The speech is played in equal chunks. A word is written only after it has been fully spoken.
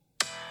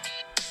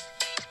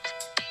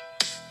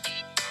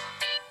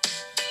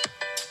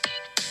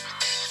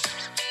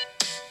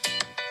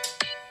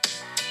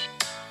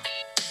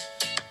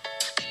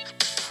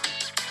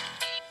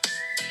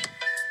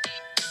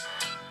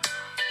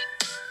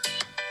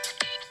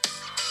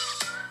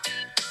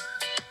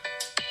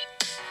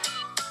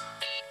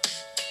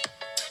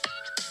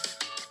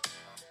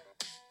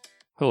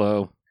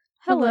Hello.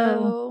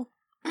 Hello.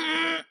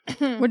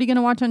 What are you going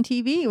to watch on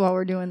TV while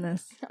we're doing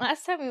this?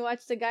 Last time we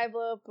watched a guy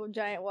blow up a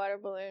giant water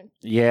balloon.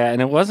 Yeah,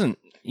 and it wasn't,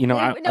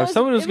 I was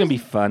hoping it was going to be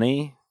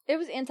funny. It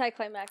was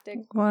anticlimactic.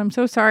 Well, I'm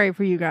so sorry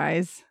for you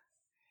guys.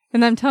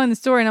 And I'm telling the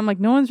story, and I'm like,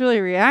 no one's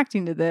really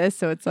reacting to this.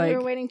 So it's We like,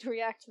 were waiting to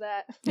react to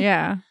that.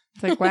 yeah.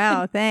 It's like,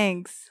 wow,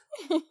 thanks.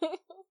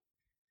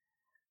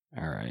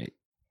 All right.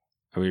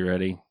 Are we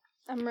ready?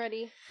 I'm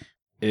ready.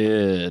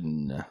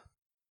 In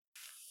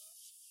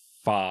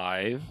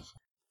 5,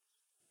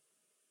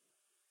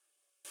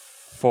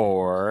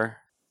 4,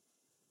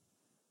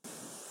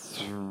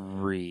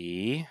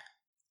 3.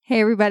 Hey,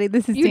 everybody,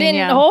 this is You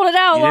Danielle. didn't hold it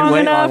out You didn't long wait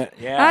enough. long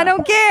Yeah. I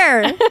don't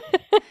care.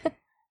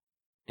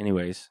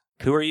 Anyways,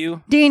 who are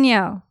you?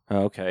 Danielle.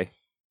 Oh, okay.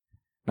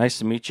 Nice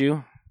to meet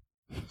you.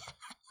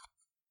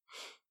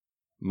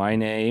 My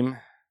name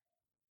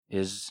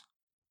is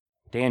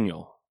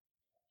Daniel.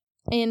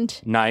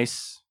 And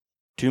Nice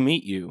to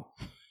meet you,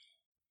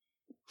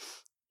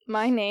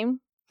 my name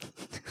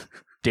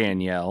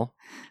Danielle.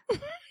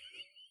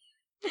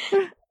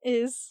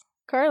 is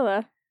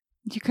Carla.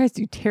 You guys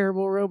do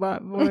terrible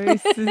robot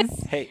voices.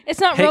 Hey, It's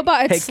not hey,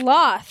 robot, it's hey,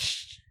 sloth.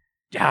 shh.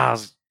 Yeah,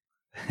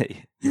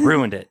 you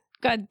ruined it.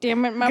 God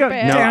damn it, my God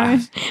bad. No, damn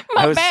it.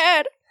 my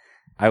bad.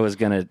 I was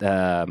gonna.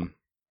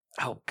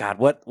 Oh God,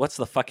 what's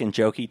the fucking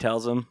joke he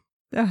tells him?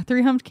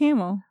 Three-humped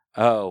camel.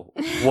 Oh,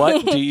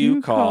 what do you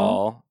You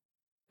call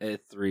a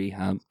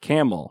 3-hump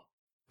camel?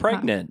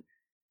 Pregnant.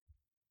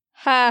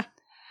 Ha.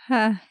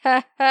 Ha, Ha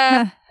ha.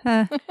 ha,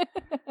 ha.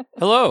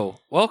 Hello,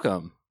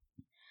 welcome.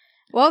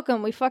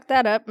 Welcome. We fucked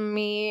that up,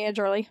 me and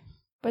Charlie.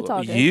 But it's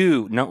all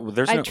good.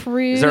 There's I no.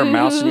 true. Is there a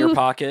mouse in your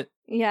pocket?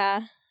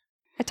 Yeah.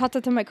 I taught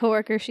that to my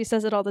coworker. She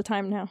says it all the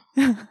time now.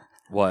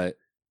 What?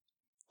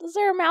 Is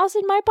there a mouse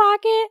in my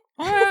pocket?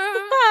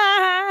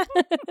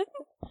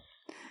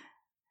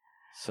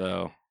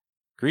 So,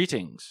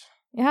 greetings.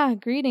 Yeah,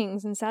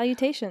 greetings and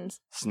salutations.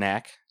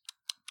 Snack.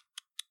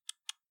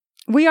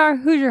 We are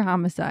Hoosier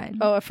Homicide,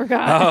 Oh, I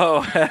forgot.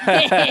 Oh.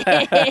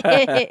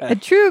 a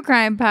true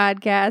crime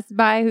podcast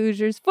by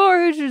Hoosiers, for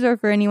Hoosiers, or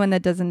for anyone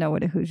that doesn't know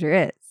what a Hoosier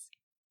is.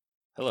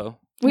 Hello.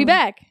 We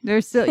back.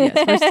 We're still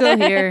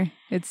here.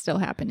 It's still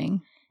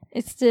happening.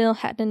 It's still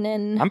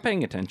happening. I'm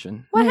paying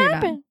attention. What No, you're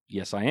happened?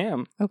 Yes, I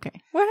am. Okay.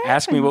 What happened?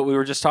 Ask me what we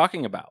were just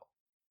talking about.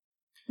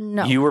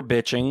 No. You were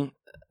bitching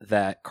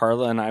that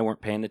Carla and I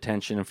weren't paying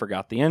attention and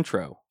forgot the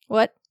intro.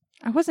 What?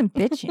 I wasn't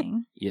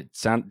bitching.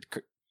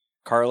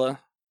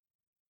 Carla?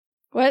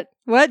 What?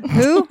 What?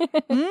 Who?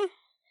 Hmm?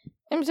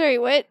 I'm sorry,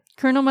 what?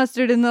 Colonel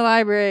Mustard in the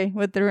library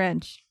with the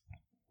wrench.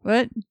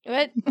 What?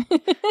 What?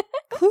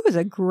 Clue is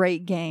a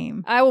great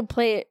game. I will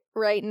play it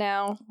right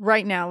now.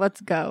 Right now, let's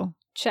go.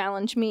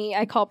 Challenge me.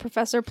 I call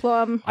Professor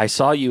Plum. I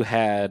saw you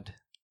had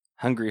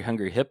Hungry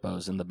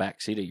Hippos in the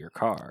back seat of your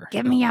car.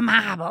 Give me your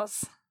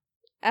marbles.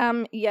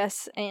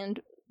 Yes,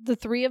 and the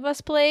three of us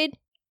played.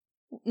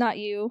 Not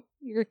you,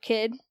 your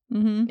kid.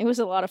 Mm-hmm. It was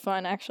a lot of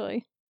fun,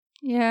 actually.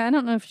 Yeah, I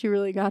don't know if she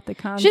really got the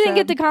concept. She didn't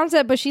get the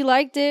concept, but she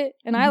liked it,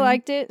 and I Mhm.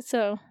 liked it,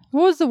 so.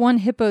 What was the one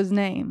hippo's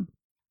name?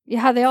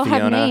 Yeah, they all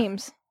have Fiona.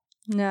 names.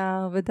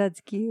 No, but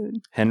that's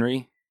cute.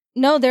 Henry?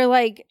 No, they're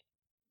like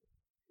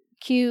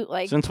cute,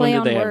 like Since when play did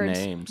on they words.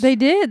 have names? They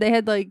did. They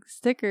had like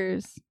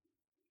stickers.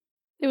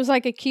 It was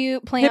like a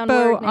cute play on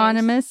word names.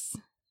 Hippo-onymous.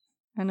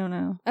 I don't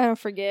know. I don't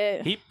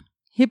forget. Heap.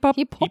 Hip-hop.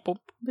 Hip hop. Heap.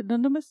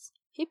 Anonymous?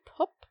 Hip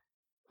hop.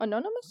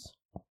 Anonymous.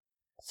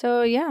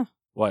 So yeah.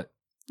 What?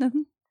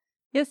 Nothing.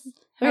 Yes.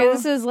 Okay, How-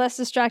 this is less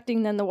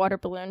distracting than the water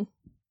balloon.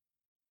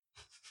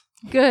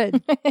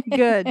 Good.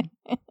 Good.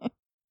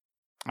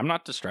 I'm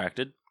not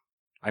distracted.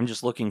 I'm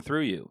just looking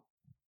through you.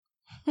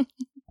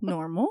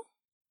 Normal.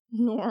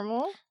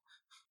 Normal.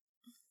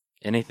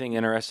 Anything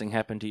interesting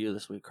happened to you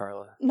this week,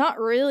 Carla? Not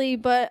really,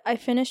 but I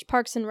finished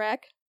Parks and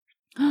Rec.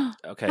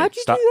 Okay. How'd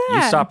you stop. do that?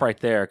 You stop right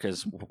there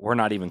because we're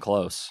not even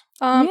close.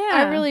 I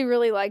Yeah. really,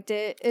 really liked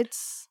it.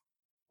 It's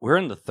We're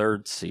in the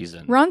 3rd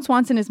season. Ron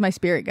Swanson is my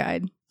spirit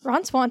guide.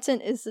 Ron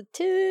Swanson is the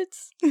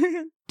tits.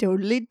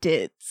 Totally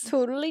tits.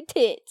 Totally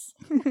tits.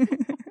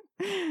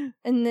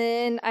 And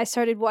then I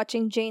started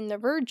watching Jane the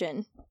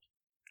Virgin.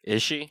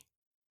 Is she?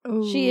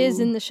 She is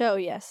in the show,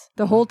 yes.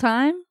 the whole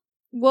time?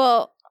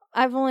 Well,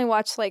 I've only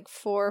watched like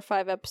 4 or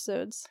 5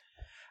 episodes.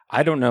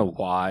 I don't know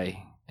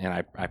why, and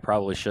I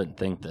probably shouldn't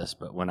think this,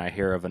 but when I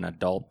hear of an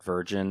adult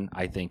virgin,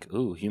 I think,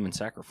 ooh, human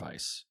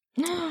sacrifice.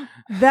 That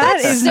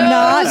That's is so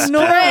not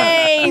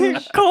strange.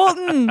 normal.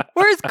 Colton,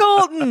 where's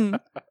Colton?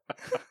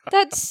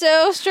 That's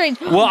so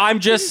strange. Well, I'm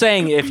just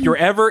saying, if you're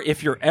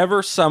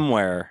ever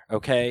somewhere,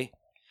 okay,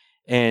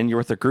 and you're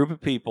with a group of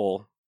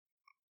people,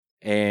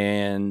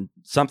 and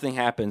something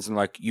happens, and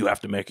like you have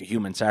to make a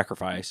human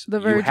sacrifice, The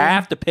you virgin.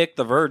 have to pick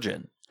the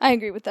virgin. I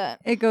agree with that.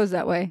 It goes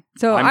that way.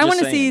 So I'm I just want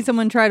to see saying.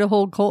 someone try to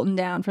hold Colton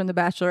down from The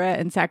Bachelorette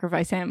and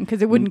sacrifice him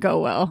because it wouldn't go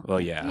well. Well,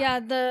 yeah.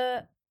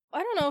 Yeah, I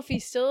don't know if he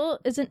still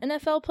is an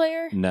NFL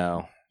player.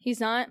 No, He's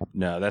not.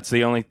 that's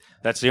the only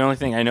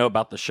thing I know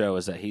about the show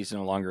is that he's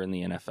no longer in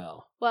the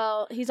NFL.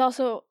 Well, he's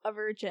also a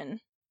virgin.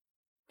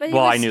 But he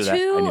Well, was I knew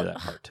too... that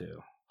part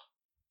too.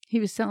 He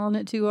was selling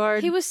it too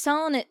hard. He was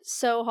selling it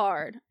so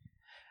hard.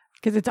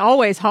 Because it's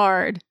always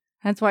hard.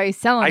 That's why he's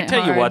selling it I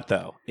tell hard. you what,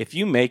 though, if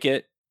you make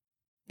it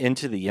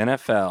into the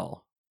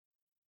NFL,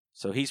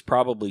 so he's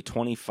probably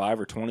 25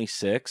 or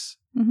 26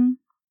 Mhm.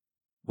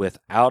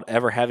 without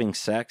ever having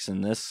sex in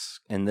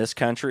this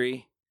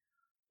country.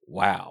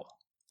 Wow.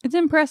 It's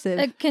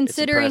impressive.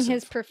 Considering impressive.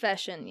 his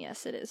profession,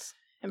 yes, it is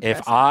impressive.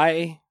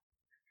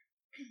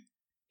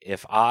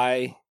 If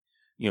I,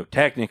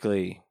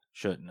 technically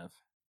shouldn't have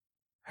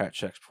had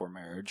sex before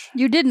marriage.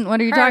 You didn't. What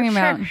are you talking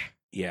about?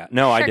 Yeah,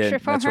 no, I Sex did.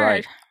 before That's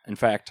marriage. right. In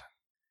fact,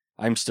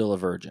 I'm still a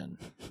virgin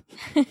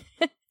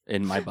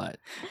in my butt.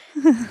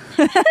 Ew.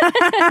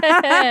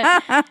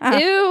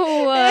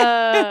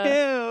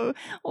 Ew.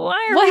 Why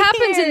are What we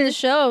happens in here? the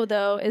show,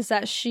 though, is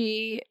that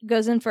she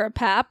goes in for a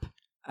pap,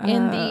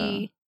 and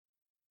the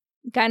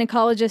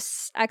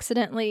gynecologist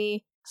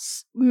accidentally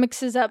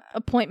mixes up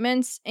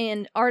appointments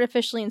and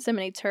artificially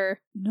inseminates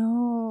her.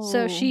 No.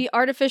 So she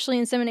artificially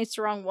inseminates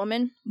the wrong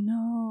woman.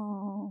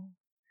 No.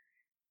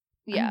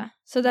 Yeah.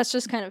 So that's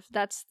just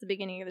that's the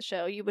beginning of the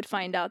show. You would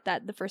find out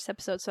that the first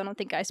episode, so I don't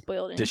think I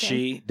spoiled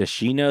anything. Does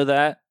she know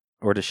that,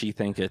 or does she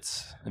think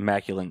it's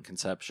immaculate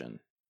conception?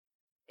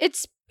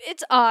 It's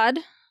odd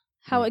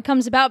how Yeah. it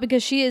comes about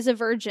because she is a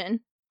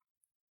virgin.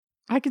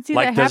 I could see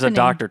Like, that does happening. a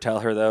doctor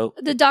tell her though?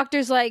 The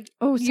doctor's like,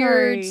 Oh,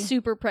 you're sorry.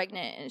 super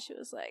pregnant. And she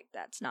was like,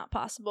 that's not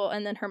possible.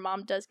 And then her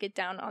mom does get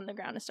down on the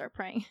ground and start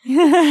praying.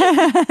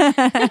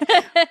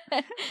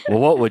 Well,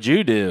 what would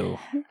you do?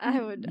 I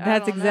would. I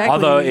That's don't know. exactly-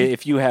 Although,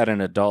 if you had an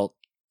adult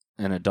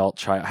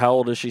child, how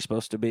old is she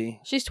supposed to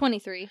be? She's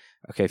 23.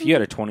 Okay, if you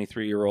had a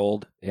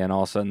 23-year-old and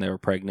all of a sudden they were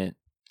pregnant,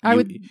 I you,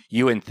 would-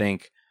 you would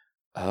think,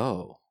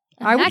 oh,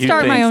 I would You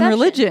start my think- own Conception.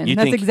 religion. You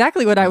That's think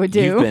exactly what I would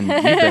do. you've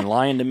been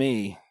lying to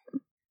me.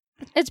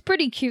 It's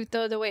pretty cute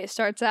though the way it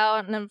starts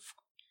out, and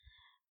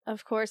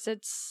of course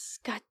it's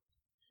got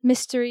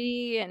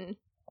mystery and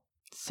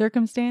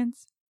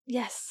Circumstance?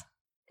 yes,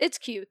 it's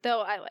cute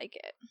though. I like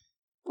it.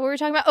 What were we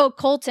talking about? Oh,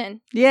 Colton.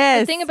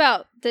 Yes. The thing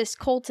about this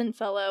Colton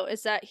fellow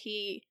is that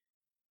I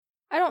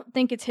don't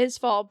think it's his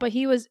fault, but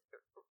he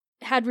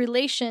had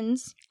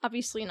relations,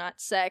 obviously not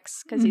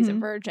sex because he's a Mhm.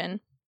 virgin,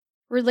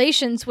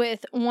 relations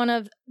with one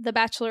of the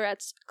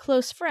Bachelorette's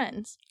close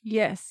friends.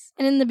 Yes.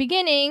 And in the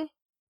beginning,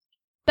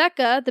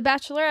 Becca, the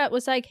Bachelorette,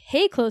 was like,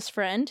 hey, close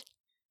friend,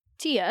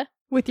 Tia.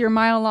 With your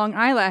mile-long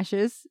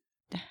eyelashes,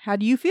 how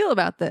do you feel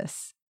about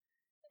this?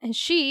 And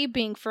she,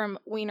 being from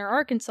Weiner,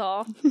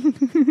 Arkansas,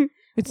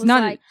 It's Was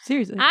not like,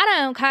 seriously. I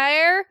don't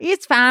care.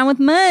 It's fine with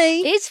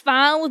me. It's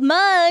fine with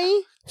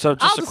me. So I'll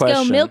just a just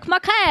question. go milk my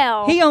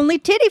cow. He only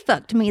titty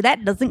fucked me.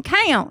 That doesn't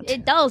count.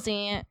 It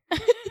doesn't.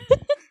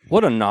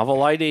 What a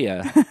novel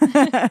idea.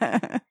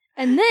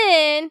 And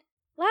then,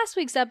 last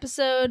week's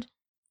episode,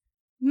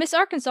 Miss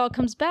Arkansas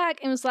comes back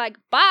and was like,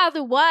 by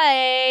the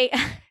way,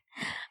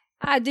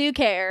 I do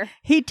care.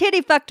 He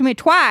titty fucked me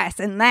twice,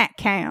 and that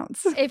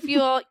counts. If you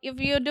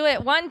do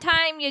it one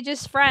time, you're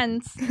just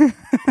friends.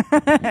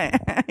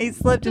 He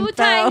slipped Two and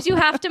fell. times you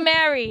have to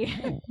marry.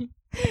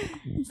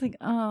 It's like,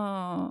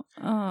 oh.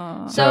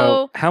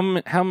 So-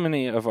 how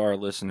many of our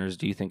listeners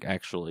do you think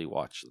actually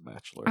watch The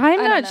Bachelor? I'm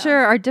don't not know.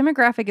 sure. Our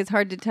demographic is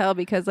hard to tell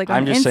because, like,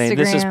 I'm on just saying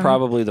this is Instagram,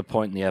 probably the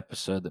point in the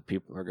episode that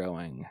people are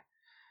going,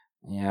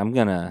 yeah, I'm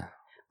gonna.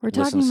 we're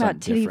listen talking to about something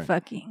titty different.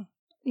 fucking.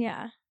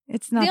 Yeah.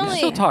 It's not. The that only-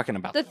 Still bad. talking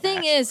about The thing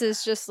Bachelor.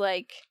 is just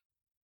like,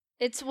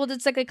 it's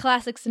like a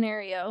classic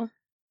scenario.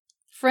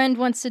 Friend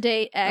wants to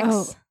date X.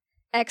 Oh.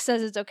 X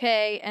says it's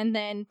okay, and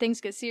then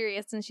things get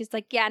serious, and she's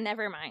like, yeah,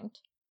 never mind.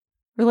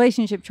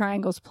 Relationship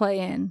triangles play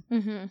in,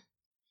 Mm-hmm.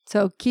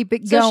 so keep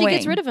it So going. she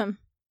gets rid of him.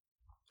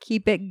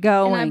 Keep it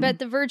going. And I bet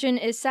the virgin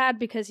is sad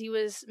because he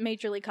was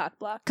majorly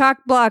cockblocked. cock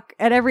block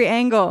at every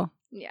angle.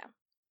 Yeah.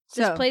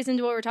 This So plays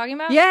into what we're talking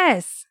about?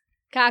 yes.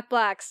 Cock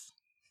blocks.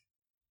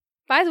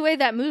 By the way,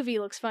 that movie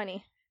looks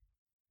funny.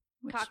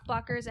 Which- Cock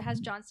blockers. It has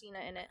John Cena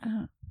in it.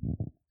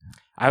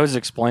 I was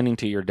explaining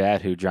to your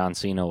dad who John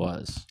Cena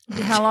was.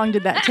 How long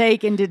did that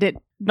take? And did it?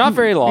 Not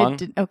very long.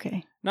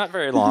 Okay. Not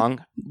very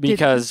long,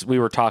 because we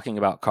were talking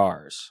about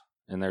cars,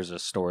 and there's a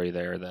story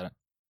there that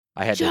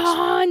I had to.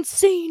 John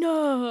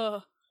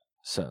Cena.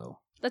 So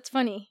That's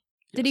funny.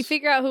 Did he yes.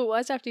 figure out who it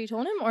was after you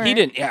told him? Or He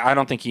didn't. Yeah, I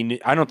don't think he knew.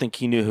 I don't think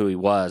he knew who he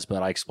was.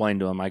 But I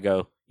explained to him. I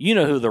go, "You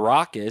know who The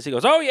Rock is?" He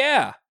goes, "Oh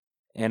yeah."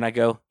 And I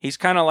go, "He's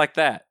kind of like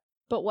that."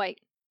 But white.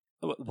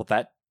 Well,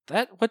 that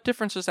what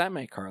difference does that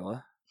make,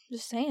 Carla?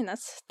 Just saying.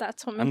 That's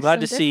what makes I'm glad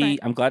them to see. different.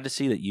 I'm glad to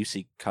see that you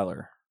see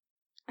color.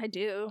 I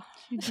do.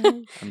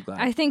 I'm glad.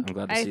 I think. I'm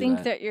glad to I see think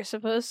that. that you're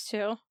supposed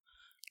to.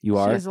 You She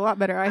are. has a lot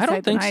better eyesight I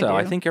don't think than so. I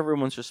I do. think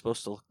everyone's just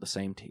supposed to look the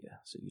same to you,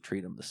 so you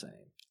treat them the same.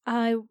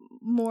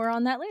 More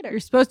on that later. You're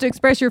supposed to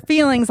express your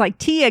feelings like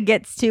Tia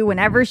gets to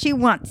whenever she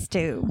wants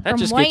to. That From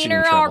just gets you in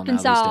Weiner, trouble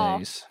Arkansas. now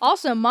these days.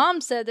 Also,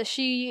 Mom said that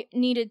she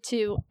needed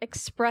to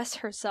express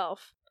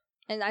herself,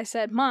 and I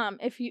said, "Mom,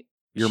 if you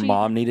Your she-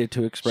 mom needed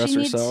to express she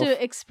herself. needs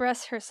to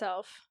express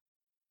herself.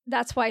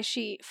 That's why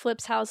she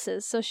flips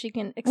houses so she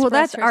can express Well,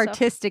 that's herself.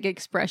 artistic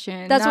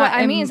expression. That's what not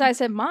I mean. em- So I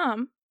said,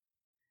 Mom,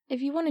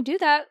 if you want to do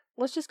that,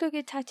 let's just go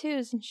get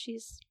tattoos. And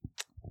she's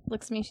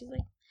looks at me. She's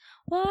like,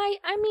 well,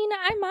 I mean,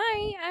 I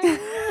might.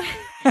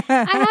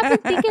 I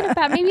have been thinking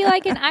about maybe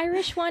like an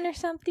Irish one or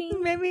something.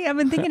 Maybe I've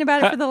been thinking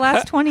about it for the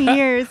last 20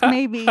 years.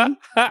 Maybe. And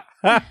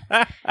I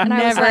was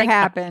Never like,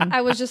 happen.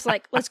 I was just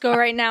like, let's go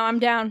right now. I'm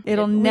down.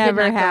 It'll We did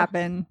never not go.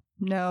 happen.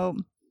 No.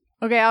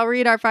 Okay, I'll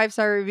read our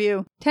 5-star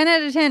review. 10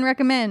 out of 10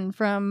 recommend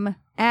from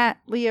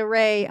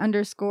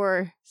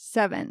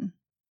 @LeahRay_7.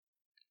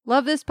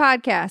 Love this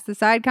podcast. The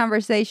side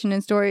conversation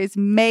and stories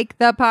make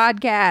the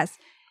podcast.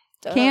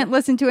 Duh. Can't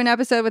listen to an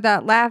episode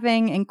without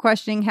laughing and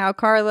questioning how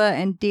Carla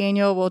and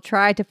Daniel will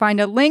try to find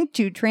a link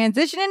to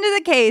transition into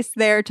the case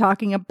they're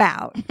talking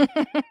about.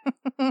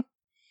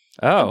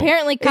 Oh.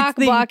 Apparently, cock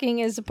the- blocking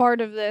is a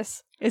part of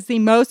this. It's the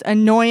most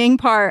annoying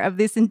part of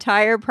this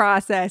entire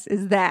process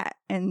is that,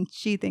 and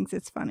she thinks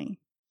it's funny.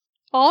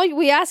 All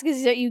we ask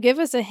is that you give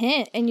us a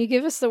hint, and you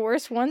give us the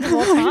worst ones of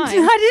all time.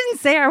 I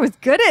didn't say I was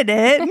good at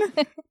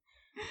it.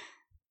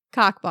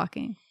 Cock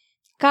blocking.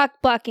 Cock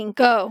blocking,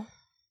 go.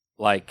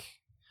 Like,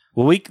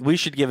 well, we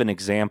should give an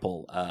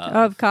example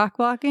Of cock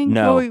blocking?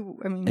 No. Well,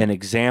 I mean, an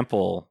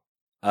example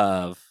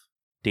of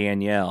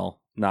Danielle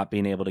not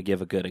being able to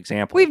give a good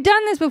example. we've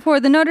done this before,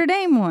 the Notre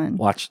Dame one.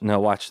 Watch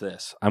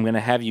this. I'm going to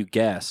have you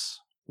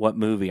guess what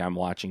movie I'm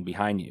watching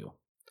behind you.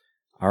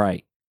 All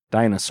right.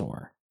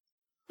 Dinosaur.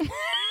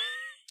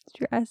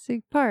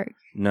 Jurassic Park.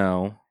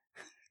 No.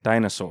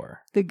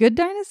 Dinosaur. The Good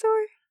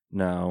Dinosaur?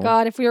 No.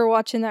 God, if we were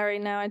watching that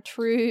right now, I'd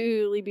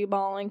truly be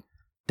bawling.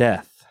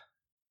 Death.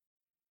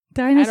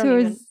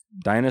 Dinosaurs. even-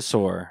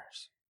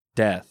 Dinosaurs.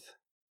 Death.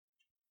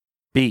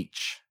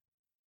 Beach.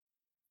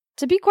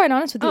 To be quite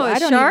honest with you, Oh, I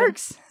it's don't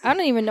sharks? I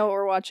don't even know what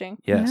we're watching.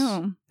 Yes.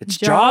 No. It's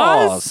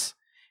Jaws? Jaws.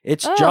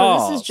 It's Oh,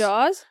 Jaws. this is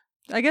Jaws?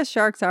 I guess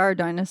sharks are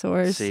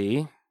dinosaurs.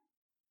 See?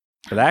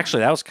 But actually,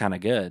 that was kind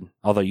of good.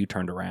 Although you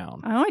turned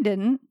around. Oh, I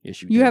didn't.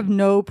 Yes, you You did. have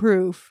no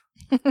proof.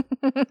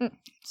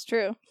 It's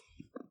true.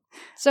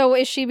 So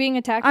is she being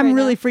attacked I'm right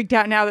really now? freaked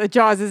out now that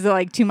Jaws is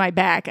like to my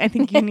back. I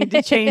think you need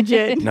to change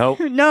it. Nope.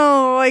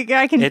 No, like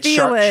I can It's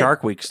feel it.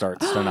 Shark Week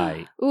starts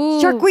tonight. Ooh,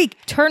 Shark Week.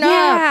 turn up.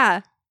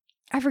 Yeah.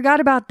 I forgot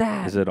about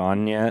that. Is it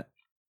on yet?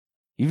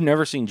 You've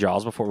never seen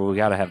Jaws before? Well, we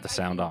got to have the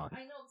sound on.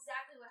 I know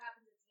exactly what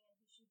happens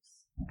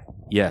at the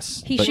end.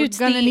 Yes. He but shoots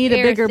Gonna the need a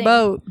air bigger thing.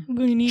 boat. I'm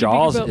gonna need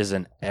Jaws a bigger boat. is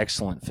an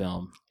excellent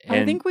film. I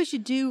And- think we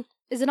should do.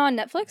 Is it on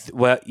Netflix?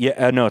 Well,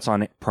 yeah, no, it's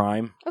on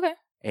Prime. Okay.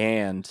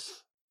 And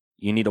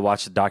you need to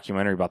watch the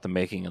documentary about the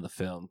making of the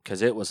film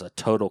because it was a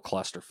total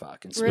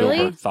clusterfuck, and Really?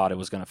 Spielberg thought it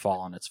was going to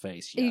fall on its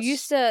face.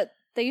 Yes.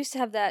 They used to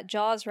have that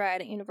Jaws ride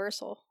at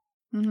Universal.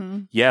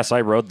 Mm-hmm. Yes, I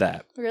wrote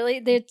that.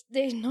 Really? They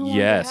no longer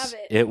Yes, have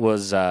it. it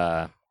was.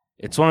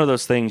 It's one of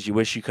those things you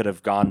wish you could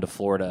have gone to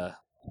Florida,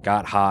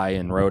 got high,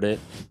 and wrote it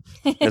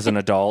as an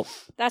adult.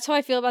 That's how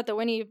I feel about the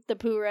Winnie the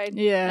Pooh ride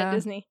Yeah. at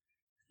Disney.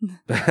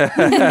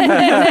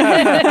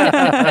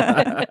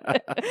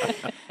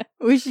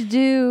 We should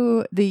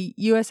do the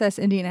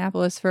USS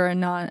Indianapolis for a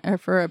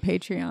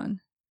Patreon.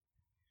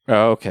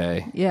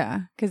 Okay. Yeah,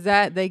 because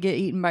they get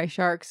eaten by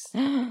sharks.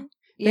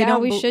 Yeah,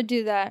 don't we bel- should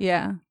do that.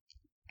 Yeah.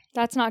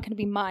 That's not going to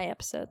be my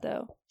episode,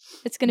 though.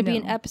 It's going to be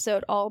an No.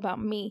 episode all about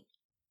me.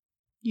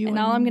 You And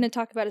all I'm going to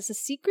talk about is the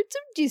secrets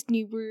of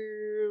Disney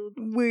World.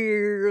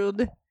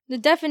 Weird. The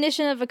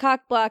definition of a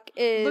cock block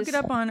is... Look it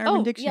up on Urban Oh,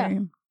 yeah. Dictionary.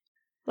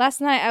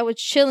 Last night I was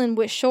chilling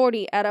with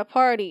Shorty at a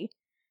party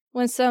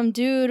when some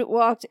dude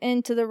walked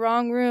into the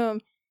wrong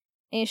room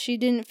and she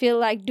didn't feel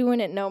like doing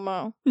it no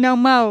more. No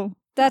mo.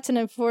 That's an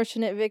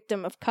unfortunate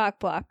victim of cock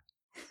block.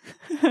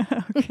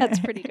 Okay. That's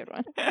a pretty good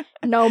one.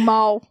 No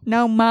mo.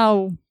 No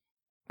mo.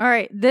 All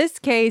right. This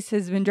case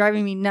has been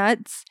driving me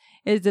nuts.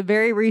 It's a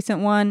very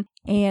recent one,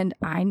 and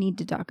I need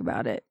to talk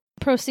about it.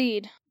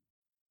 Proceed.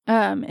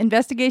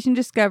 Investigation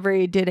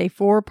Discovery did a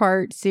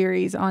 4-part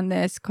series on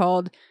this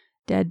called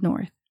Dead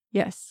North.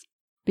 Yes,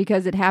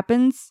 because it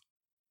happens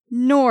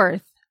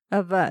north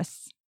of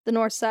us. The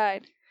north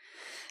side.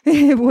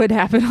 It would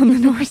happen on the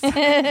north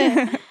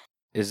side.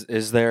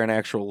 Is there an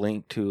actual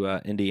link to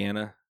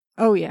Indiana?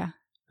 Oh, yeah.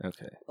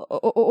 Okay.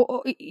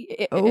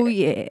 Oh,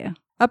 yeah.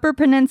 Upper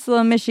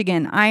Peninsula,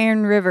 Michigan,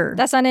 Iron River.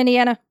 That's on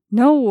Indiana.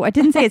 No, I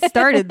didn't say it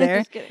started there.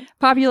 Just kidding.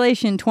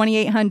 Population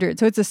 2,800.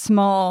 So it's a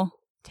small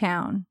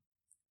town.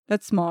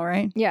 That's small,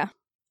 right? Yeah.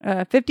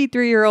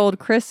 53-year-old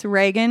Chris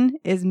Reagan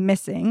is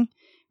missing,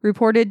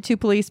 reported to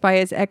police by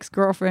his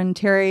ex-girlfriend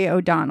Terry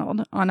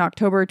O'Donnell on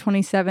October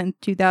 27th,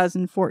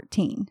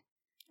 2014.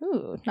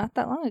 Ooh, not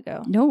that long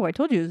ago. No, I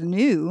told you it was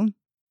new.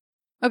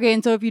 Okay,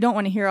 and so if you don't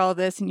want to hear all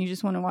this and you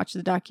just want to watch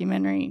the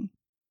documentary,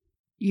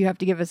 you have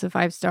to give us a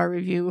 5-star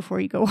review before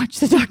you go watch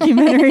the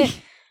documentary.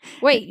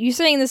 Wait, you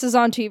saying this is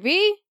on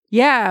TV?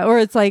 Yeah, or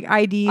it's like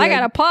ID. I like-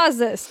 gotta pause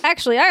this.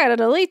 Actually, I gotta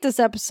delete this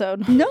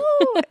episode. No,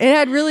 it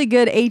had really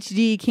good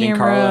HD camera. Can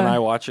Carla and I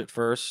watch it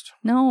first?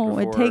 No,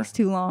 it before- takes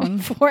too long.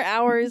 4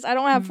 hours. I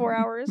don't have 4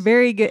 hours.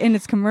 Very good. And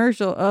it's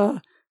commercial.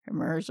 Ugh,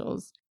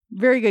 commercials.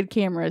 Very good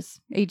cameras.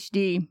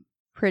 HD.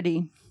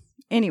 Pretty.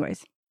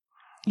 Anyways,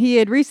 he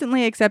had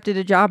recently accepted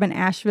a job in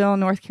Asheville,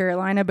 North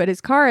Carolina, but his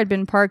car had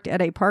been parked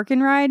at a park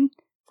and ride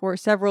for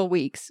several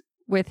weeks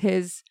with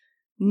his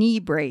knee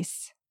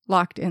brace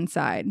locked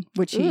inside,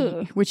 which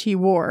he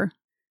wore.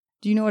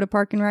 Do you know what a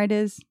park and ride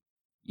is?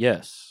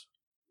 Yes.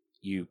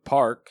 You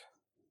park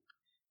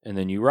and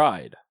then you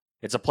ride.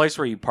 It's a place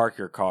where you park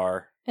your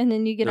car. And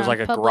then you get There's on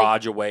like a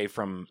garage away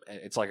from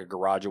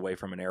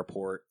an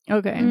airport,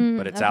 Okay.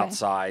 but it's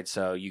outside.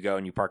 So you go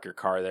and you park your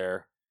car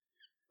there.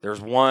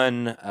 There's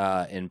one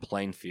in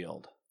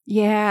Plainfield.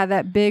 Yeah,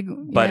 that big.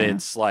 But yeah.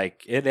 it's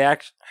like,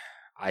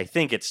 I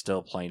think it's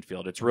still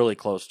Plainfield. It's really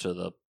close to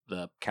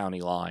the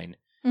county line.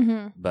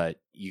 Mm-hmm.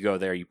 But you go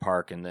there, you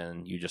park, and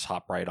then you just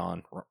hop right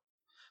on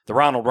the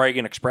Ronald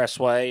Reagan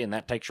Expressway, and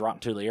that takes you right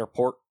into the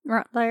airport.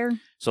 Right there.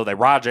 So they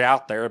ride you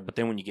out there, but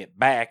then when you get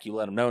back, you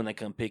let them know, and they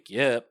come pick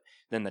you up.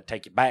 Then they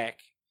take you back,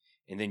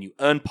 and then you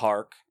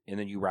unpark, and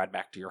then you ride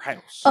back to your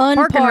house. Park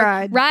and Unpark,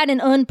 ride. ride and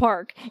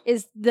unpark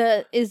is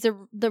the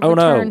Oh,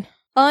 no. return.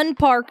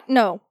 Unpark,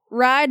 no,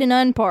 ride and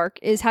unpark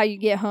is how you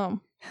get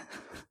home.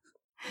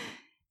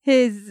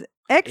 His If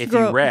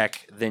ex-girl. you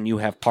wreck, then you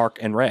have park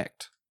and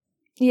wrecked.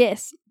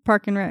 Yes.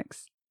 Park and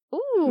Recs.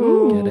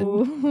 Ooh. Get it?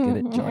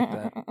 You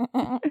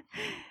like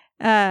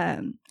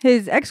that?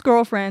 His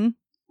ex-girlfriend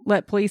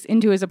let police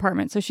into his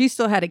apartment. So she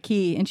still had a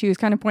key, and she was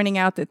kind of pointing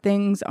out that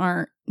things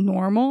aren't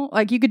normal.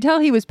 Like, you could tell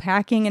he was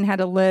packing and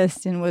had a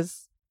list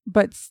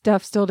but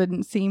stuff still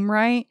didn't seem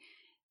right.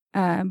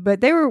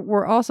 But they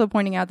were also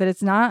pointing out that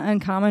it's not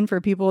uncommon for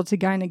people to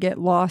kind of get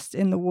lost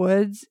in the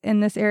woods in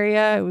this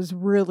area. It was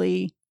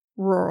really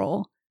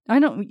rural.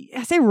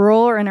 I say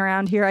rural and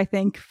around here, I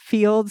think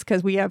fields,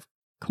 because we have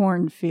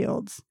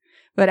cornfields.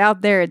 But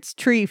out there, it's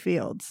tree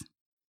fields.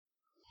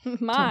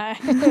 My.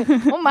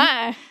 Oh,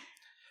 my.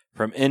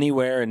 From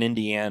anywhere in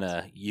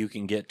Indiana, you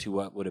can get to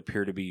what would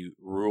appear to be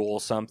rural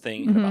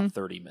something in about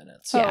 30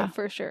 minutes. Oh,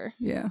 for sure.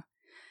 Yeah.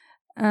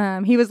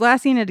 He was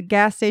last seen at a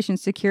gas station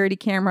security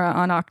camera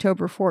on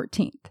October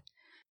 14th.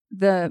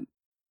 The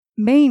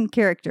main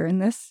character in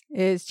this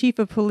is Chief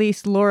of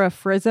Police Laura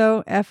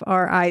Frizzo,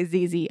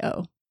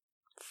 Frizzo.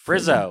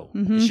 Frizzo.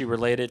 Mhm. Is she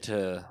related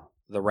to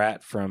the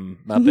rat from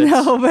Muppets?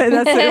 No, but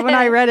that's when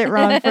I read it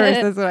wrong first.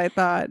 That's what I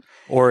thought.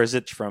 Or is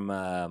it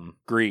from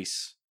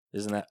Grease?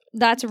 Isn't that?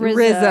 That's Rizzo.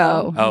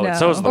 Rizzo. Oh, No.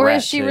 so is the Or rat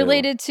is she too.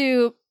 related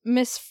to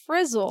Miss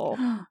Frizzle?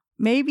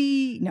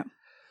 Maybe no.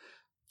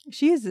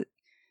 She's an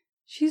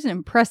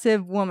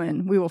impressive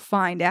woman. We will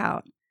find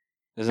out.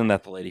 Isn't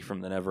that the lady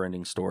from the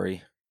Neverending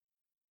Story?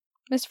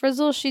 Miss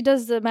Frizzle, she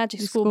does the Magic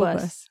The School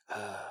Bus.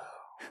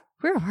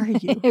 Where are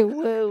you?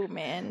 Whoa,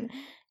 man.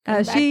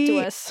 Come back she to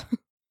us.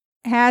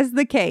 has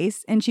the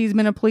case, and she's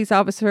been a police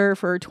officer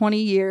for 20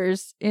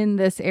 years in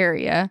this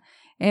area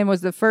and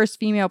was the first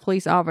female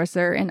police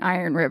officer in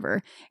Iron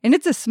River. And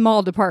it's a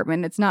small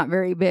department. It's not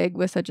very big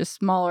with such a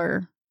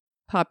smaller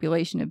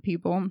population of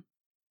people.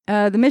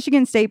 The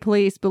Michigan State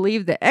Police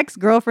believe the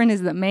ex-girlfriend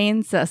is the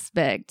main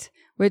suspect,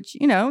 which,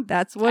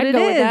 that's what I'd it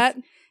go with is. that.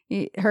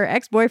 Her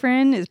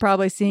ex-boyfriend is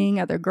probably seeing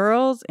other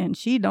girls, and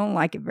she don't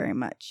like it very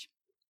much.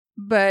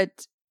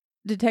 But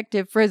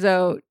Detective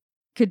Frizzo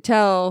could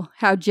tell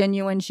how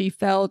genuine she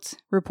felt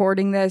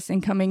reporting this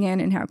and coming in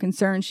and how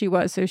concerned she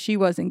was, so she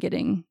wasn't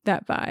getting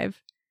that vibe.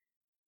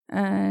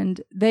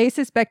 And they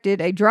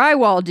suspected a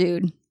drywall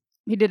dude.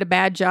 He did a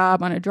bad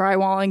job on a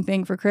drywalling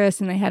thing for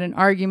Chris, and they had an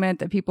argument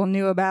that people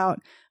knew about,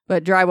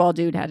 but drywall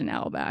dude had an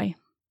alibi.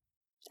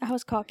 I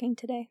was caulking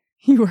today.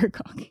 You were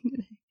caulking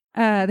today.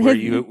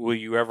 Were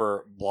you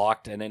ever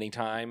blocked at any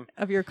time?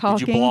 Of your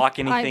caulking? Did you block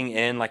anything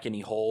in, like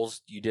any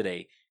holes? You did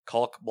a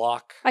caulk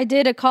block? I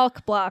did a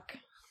caulk block.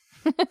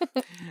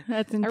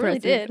 That's I impressive. really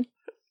did.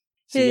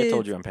 See, I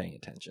told you I'm paying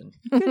attention.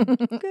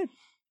 Good.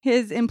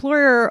 His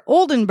employer,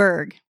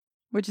 Oldenburg,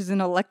 which is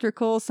an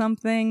electrical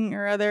something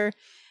or other.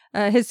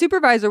 His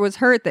supervisor was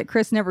hurt that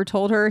Chris never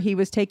told her he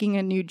was taking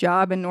a new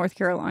job in North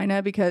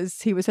Carolina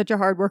because he was such a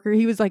hard worker.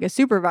 He was like a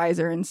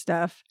supervisor and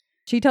stuff.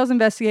 She tells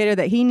investigator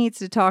that he needs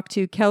to talk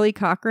to Kelly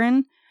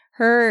Cochran.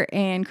 Her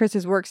and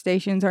Chris's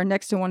workstations are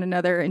next to one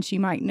another, and she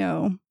might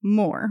know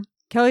more.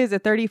 Kelly is a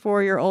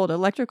 34-year-old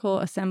electrical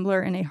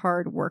assembler and a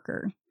hard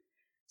worker.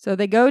 So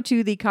they go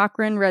to the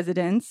Cochran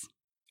residence.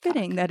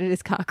 Fitting that it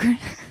is Cochran.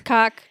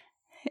 Cock.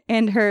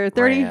 And her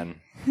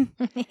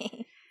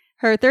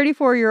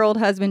 34-year-old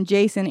husband,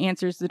 Jason,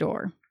 answers the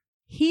door.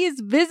 He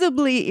is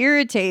visibly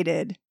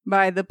irritated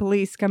by the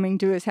police coming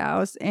to his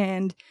house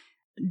and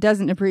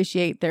doesn't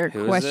appreciate their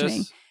Who questioning.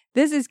 is this?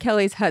 This is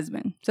Kelly's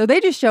husband. So they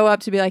just show up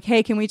to be like,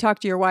 hey, can we talk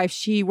to your wife?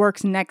 She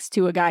works next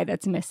to a guy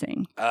that's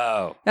missing.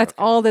 Oh. That's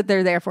okay. all that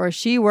they're there for.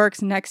 She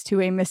works next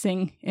to a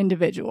missing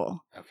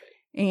individual. Okay.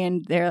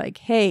 And they're like,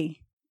 hey,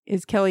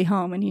 is Kelly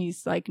home? And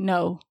he's like,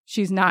 no,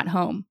 she's not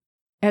home,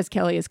 as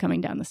Kelly is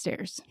coming down the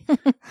stairs.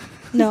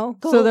 No.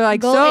 So they're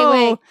like, go so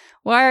away.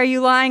 why are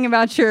you lying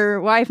about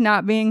your wife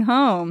not being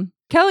home?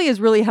 Kelly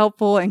is really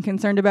helpful and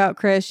concerned about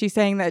Chris. She's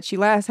saying that she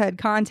last had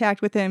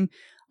contact with him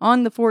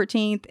on the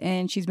 14th,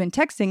 and she's been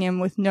texting him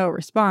with no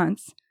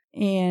response.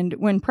 And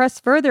when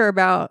pressed further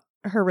about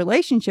her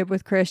relationship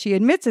with Chris, she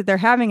admits that they're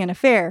having an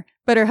affair,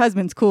 but her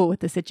husband's cool with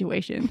the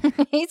situation.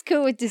 He's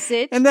cool with the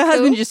sit. And the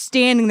husband just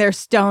standing there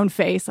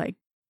stone-faced like,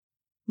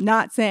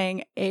 not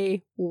saying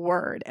a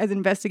word, as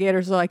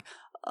investigators are like,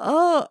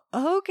 oh,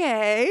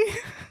 okay.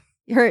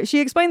 She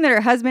explained that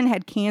her husband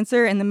had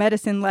cancer and the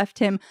medicine left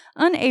him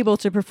unable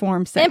to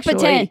perform sexually.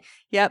 Impotent.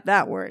 Yep,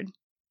 that word.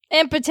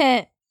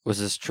 Impotent. Was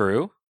this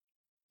true?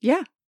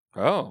 Yeah.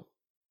 Oh.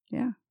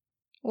 Yeah.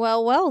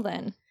 Well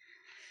then.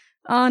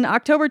 On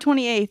October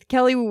 28th,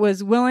 Kelly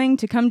was willing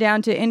to come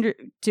down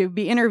to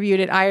be interviewed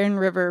at Iron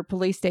River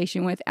Police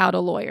Station without a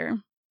lawyer.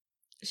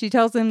 She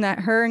tells him that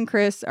her and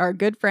Chris are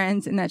good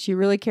friends and that she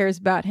really cares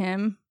about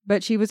him,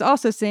 but she was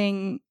also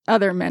seeing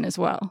other men as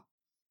well.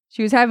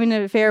 She was having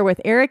an affair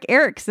with Eric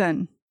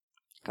Erickson,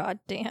 God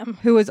damn.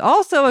 who was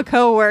also a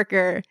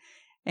co-worker.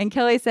 And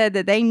Kelly said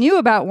that they knew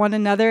about one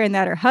another and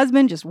that her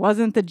husband just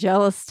wasn't the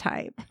jealous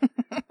type.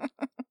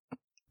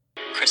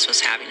 Chris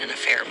was having an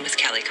affair with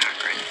Kelly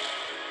Cochran.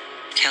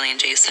 Kelly and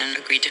Jason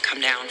agreed to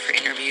come down for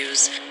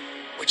interviews,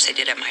 which they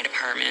did at my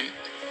department.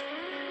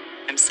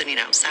 I'm sitting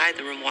outside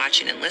the room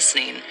watching and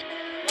listening.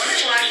 When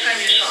was the last time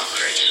you saw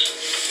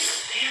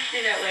Chris? They asked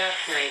me that last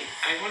night.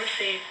 I want to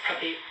say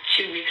probably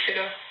 2 weeks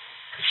ago.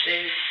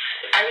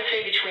 I would say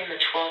between the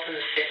 12th and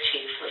the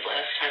 15th was the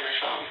last time I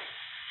saw him.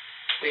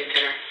 We had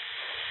dinner.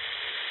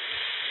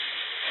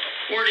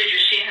 Where did you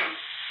see him?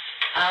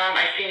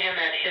 I seen him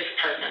at his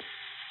apartment.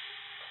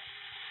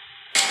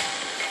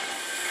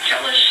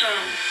 Tell us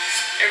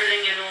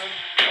everything you know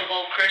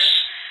about Chris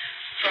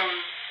from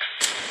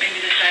maybe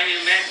the time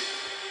you met.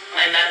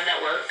 I met him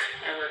at work.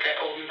 I work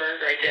at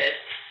Oldenburg, or I did.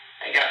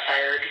 I got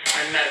fired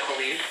on medical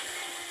leave.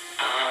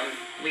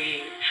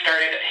 We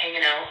started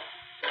hanging out.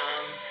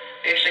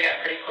 We actually got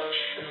pretty close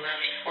in the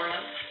last 4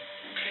 months.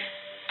 Okay.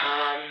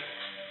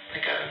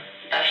 Like a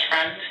best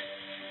friend.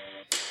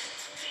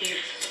 He's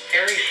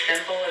very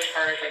simple as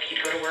far as like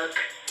he'd go to work.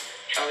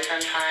 He's always on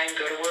time,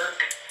 go to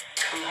work,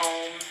 come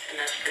home, and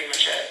that's pretty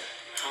much it.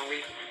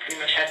 We pretty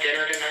much had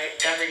dinner tonight,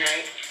 every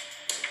night.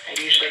 I'd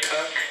usually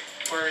cook,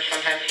 or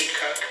sometimes he'd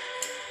cook.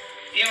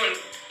 You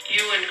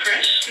and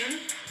Chris? Mm-hmm.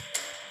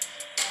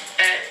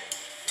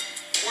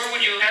 Where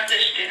would you have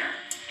this dinner?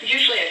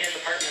 Usually at his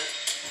apartment.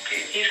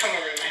 Okay. He's come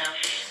over to my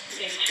house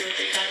maybe 2 or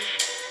 3 times.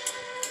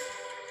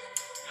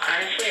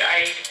 Honestly,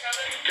 I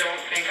don't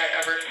think I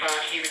ever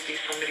thought he would be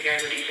somebody I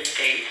would even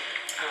date.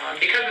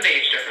 Because of the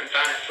age difference,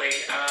 honestly.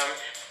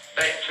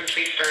 But since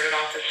we started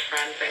off as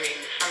friends, I mean,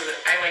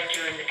 I like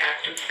doing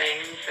active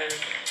things and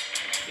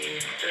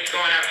just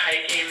going out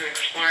hiking and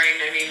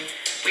exploring. I mean,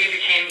 we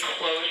became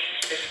close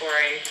before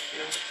I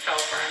fell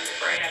for him,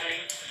 before I had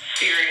any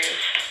serious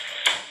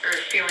or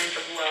feelings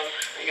of love,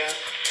 I guess.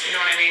 You know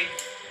what I mean?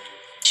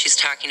 She's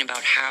talking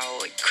about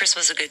how Chris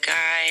was a good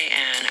guy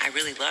and I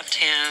really loved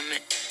him.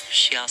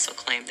 She also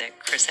claimed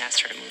that Chris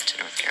asked her to move to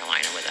North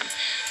Carolina with him.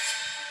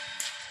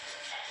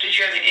 Did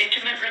you have an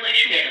intimate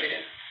relationship? Yeah, we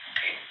did.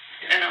 Okay.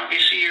 And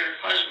obviously your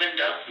husband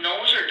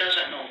knows or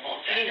doesn't know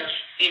about that? He knows.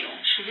 He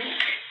knows. Mm-hmm.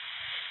 Okay.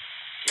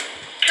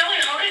 Kelly,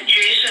 how did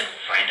Jason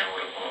find out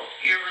about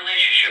your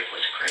relationship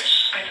with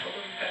Chris? I told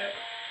him about it.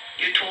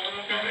 You told him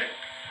about it?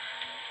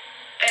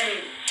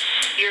 And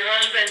your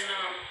husband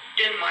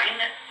didn't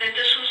mind that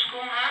this was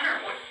going on,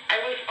 or what?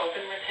 I was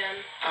open with him.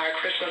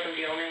 Chris wasn't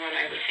the only one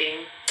I was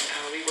seeing.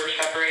 We were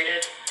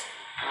separated.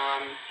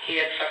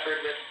 He had suffered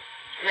with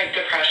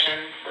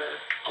depression for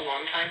a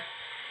long time.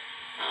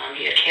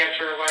 He had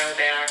cancer a while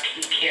back.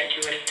 He can't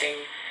do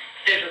anything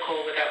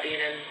physical without being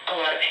in a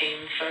lot of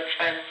pain, so it's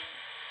been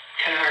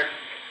kind of hard.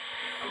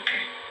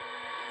 Okay.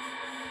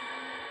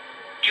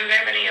 Do you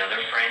have any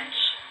other friends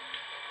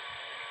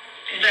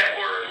that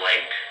were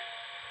like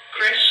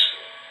Chris?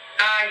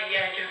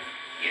 Yeah, I do.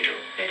 You do?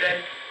 I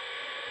did.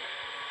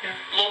 Yeah.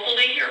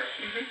 Locally here?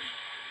 Mm-hmm.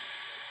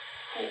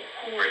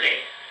 Who were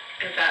they?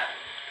 Is that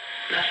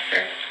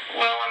necessary?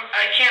 Well,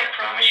 I can't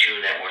promise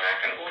you that we're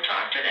not going to go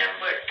talk to them,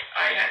 but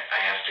I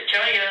have to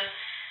tell you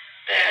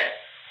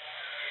that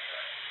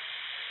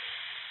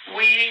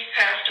we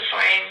have to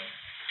find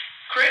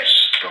Chris.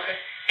 Okay.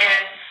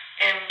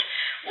 And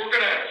we're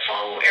going to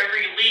follow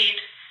every lead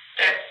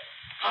that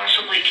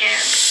possibly can.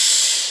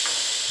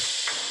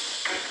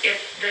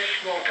 If this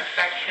won't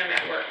affect him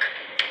at work,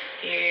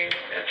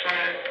 that's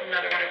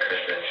another one of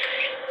Chris's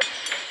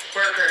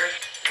workers,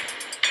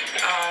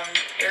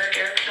 Eric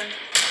Erickson.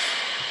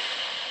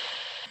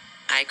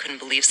 I couldn't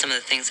believe some of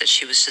the things that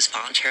she was just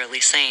voluntarily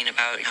saying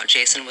about how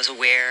Jason was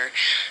aware.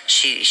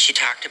 She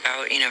talked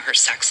about, her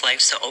sex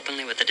life so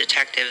openly with the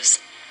detectives.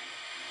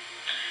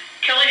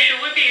 Kelly,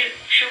 should we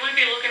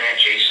be looking at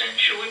Jason?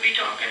 Should we be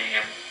talking to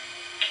him?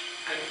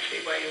 I don't see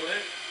why you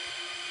would.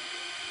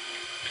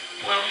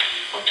 Well,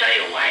 I'll tell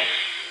you why.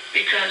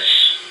 Because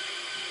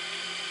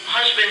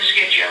husbands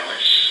get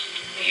jealous.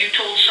 You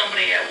told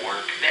somebody at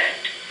work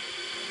that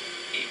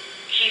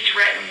he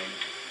threatened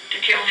to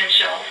kill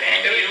himself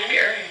and It was you.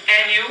 scary.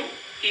 And you?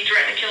 He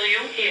threatened to kill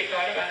you? He had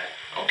thought about it.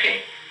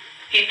 Okay.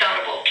 He thought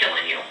about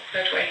killing you.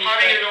 That's why he How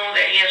do said- you know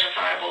that he hasn't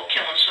thought about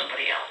killing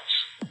somebody else?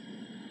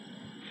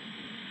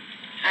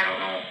 I don't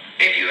know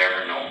if you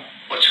ever know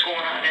what's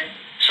going on in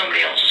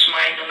somebody else's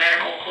mind, no matter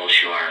how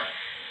close you are.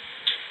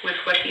 With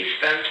what he's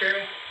been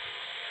through,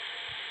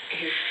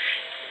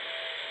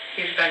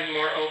 He's been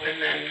more open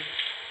than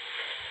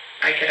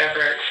I could ever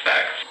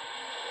expect.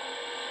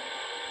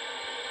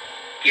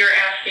 You're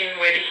asking,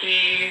 would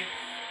he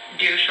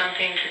do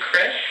something to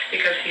Chris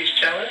because he's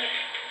jealous?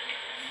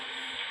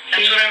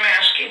 That's what I'm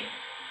asking.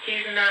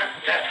 He's not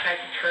that type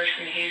of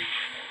person.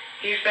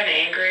 He's been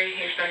angry,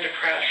 he's been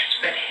depressed,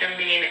 but him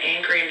being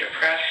angry and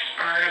depressed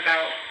aren't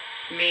about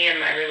me and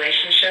my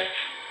relationship.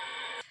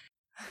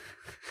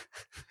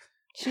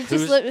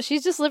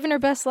 She's just living her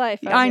best life.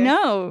 I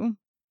know.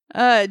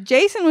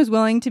 Jason was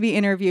willing to be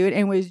interviewed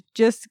and was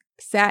just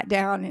sat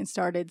down and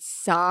started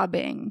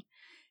sobbing.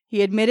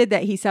 He admitted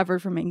that he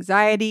suffered from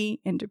anxiety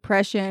and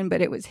depression,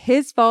 but it was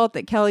his fault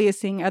that Kelly is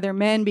seeing other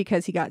men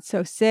because he got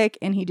so sick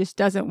and he just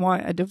doesn't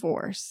want a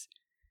divorce.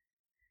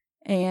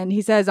 And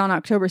he says on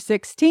October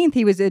 16th,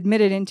 he was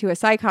admitted into a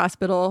psych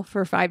hospital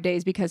for 5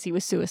 days because he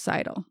was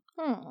suicidal,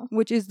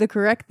 which is the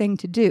correct thing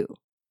to do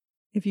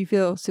if you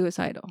feel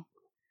suicidal.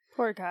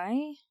 Poor guy.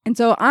 And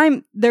so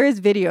there is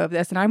video of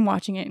this and I'm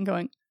watching it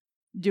and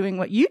doing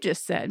what you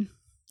just said.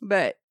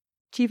 But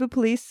Chief of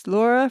Police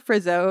Laura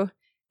Frizzo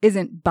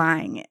isn't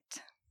buying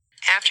it.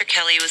 After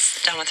Kelly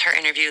was done with her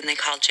interview and they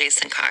called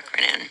Jason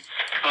Cochran in.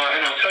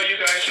 And I'll tell you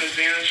guys in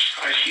advance,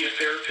 I see a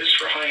therapist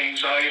for high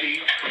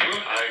anxiety.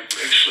 I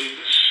actually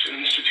was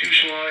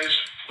institutionalized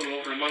a little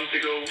over a month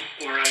ago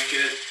where I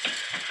get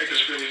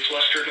really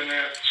flustered in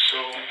that. So,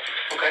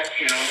 if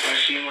I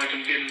seem like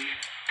I'm getting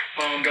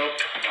wound up,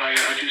 I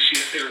do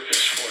see a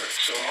therapist for it.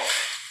 So,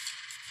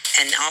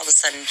 And all of a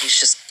sudden he's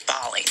just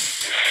bawling.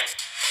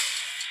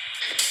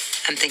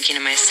 I'm thinking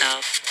to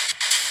myself,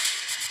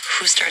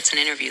 who starts an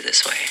interview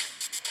this way?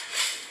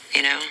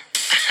 You know?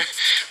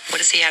 What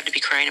does he have to be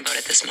crying about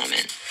at this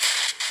moment?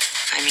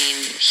 I mean,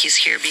 he's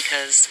here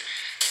because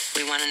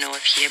we want to know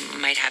if he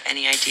might have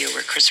any idea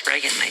where Chris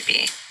Reagan might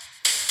be.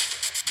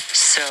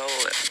 So,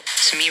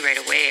 to me right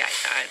away, I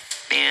thought,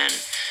 man,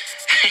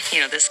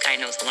 this guy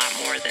knows a lot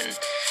more than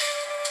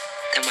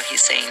what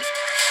he's saying.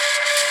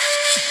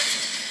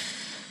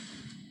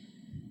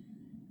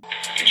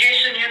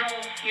 Jason,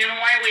 you know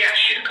why we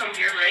asked you to come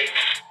here, right?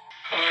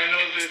 I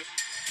know that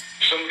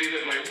somebody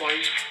that my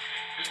wife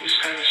is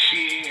kind of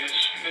seeing is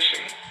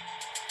missing.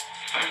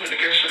 I'm going to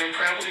guess that I'm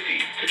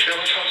probably the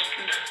jealous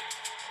husband.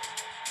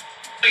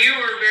 You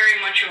were very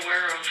much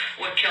aware of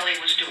what Kelly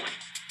was doing.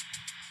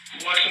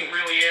 Wasn't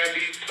really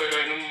Abby, but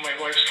I know my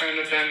wife's kind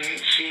of been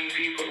seeing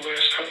people the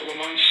last couple of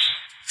months.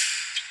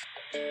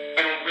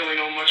 I don't really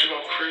know much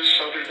about Chris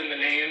other than the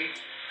name.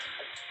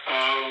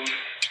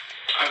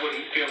 I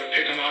wouldn't be able to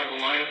pick him out of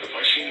a lineup if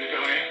I seen the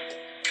guy.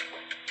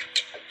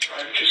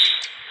 I'm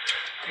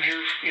here,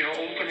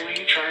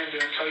 openly trying to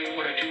tell you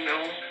what I do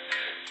know.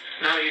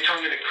 Now that you tell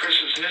me that Chris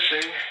is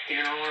missing,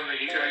 and that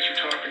you guys are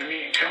talking to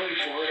me and Kelly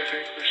for it, I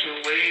think there's no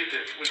way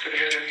that we could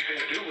have had anything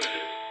to do with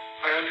it.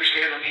 I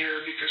understand I'm here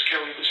because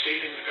Kelly was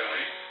dating the guy.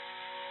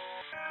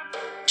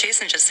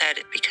 Jason just said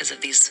because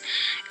of these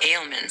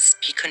ailments,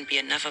 he couldn't be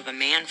enough of a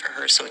man for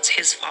her, so it's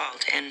his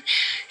fault, and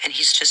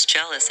he's just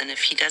jealous, and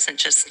if he doesn't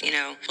just,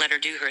 let her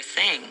do her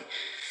thing,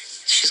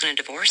 she's going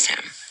to divorce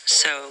him.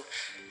 So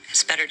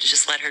it's better to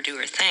just let her do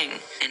her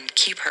thing and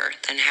keep her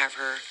than have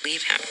her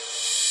leave him.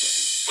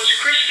 Was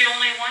Chris the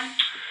only one?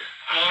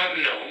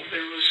 No,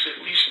 there was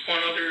at least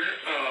one other,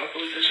 I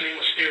believe his name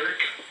was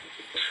Eric.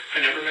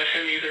 I never met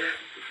him either.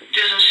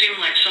 Doesn't seem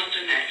like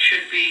something that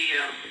should be,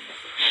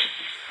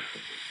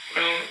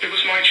 Well, it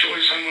was my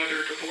choice on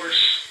whether to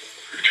divorce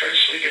or to try to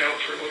sleep it out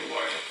for a little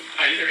while.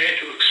 I either had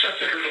to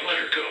accept it or to let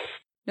her go.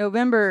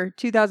 November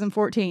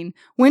 2014.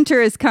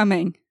 Winter is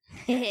coming.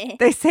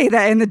 They say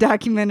that in the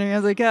documentary. I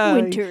was like, oh,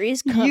 Winter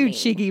is coming. You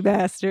cheeky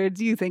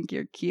bastards. You think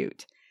you're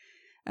cute.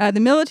 The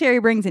military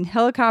brings in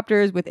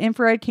helicopters with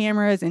infrared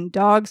cameras and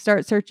dogs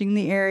start searching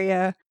the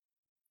area.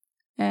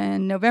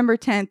 And November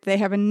 10th, they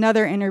have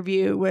another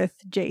interview with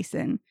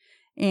Jason.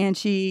 And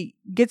she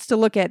gets to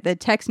look at the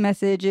text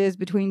messages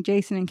between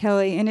Jason and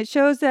Kelly. And it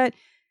shows that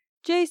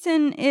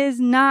Jason is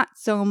not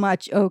so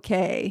much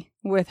okay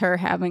with her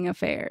having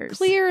affairs.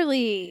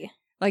 Clearly.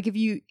 Like if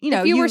you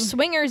were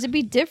swingers, it'd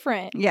be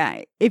different.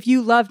 Yeah. If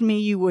you loved me,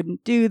 you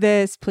wouldn't do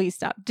this. Please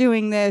stop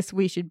doing this.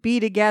 We should be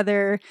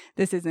together.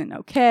 This isn't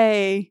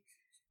okay.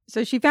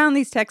 So she found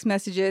these text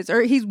messages,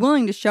 or he's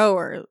willing to show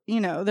her,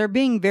 they're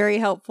being very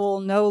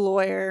helpful. No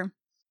lawyer.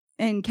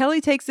 And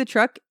Kelly takes the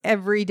truck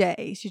every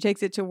day. She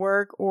takes it to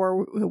work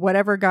or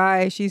whatever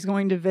guy she's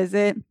going to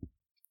visit.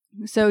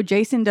 So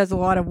Jason does a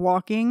lot of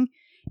walking,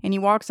 and he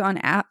walks on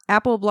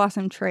Apple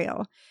Blossom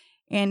Trail.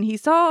 And he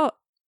saw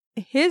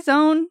his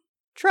own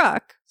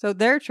truck, so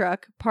their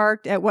truck,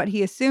 parked at what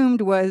he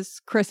assumed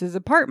was Chris's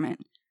apartment.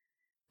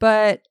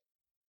 But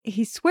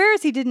he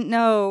swears he didn't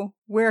know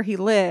where he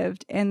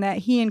lived and that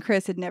he and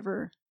Chris had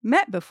never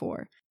met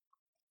before.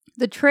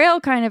 The trail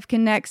kind of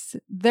connects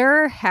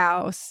their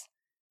house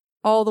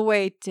all the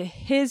way to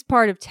his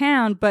part of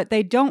town, but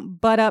they don't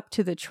butt up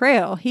to the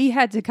trail. He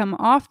had to come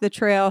off the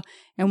trail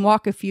and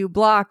walk a few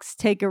blocks,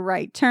 take a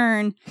right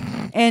turn,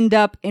 end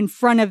up in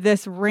front of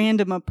this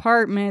random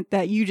apartment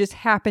that you just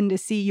happen to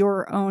see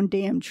your own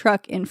damn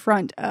truck in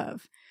front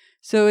of.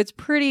 So it's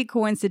pretty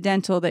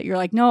coincidental that you're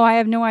like, no, I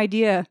have no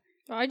idea.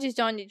 I just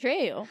on the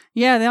trail.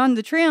 Yeah, they're on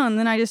the trail, and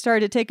then I just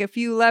started to take a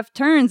few left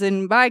turns,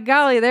 and by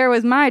golly, there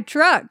was my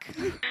truck.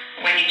 When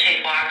you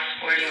take walks,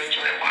 where do you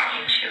enjoy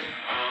walking to?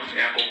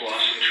 Apple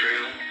Blossom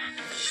Trail.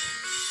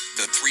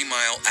 The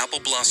 3-mile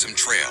Apple Blossom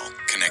Trail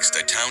connects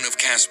the town of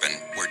Caspin,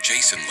 where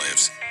Jason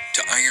lives,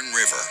 to Iron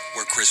River,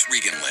 where Chris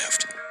Regan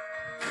lived.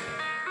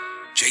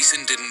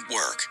 Jason didn't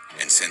work,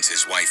 and since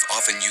his wife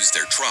often used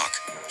their truck,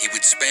 he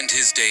would spend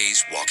his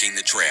days walking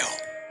the trail.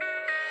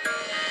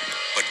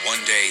 But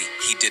one day,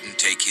 he didn't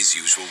take his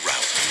usual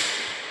route.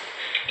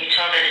 You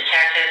told the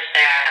detectives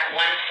that at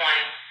one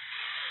point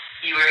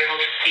you were able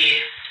to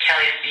see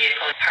Kelly's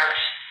vehicle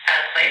parked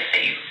at a place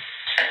that you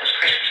said was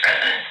Chris's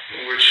residence.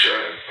 Which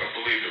I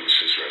believe it was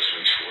his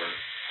residence for.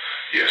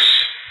 Yes.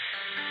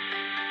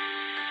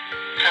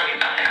 Tell me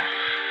about that.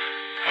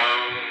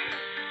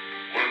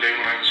 One day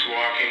when I was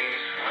walking,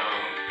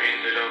 I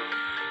ended up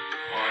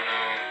on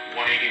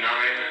 189.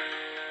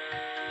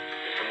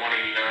 From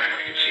 189,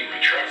 I could see my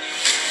truck.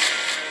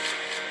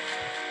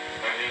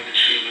 I knew that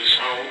she was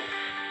out.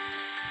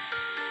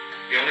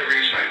 The only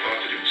reason I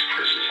thought that it was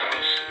Chris's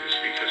house is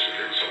because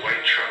there was a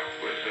white truck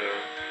with a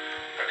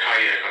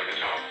kayak on the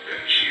top,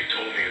 and she had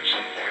told me at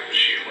some point that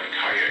she had went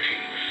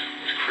kayaking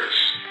with Chris.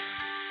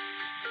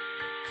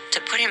 To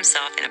put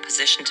himself in a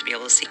position to be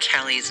able to see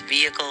Kelly's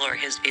vehicle or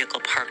his vehicle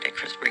parked at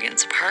Chris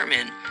Regan's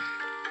apartment,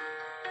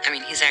 I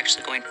mean, he's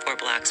actually going 4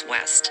 blocks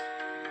west,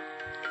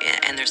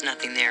 and there's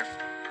nothing there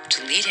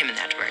to lead him in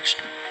that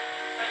direction.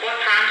 What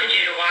prompted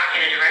you to walk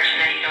in a direction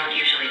that you don't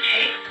usually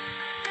take?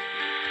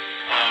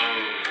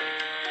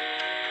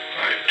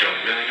 I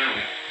don't really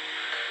know.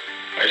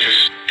 I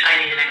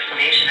need an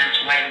explanation as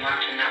to why you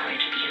walked in that way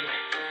to begin with.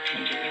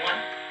 Can you give me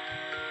one?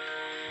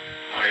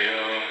 I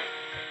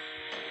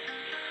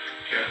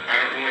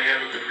don't really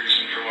have a good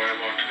reason for why I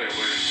walked that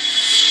way.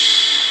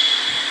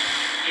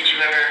 Did you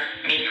ever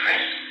meet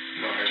Chris?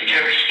 No, I Did you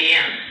ever see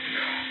him?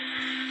 No.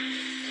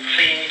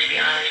 So you need to be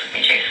honest with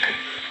me, Jason.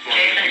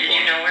 Jason, did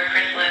you know where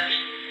Chris lived?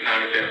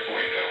 Not at that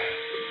point, no.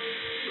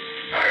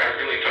 I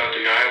really thought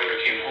the guy would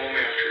have came home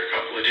after a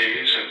couple of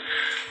days and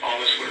all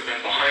this would have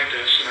been behind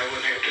us and I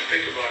wouldn't have to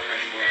think about it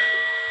anymore.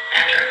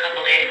 After a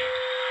couple days?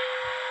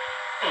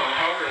 Well,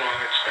 however long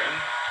it's been.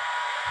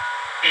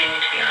 You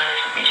need to be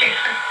honest with me,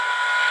 Jason.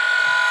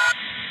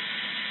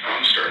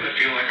 I'm starting to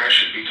feel like I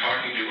should be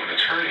talking to an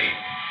attorney.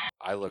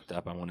 I looked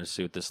up, I wanted to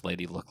see what this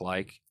lady looked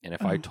like. And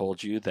if I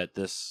told you that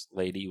this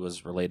lady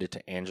was related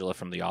to Angela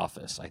from The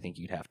Office, I think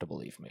you'd have to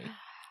believe me.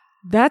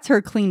 That's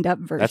her cleaned up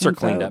version. That's her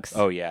cleaned folks. up.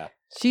 Oh, yeah.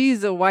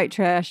 She's a white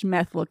trash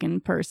meth looking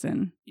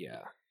person.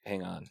 Yeah.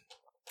 Hang on.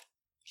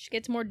 She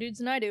gets more dudes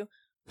than I do.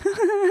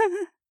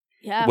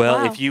 Yeah. Well,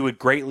 wow. if you would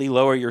greatly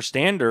lower your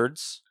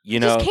standards, you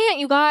just know, can't,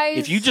 you guys.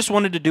 if you just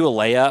wanted to do a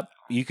layup,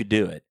 you could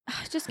do it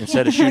just can't.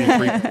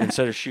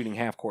 instead of shooting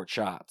half court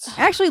shots.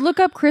 Actually, look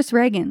up Chris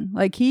Regan.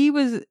 Like he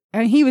was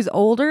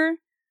older.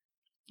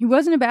 He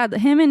wasn't a bad.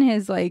 Him and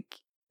his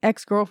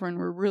ex-girlfriend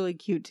were really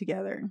cute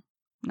together.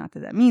 Not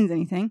that means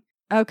anything.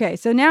 Okay,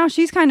 so now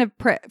she's kind of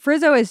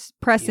Frizzo is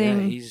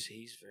pressing.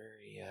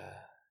 Yeah,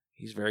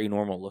 he's very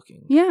normal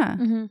looking. Yeah.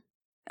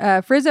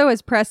 Mm-hmm. Frizzo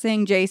is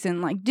pressing Jason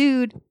like,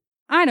 dude,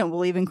 I don't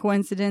believe in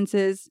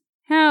coincidences.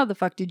 How the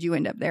fuck did you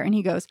end up there? And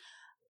he goes,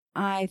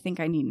 I think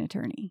I need an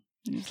attorney.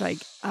 And it's like,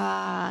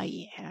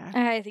 yeah.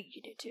 I think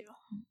you do too.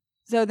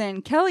 So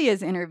then Kelly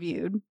is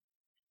interviewed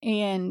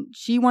and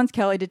she wants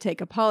Kelly to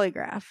take a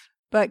polygraph,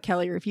 but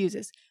Kelly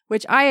refuses,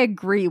 which I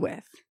agree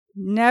with.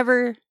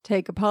 Never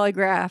take a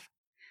polygraph.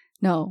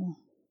 No,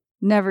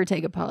 never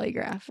take a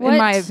polygraph, in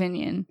my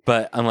opinion.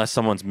 But unless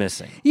someone's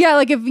missing. Yeah,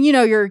 like if,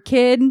 your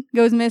kid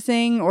goes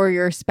missing or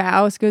your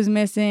spouse goes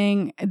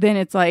missing, then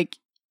it's like,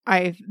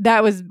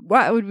 that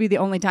would be the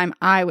only time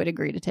I would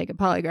agree to take a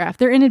polygraph.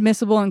 They're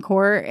inadmissible in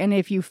court, and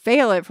if you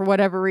fail it for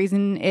whatever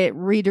reason, it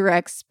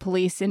redirects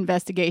police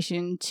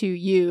investigation to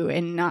you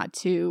and not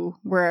to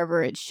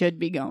wherever it should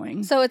be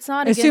going. So it's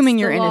not assuming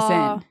against you're the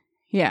law innocent.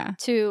 Yeah.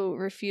 to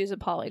refuse a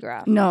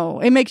polygraph.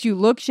 No, it makes you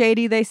look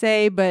shady, they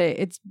say, but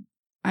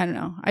I don't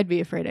know. I'd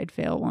be afraid I'd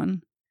fail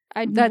one.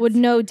 I would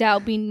no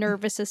doubt be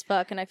nervous as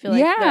fuck, and I feel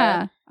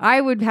like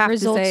I would have to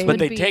results say, But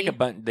they be-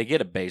 they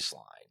get a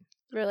baseline.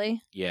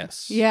 really.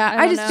 Yes. yeah, I I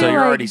don't just know. So feel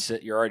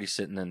you're already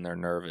sitting in there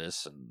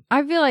nervous, and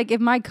I feel like if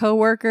my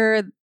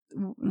coworker,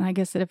 I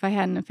guess that if I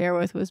had an affair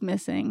with, was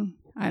missing,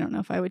 I don't know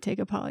if I would take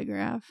a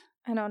polygraph.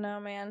 I don't know,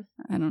 man.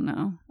 I don't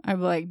know. I'd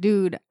be like,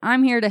 dude,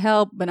 I'm here to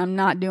help, but I'm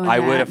not doing I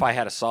that. would if I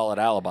had a solid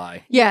alibi.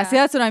 Yeah, see,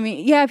 that's what I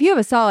mean. Yeah, if you have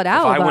a solid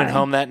alibi. If I went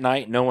home that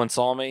night, no one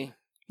saw me.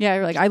 Yeah,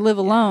 you're like, I live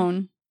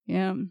alone.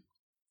 Yeah.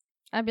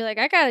 I'd be like,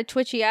 I got a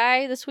twitchy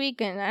eye this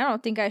week, and I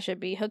don't think I should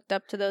be hooked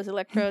up to those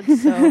electrodes.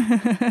 So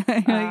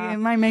It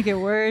might make it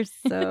worse.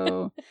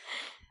 So,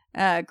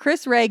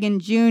 Chris Regan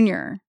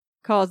Jr.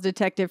 calls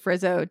Detective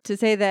Frizzo to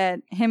say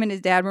that him and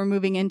his dad were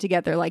moving in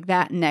together like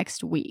that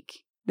next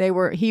week.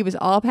 He was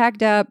all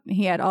packed up.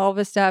 He had all of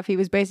his stuff. He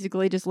was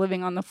basically just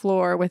living on the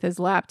floor with his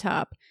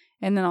laptop.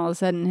 And then all of a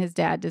sudden his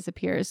dad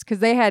disappears because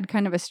they had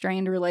kind of a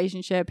strained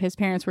relationship. His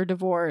parents were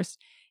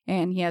divorced.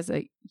 and he has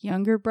a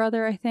younger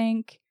brother, I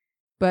think.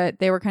 But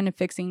they were kind of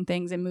fixing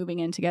things and moving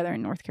in together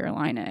in North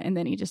Carolina, and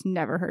then he just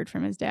never heard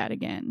from his dad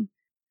again.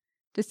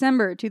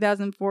 December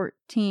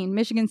 2014,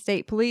 Michigan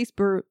State Police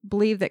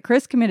believe that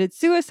Chris committed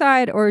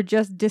suicide or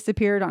just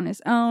disappeared on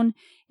his own,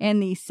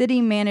 and the city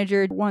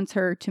manager wants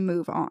her to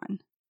move on.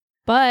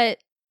 But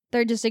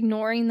they're just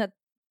ignoring that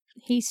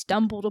he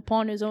stumbled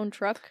upon his own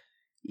truck.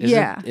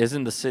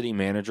 Isn't the city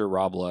manager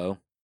Rob Lowe?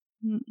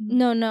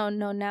 No.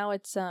 Now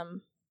it's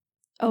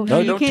Oh,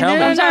 no, don't tell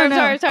me. I'm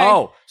sorry.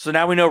 Oh, so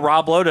now we know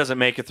Rob Lowe doesn't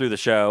make it through the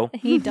show.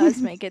 He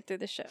does make it through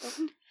the show.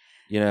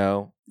 You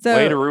know, So-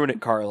 way to ruin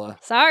it, Carla.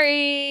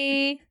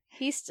 Sorry.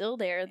 He's still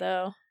there,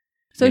 though.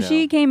 So You know.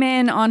 she came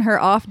in on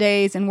her off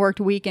days and worked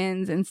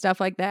weekends and stuff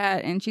like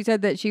that. And she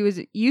said that she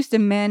was used to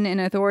men in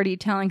authority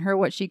telling her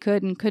what she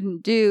could and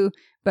couldn't do,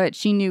 but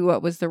she knew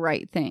what was the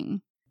right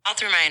thing. All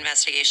through my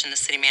investigation, the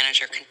city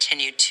manager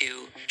continued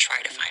to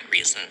try to find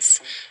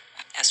reasons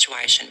as to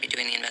why I shouldn't be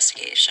doing the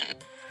investigation.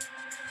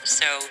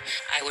 So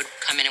I would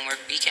come in and work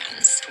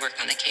weekends to work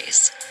on the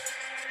case.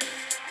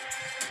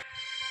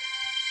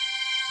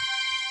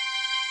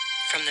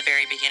 From the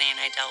very beginning,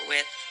 I dealt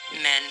with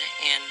men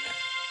in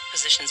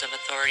positions of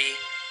authority,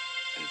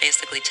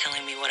 basically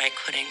telling me what I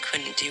could and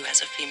couldn't do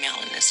as a female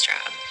in this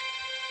job.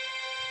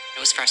 It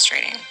was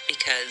frustrating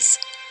because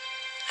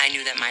I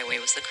knew that my way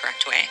was the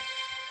correct way.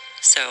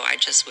 So I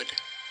just would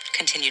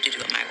continue to do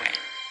it my way.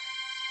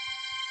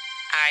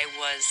 I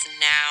was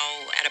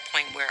now at a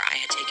point where I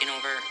had taken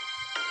over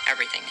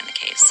everything in the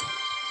case.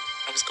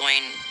 I was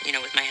going,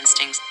 with my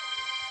instincts.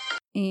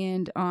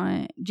 And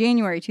on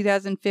January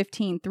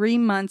 2015, 3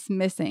 months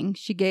missing,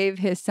 she gave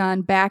his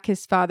son back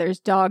his father's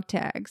dog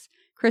tags.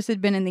 Chris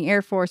had been in the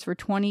Air Force for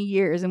 20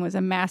 years and was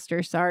a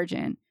master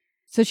sergeant.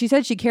 So she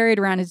said she carried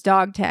around his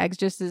dog tags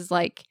just as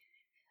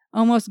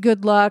almost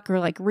good luck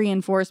or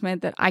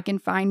reinforcement that I can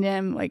find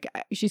him.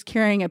 She's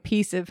carrying a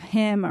piece of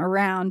him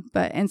around.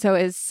 And so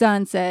his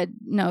son said,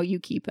 no, you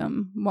keep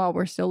him while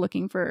we're still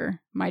looking for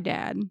my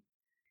dad.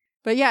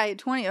 But yeah,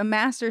 a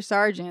master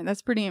sergeant.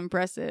 That's pretty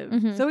impressive.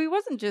 Mhm. So he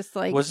wasn't just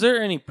Was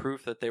there any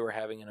proof that they were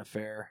having an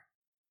affair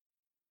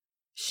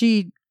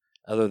she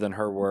other than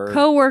her word?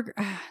 co-worker.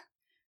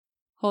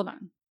 Hold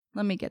on.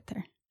 Let me get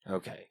there.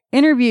 Okay.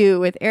 Interview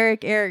with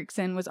Eric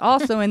Erickson was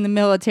also in the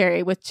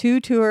military with 2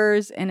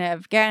 tours in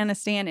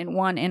Afghanistan and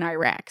 1 in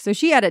Iraq. So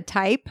she had a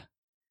type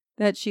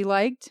that she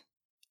liked.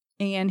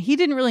 And he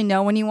didn't really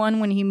know anyone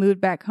when he moved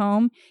back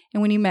home.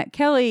 And when he met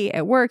Kelly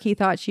at work, he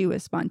thought she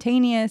was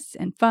spontaneous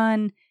and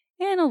fun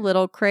and a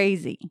little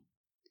crazy.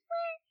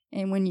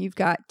 And when you've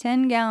got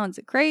 10 gallons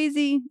of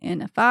crazy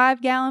in a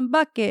 5-gallon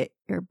bucket,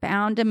 you're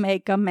bound to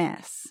make a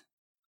mess.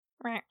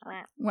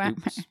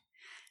 Oops.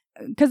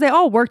 Because they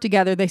all worked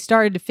together, they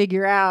started to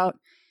figure out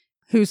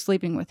who's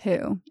sleeping with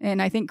who.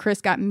 And I think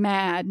Chris got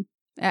mad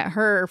at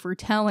her for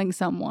telling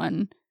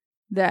someone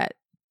that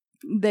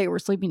they were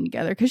sleeping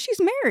together because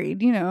she's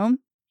married,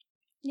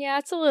 Yeah,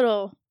 it's a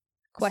little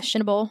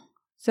questionable.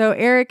 So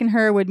Eric and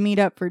her would meet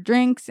up for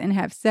drinks and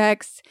have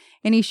sex,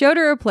 and he showed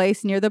her a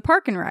place near the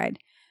park and ride.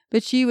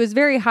 But she was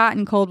very hot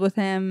and cold with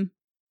him.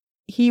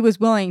 He was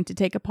willing to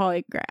take a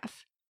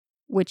polygraph,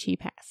 which he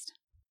passed.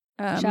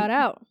 Shout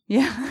out.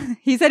 Yeah.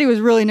 He said he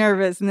was really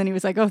nervous, and then he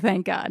was like, oh,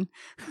 thank God.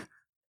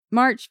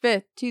 March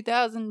 5th,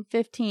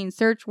 2015,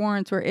 search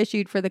warrants were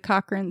issued for the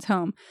Cochran's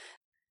home.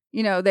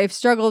 They've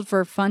struggled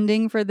for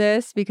funding for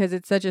this because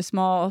it's such a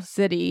small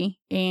city,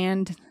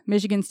 and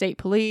Michigan State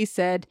Police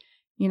said,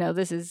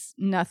 this is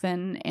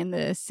nothing, and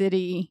the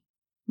city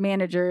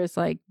manager is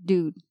like,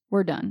 dude,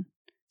 we're done.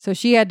 So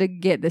she had to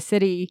get the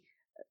city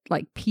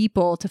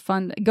people to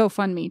fund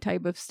GoFundMe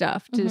type of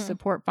stuff to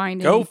support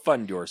finding. Go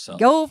fund yourself.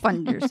 Go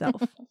fund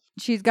yourself.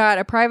 She's got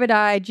a private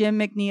eye. Jim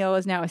McNeil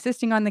is now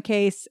assisting on the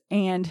case.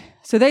 And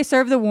so they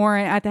serve the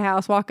warrant at the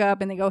house, walk up,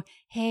 and they go,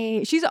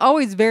 hey, she's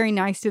always very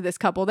nice to this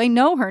couple. They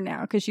know her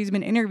now because she's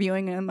been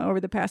interviewing them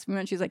over the past few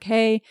months. She's like,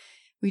 hey,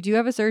 we do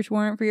have a search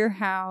warrant for your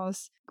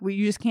house.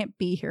 You just can't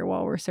be here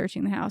while we're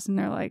searching the house. And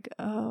they're like,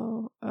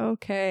 oh,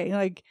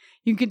 okay.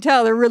 You can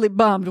tell they're really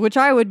bummed, which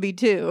I would be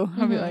too.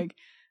 I'd be like,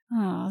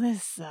 oh,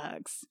 this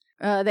sucks.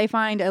 They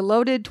find a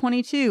loaded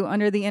 .22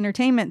 under the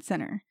entertainment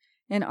center.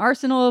 An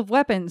arsenal of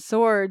weapons,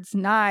 swords,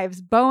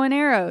 knives, bow and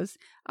arrows,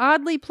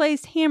 oddly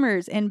placed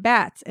hammers and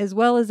bats, as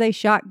well as a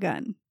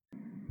shotgun.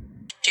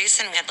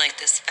 Jason had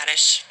this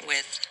fetish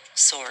with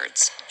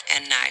swords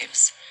and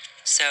knives.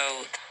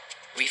 So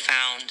we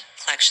found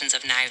collections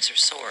of knives or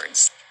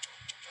swords.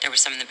 There were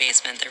some in the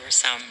basement. There were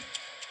some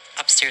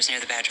upstairs near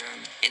the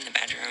bedroom, in the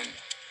bedroom.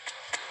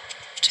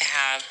 To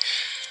have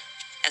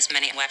as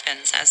many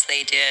weapons as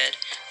they did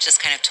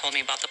just kind of told me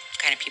about the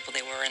kind of people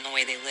they were and the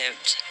way they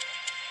lived.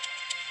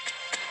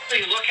 So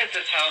you look at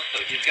this house,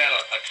 though. You've got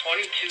a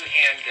 .22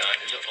 handgun.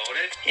 Is it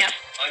loaded? Yep.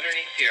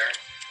 Underneath here.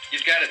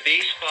 You've got a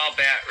baseball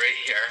bat right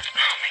here.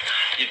 Oh my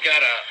God. You've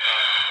got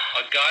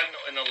a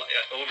gun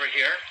over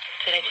here.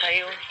 Did I tell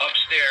you?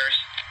 Upstairs.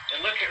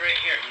 And look at right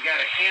here. You got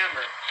a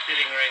hammer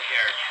sitting right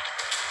here.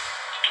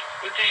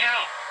 What the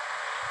hell?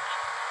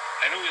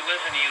 I know we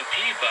live in the UP,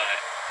 but...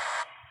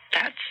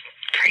 That's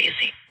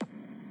crazy.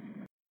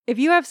 if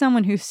you have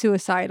someone who's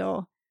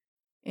suicidal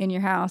in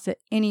your house at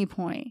any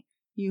point,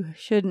 you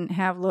shouldn't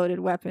have loaded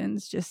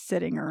weapons just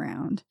sitting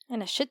around.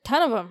 And a shit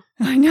ton of them.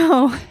 I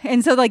know.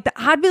 And so like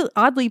the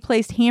oddly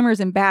placed hammers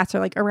and bats are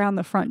like around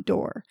the front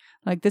door.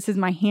 Like, this is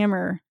my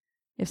hammer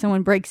if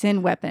someone breaks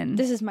in weapon.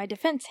 This is my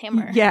defense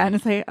hammer. Yeah, and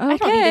it's like, okay. I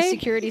don't need a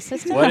security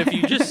system. What if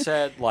you just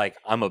said, like,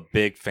 I'm a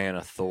big fan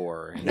of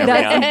Thor, and every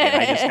now and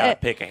then I just gotta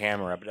pick a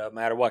hammer up, no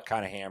matter what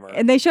kind of hammer.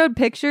 And they showed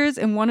pictures,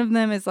 and one of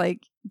them is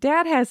like,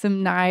 Dad has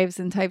some knives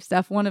and type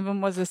stuff. One of them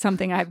was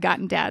something I've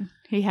gotten Dad.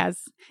 He has.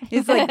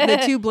 It's like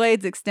the two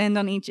blades extend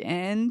on each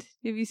end.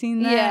 Have you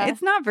seen that? Yeah.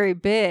 It's not very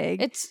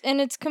big.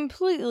 It's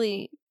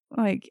completely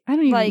like, I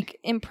don't even like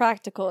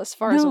impractical as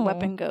far as a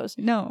weapon goes.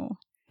 No.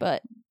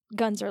 But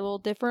guns are a little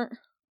different.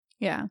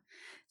 Yeah.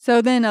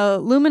 So then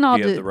Luminol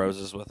Do you have the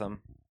roses with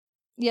them?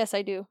 Yes,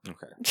 I do.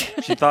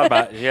 Okay. She thought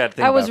about it. Yeah,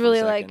 I was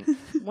really like,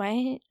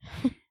 what?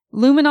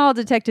 Luminol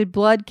detected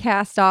blood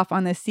cast off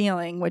on the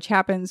ceiling, which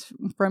happens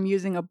from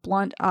using a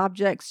blunt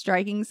object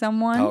striking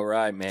someone. All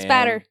right, man.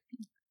 Spatter.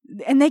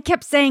 And they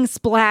kept saying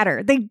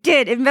splatter. They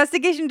did.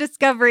 Investigation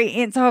discovery.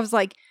 And so I was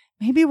like,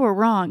 maybe we're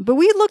wrong. But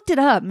we looked it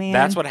up, man.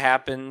 That's what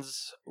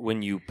happens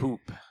when you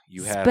poop.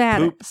 You have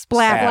Spatter. poop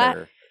Splatter.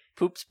 spatter.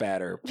 Poop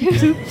spatter.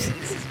 Spatter.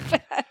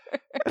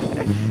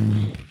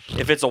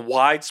 If it's a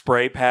wide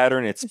spray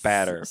pattern, it's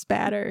spatter.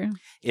 Spatter.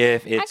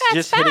 If it's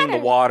just hitting the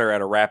water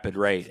at a rapid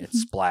rate,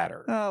 it's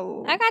splatter.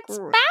 Oh. I got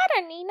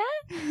spatter,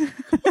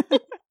 Nina.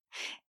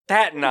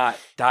 That not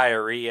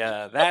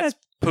diarrhea. That's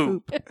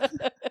poop.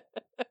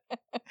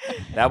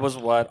 That was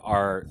what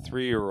our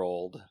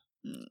 3-year-old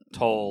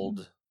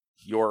told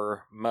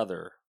your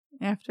mother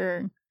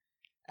After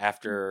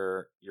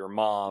your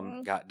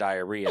mom got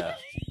diarrhea.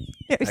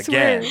 I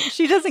swear. Again.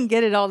 She doesn't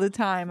get it all the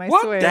time, I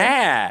What swear.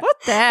 that? What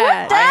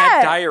that? I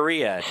had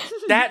diarrhea.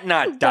 That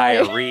not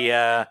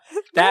diarrhea.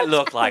 That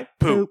looked like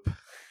poop.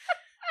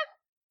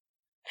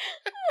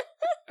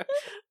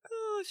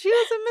 Oh, she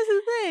doesn't miss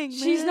a thing.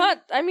 She's man.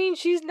 not, I mean,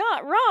 she's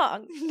not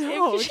wrong.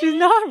 No, If she- she's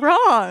not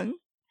wrong.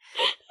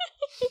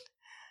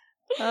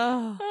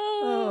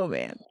 Oh,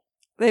 man.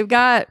 They've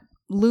got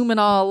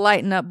luminol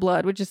lighten up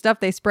blood, which is stuff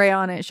they spray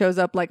on it. It shows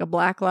up like a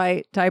black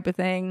light type of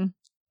thing.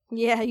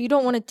 Yeah, you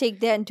don't want to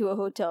take that into a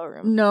hotel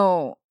room.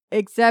 No,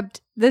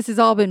 except this has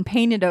all been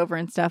painted over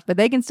and stuff, but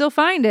they can still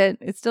find it.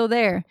 It's still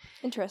there.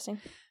 Interesting.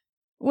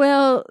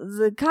 Well,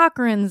 the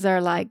Cochrans are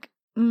like,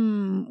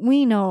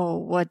 we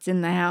know what's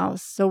in the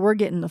house, so we're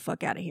getting the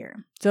fuck out of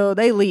here. So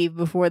they leave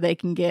before they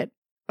can get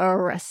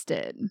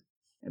arrested.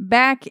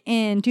 Back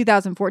in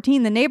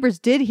 2014, the neighbors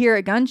did hear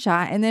a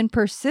gunshot and then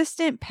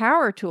persistent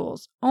power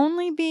tools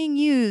only being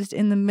used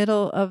in the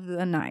middle of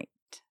the night.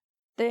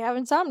 They have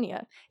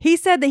insomnia. He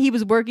said that he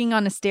was working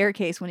on a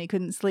staircase when he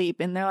couldn't sleep,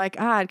 and they're like,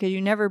 odd, because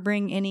you never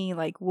bring any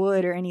like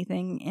wood or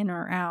anything in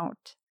or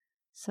out.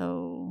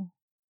 So,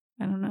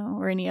 I don't know,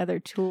 or any other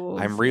tools.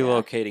 I'm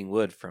relocating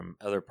wood from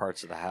other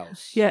parts of the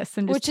house. Yes,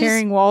 and just Which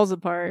tearing walls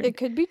apart. It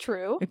could be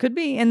true. It could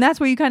be. And that's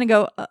where you kind of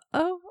go,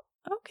 oh,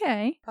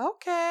 okay.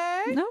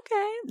 Okay.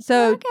 Okay.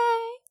 So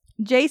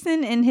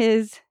Jason and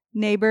his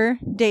neighbor,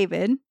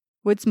 David,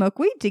 would smoke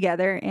weed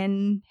together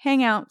and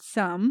hang out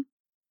some.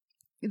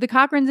 The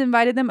Cochrans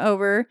invited them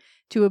over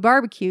to a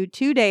barbecue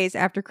 2 days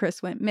after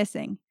Chris went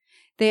missing.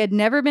 They had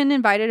never been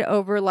invited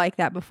over like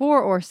that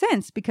before or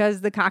since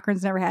because the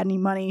Cochrans never had any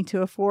money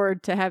to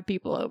afford to have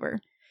people over.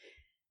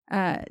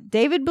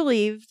 David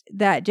believed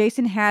that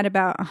Jason had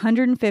about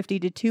 $150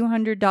 to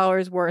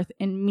 $200 worth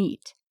in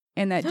meat,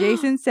 and that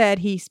Jason said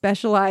he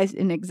specialized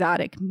in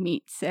exotic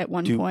meats at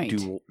one point.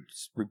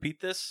 Repeat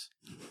this?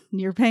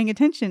 You're paying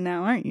attention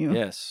now, aren't you?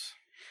 Yes.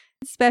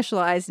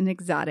 Specialized in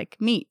exotic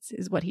meats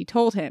is what he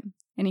told him.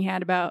 And he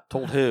had about...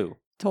 Told who?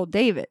 Told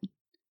David.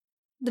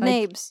 The Like,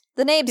 neighbors.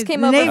 The neighbors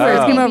came The over. neighbors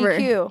for came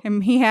BBQ. over.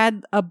 And he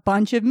had a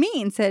bunch of meat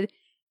and said...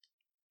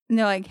 And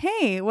they're like,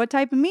 hey, what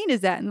type of meat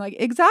is that? And like,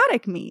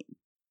 exotic meat.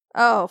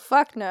 Oh,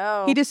 fuck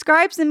no. He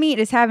describes the meat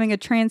as having a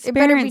It transparency.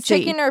 better be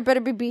chicken or it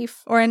better be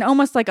beef. Or an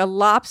almost like a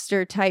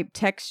lobster type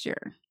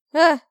texture.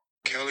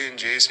 Kelly and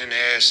Jason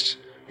asked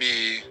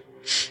me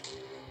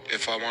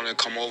if I want to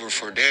come over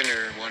for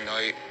dinner one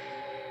night.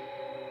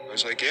 I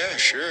was like, yeah,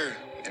 sure.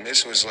 And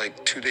this was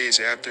like 2 days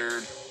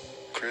after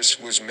Chris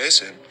was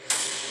missing.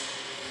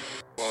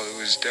 Well, it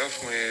was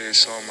definitely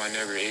something I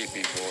never ate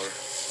before.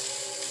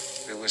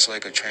 It was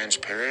like a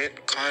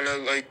transparent kind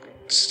of like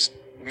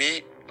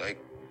meat,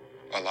 like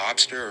a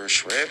lobster or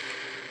shrimp.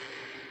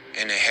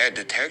 And it had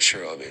the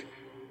texture of it.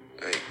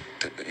 Like,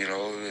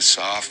 the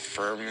soft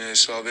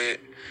firmness of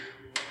it.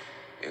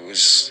 It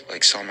was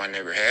like something I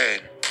never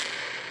had.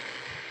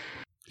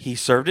 He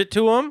served it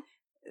to him?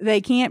 They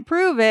can't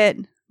prove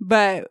it,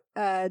 but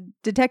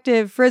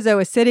Detective Frizzo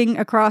is sitting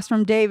across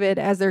from David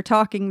as they're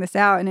talking this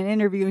out in an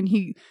interview, and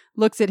he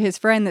looks at his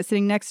friend that's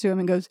sitting next to him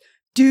and goes,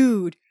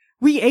 dude,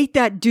 we ate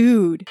that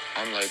dude.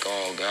 I'm like,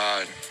 oh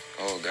God.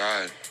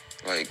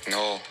 Like,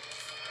 no.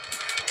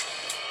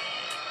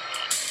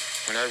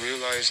 When I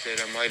realized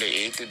that I might have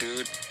ate the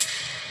dude,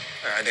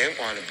 I didn't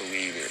want to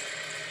believe it.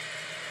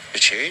 It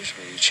changed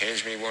me. It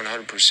changed me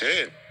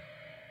 100%.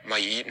 My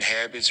eating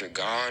habits are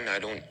gone. I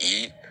don't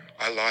eat.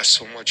 I lost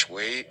so much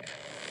weight.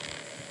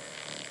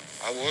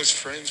 I was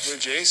friends with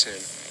Jason.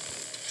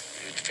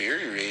 It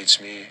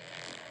infuriates me.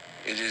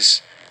 It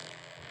is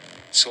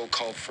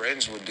so-called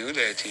friends would do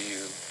that to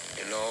you,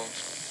 you know?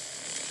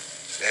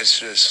 That's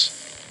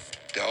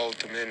just the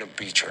ultimate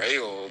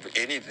betrayal of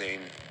anything.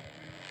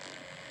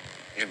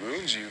 It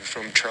ruins you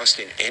from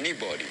trusting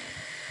anybody.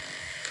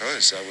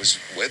 Because I was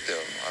with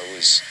them. I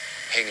was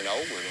hanging out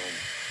with them.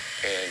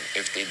 And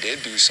if they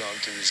did do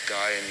something to this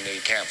guy and they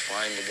can't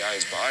find the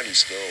guy's body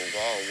still,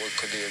 wow, what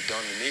could they have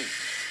done to me?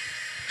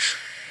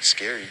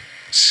 Scary.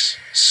 It's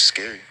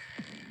scary.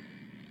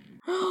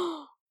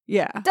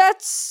 Yeah.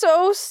 That's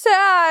so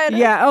sad.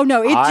 Yeah. Oh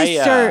no, it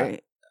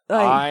just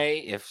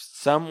if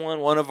someone,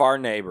 one of our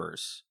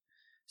neighbors,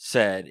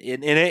 said,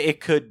 and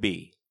it could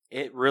be,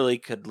 it really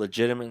could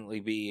legitimately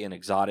be an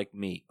exotic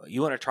meat.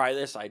 You want to try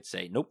this? I'd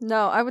say nope.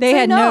 No, I would they say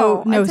had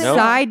no. no I'd say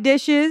side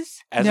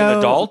dishes. As an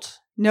adult,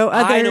 no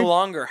other. I no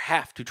longer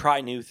have to try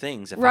new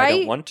things if I Right?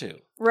 don't want to.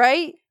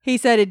 Right? He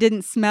said it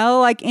didn't smell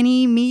like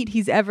any meat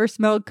he's ever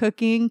smelled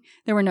cooking.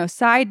 There were no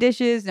side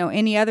dishes, no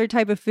any other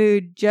type of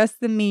food,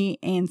 just the meat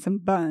and some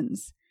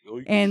buns.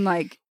 And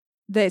like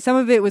some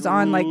of it was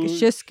on like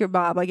shish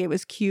kebab, like it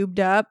was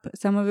cubed up.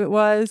 Some of it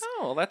was.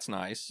 Oh, that's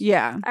nice.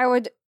 Yeah. I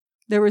would.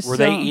 There was. Were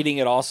they eating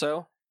it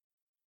also?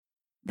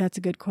 That's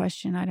a good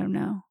question. I don't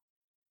know.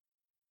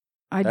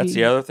 That's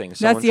the other thing.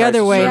 That's the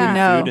other way to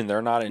know. Food and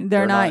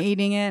they're not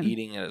eating it.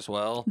 Eating it as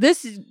well.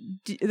 This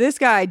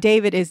guy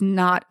David is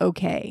not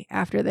okay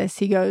after this.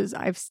 He goes,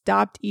 I've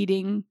stopped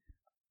eating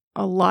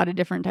a lot of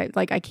different types.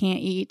 Like I can't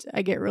eat.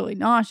 I get really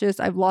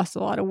nauseous. I've lost a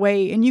lot of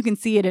weight, and you can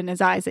see it in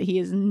his eyes that he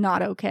is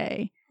not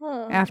okay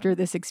after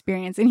this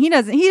experience. And he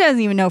doesn't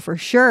even know for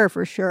sure.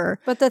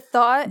 But the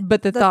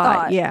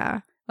thought.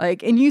 Yeah.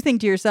 Like, and you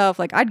think to yourself,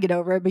 like, I'd get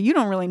over it, but you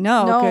don't really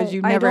know because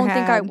you've never had. I don't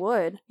think I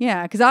would.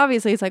 Yeah, because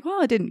obviously it's like,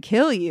 well, it didn't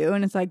kill you.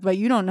 And it's like, but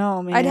you don't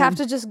know, man. I'd have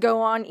to just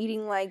go on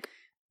eating like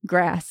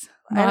grass.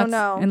 I don't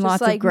know. And just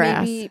lots like of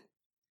grass. Maybe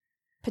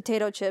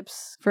potato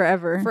chips.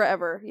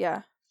 Forever.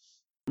 Yeah.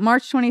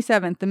 March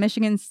 27th, the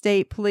Michigan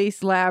State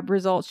Police lab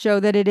results show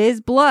that it is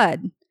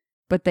blood,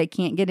 but they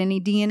can't get any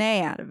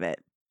DNA out of it.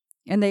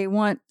 And they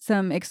want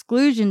some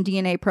exclusion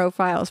DNA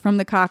profiles from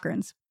the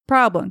Cochrans.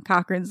 Problem,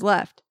 Cochrans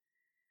left.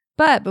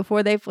 But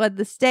before they fled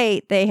the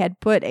state, they had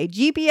put a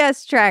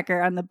GPS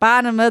tracker on the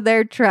bottom of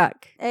their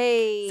truck.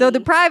 Hey. So the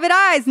private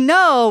eyes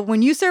know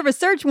when you serve a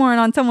search warrant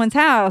on someone's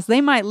house,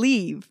 they might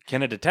leave.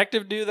 Can a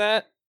detective do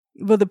that?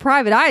 Well, the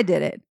private eye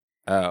did it.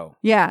 Oh.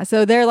 Yeah,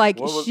 so they're like,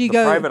 the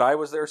private eye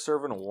was there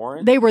serving a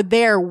warrant? They were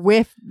there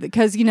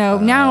because, now,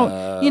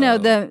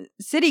 the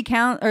city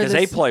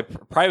because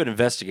private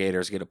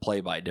investigators get to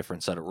play by a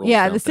different set of rules.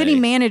 Yeah, the city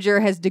manager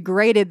has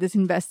degraded this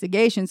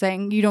investigation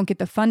saying you don't get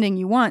the funding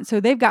you want.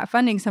 So they've got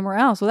funding somewhere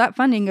else. Well, that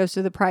funding goes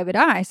to the private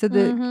eye.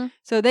 So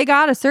so they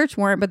got a search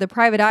warrant, but the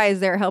private eye is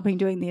there helping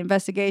doing the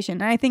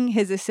investigation. And I think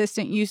his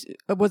assistant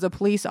was a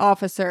police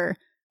officer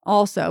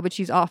also, but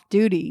she's off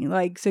duty.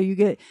 Like, so you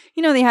get,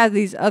 they have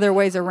these other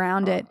ways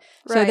around it.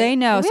 Right. So they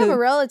know. We have a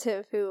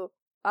relative who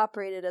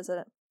operated as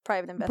a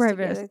private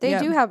investigator. They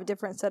do have a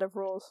different set of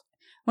rules.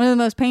 One of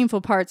the most painful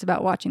parts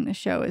about watching the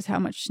show is how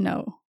much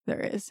snow there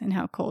is and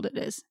how cold it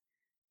is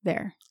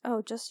there.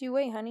 Oh, just you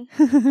wait, honey.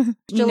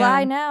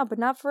 July now, but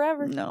not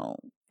forever. No.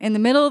 In the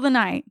middle of the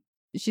night,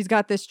 she's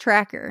got this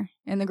tracker,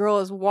 and the girl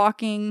is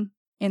walking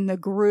in the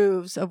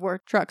grooves of where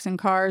trucks and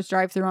cars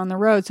drive through on the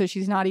road, so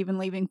she's not even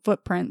leaving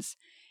footprints.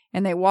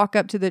 And they walk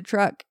up to the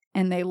truck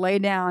and they lay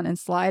down and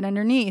slide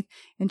underneath.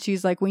 And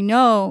she's like, we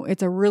know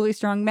it's a really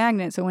strong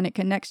magnet. So when it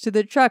connects to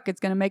the truck, it's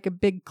going to make a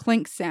big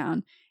clink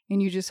sound.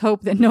 And you just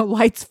hope that no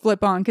lights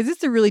flip on. Because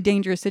it's a really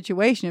dangerous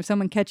situation. If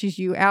someone catches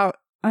you out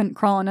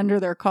crawling under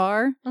their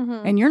car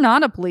and you're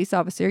not a police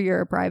officer,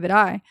 you're a private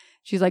eye.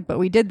 She's like, but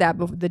we did that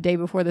the day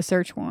before the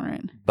search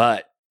warrant.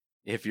 But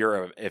if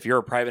you're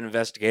a private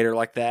investigator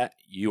like that,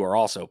 you are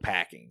also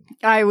packing.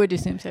 I would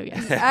assume so,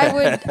 yes.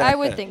 I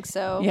would think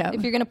so. Yeah.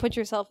 If you're going to put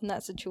yourself in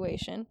that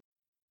situation.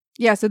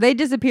 Yeah, so they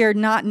disappeared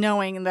not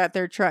knowing that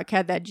their truck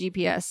had that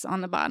GPS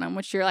on the bottom,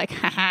 which you're like,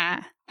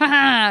 ha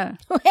ha.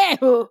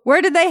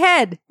 Where did they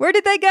head? Where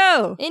did they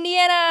go?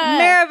 Indiana.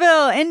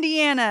 Maryville,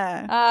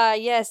 Indiana.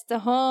 Yes, the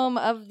home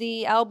of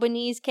the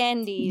Albanese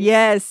candies.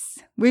 Yes,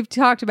 we've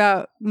talked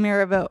about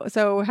Maryville.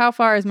 So how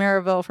far is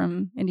Maryville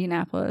from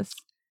Indianapolis?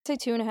 Say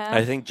 2.5.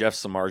 I think Jeff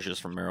Samardzija is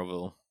from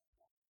Maryville.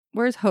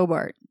 Where's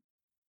Hobart?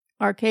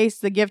 Our case,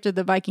 The Gift of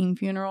the Viking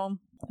Funeral,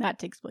 that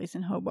takes place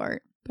in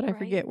Hobart, but I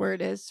forget where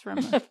it is from.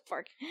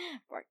 Bark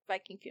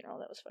Viking Funeral,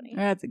 that was funny.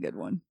 That's a good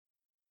one.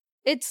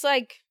 It's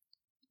like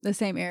the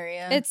same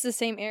area. It's the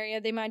same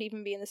area. They might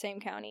even be in the same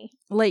county.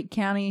 Lake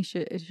County,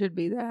 it should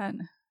be that.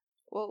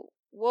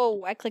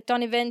 Whoa, I clicked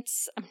on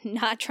events. I'm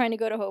not trying to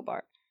go to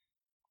Hobart.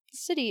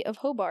 City of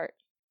Hobart.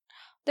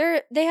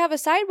 They have a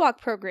sidewalk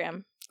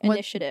program.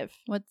 Initiative.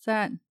 What's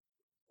that?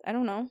 I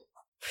don't know.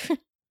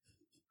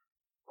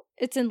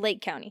 It's in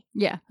Lake County.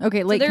 Yeah.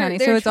 Okay, Lake County.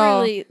 They're so it's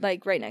all really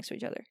like right next to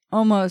each other.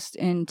 Almost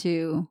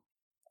into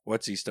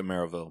what's east of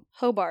Maryville?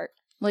 Hobart.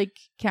 Lake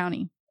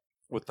County.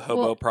 With the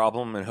hobo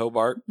problem in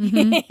Hobart.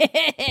 Mhm.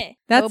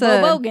 That's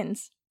Hobo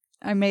Bogans.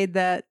 I made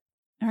that,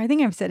 or I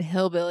think I've said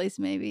hillbillies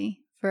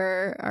maybe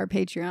for our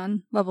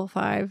Patreon level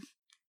 5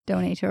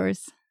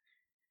 donators.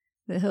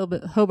 The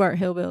Hobart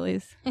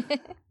Hillbillies.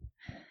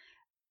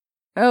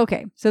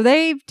 Okay, so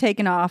they've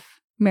taken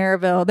off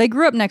Maryville. They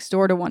grew up next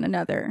door to one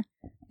another,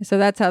 so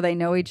that's how they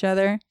know each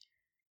other.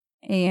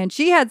 And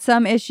she had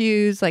some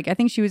issues, like I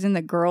think she was in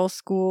the girls'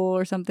 school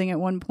or something at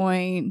one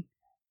point,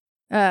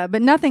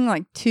 but nothing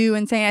like too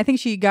insane. I think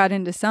she got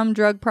into some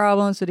drug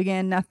problems, but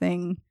again,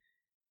 nothing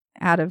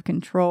out of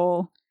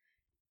control.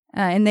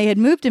 And they had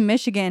moved to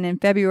Michigan in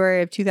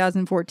February of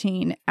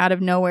 2014 out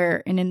of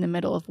nowhere and in the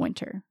middle of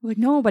winter. Like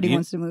nobody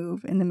wants to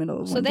move in the middle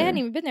of winter. So they hadn't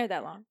even been there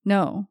that long.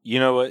 No. You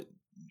know what,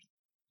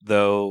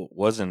 though,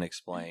 wasn't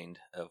explained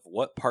of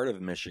what part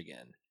of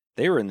Michigan.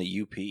 They were in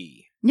the UP.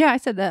 Yeah, I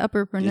said that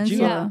Upper Peninsula.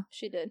 Yeah,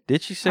 she did.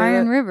 Did she say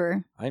Iron that?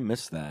 River. I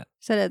missed that.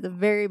 Said it at the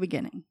very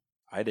beginning.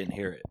 I didn't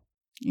hear it.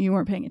 You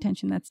weren't paying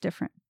attention. That's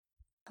different.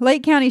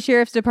 Lake County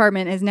Sheriff's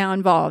Department is now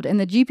involved, and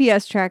the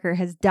GPS tracker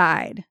has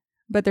died.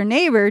 But their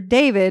neighbor,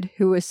 David,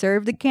 who was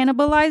served the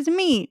cannibalized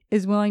meat,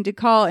 is willing to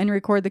call and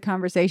record the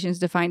conversations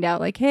to find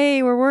out, like,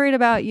 hey, we're worried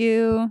about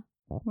you.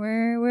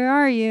 Where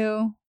are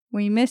you?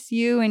 We miss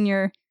you and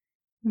your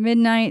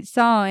midnight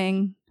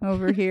sawing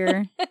over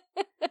here.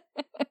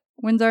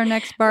 When's our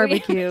next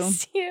barbecue? We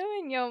miss you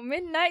and your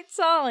midnight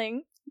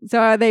sawing.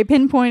 So they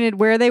pinpointed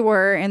where they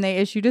were, and they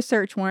issued a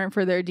search warrant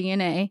for their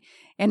DNA.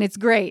 And it's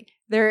great.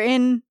 They're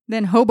in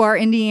then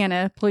Hobart,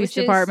 Indiana Police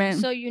Department.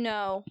 So you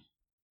know,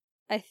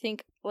 I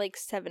think like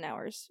 7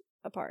 hours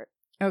apart.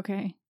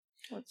 Okay.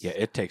 Yeah,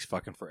 it takes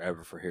fucking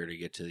forever for here to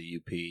get to the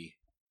UP.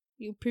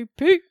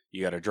 UPP.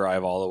 You got to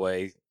drive all the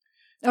way.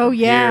 Oh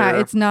yeah,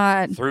 here it's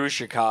not through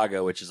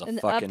Chicago, which is a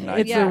fucking nightmare.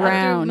 It's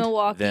around up through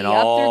Milwaukee, then up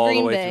all through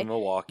Green the way Bay. through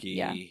Milwaukee.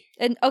 Yeah.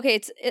 And okay,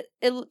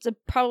 it's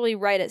probably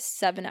right at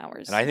 7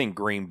 hours. And I think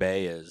Green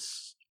Bay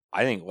is.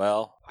 I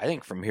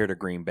think from here to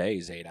Green Bay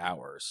is 8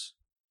 hours.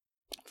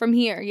 From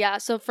here, yeah.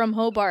 So from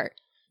Hobart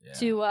Yeah.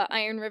 to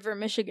Iron River,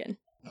 Michigan,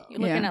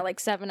 you're looking at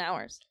like 7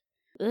 hours.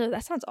 Ugh,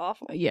 that sounds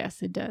awful.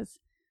 Yes, it does.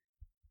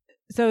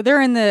 So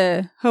they're in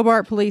the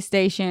Hobart police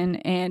station,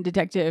 and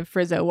Detective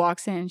Frizzo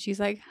walks in. She's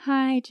like,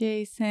 hi,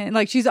 Jason.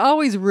 Like, she's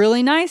always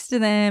really nice to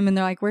them. And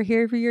they're like, we're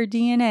here for your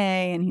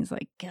DNA. And he's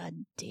like, God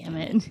damn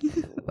it.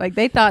 Like,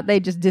 they thought they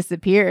just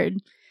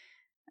disappeared.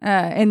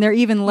 And they're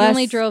even less. You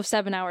only drove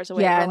 7 hours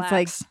away. Yeah,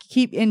 Relax.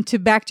 it's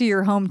like, back to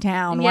your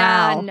hometown.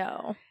 Yeah, Wow.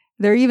 no.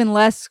 They're even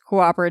less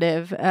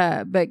cooperative.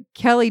 But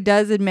Kelly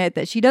does admit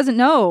that she doesn't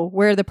know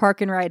where the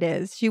park and ride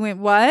is. She went,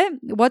 what?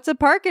 What's a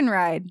park and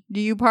ride?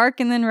 Do you park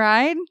and then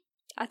ride?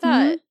 I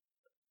thought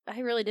I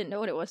really didn't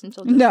know what it was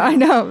until just No, now. I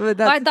know. But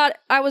I thought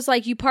I was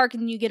like, you park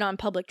and you get on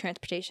public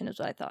transportation is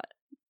what I thought.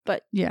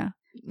 But yeah.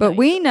 But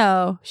we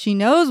know she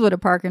knows what a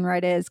park and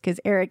ride is because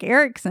Eric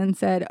Erickson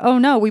said, oh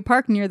no, we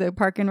parked near the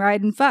park and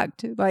ride and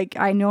fucked. Like,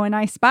 I know a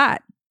nice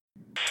spot.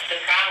 The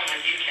problem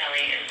with you,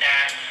 Kelly, is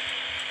that,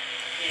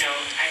 you know,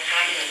 I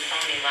caught you in so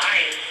many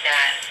lies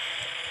that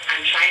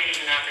I'm trying to give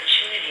you an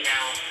opportunity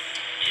now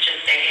to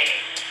just say, hey,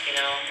 you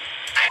know,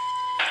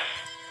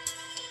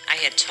 I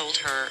had told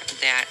her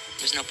that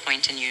there's no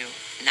point in you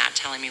not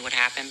telling me what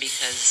happened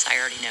because I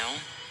already know,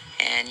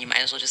 and you might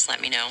as well just let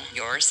me know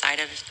your side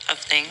of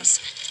things.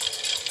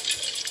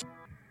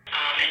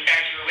 in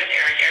fact, you were with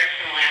Eric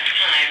Erickson the last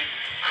time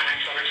on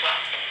October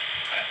 12th.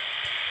 Okay.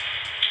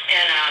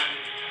 And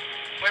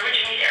where would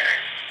you meet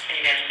Eric when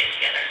you guys would get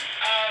together?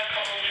 A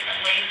couple of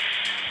different lakes.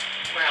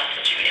 Where else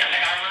would you meet him?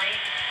 At Armory.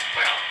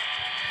 Where else?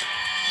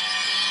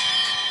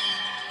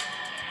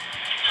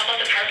 How about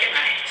the park and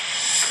ride?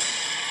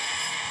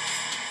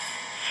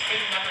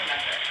 We've never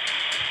met there.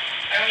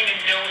 I don't even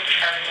know what the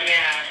park is.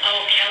 Yeah.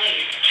 Oh,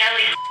 Kelly.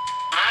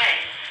 Hi.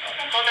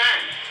 Okay. Hold on.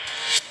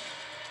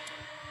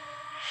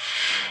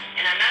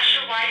 And I'm not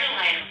sure why you're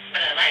lying,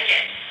 but I like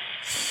it.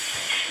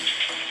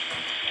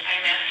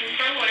 I'm asking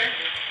for a lawyer.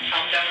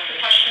 I'm done with the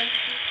questions.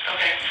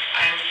 Okay.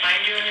 I'm fine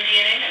doing the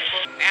DNA.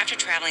 After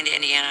traveling to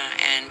Indiana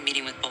and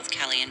meeting with both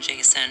Kelly and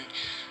Jason,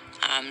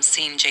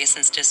 seeing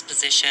Jason's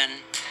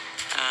disposition,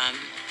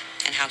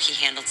 and how he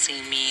handled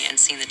seeing me and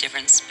seeing the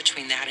difference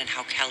between that and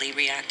how Kelly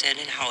reacted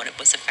and how it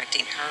was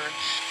affecting her,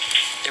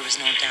 there was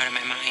no doubt in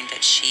my mind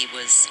that she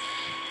was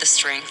the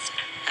strength,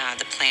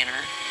 the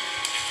planner.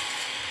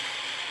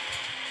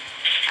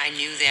 I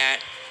knew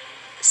that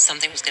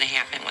something was going to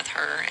happen with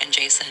her and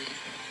Jason.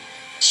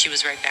 She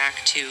was right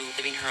back to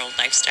living her old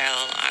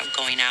lifestyle,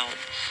 going out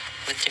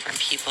with different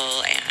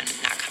people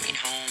and not coming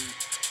home.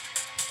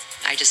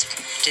 I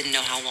just didn't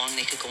know how long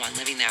they could go on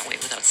living that way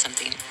without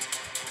something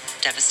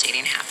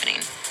devastating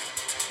happening.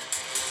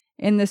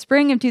 In the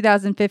spring of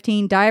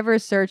 2015,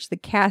 divers searched the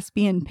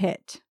Caspian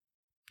Pit.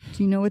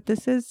 Do you know what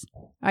this is?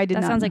 I did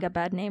That not sounds know. like a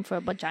bad name for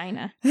a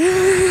vagina.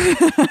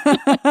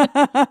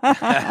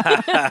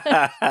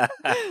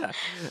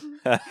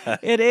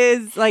 It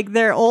is like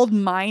their old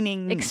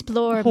mining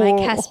Explore my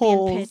Caspian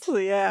holes.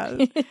 pit.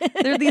 Yeah.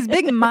 They're these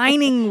big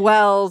mining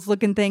wells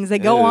looking things. They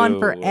go on Ew.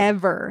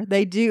 forever.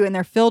 They do, and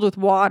they're filled with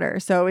water.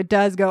 So it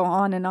does go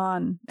on and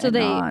on. So and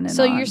they. on and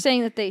So on. you're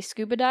saying that they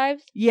scuba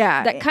dived?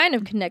 Yeah. That kind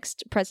of connects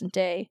to present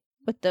day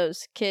with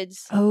those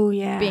kids Oh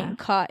yeah. being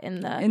caught in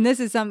the. And this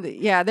is something,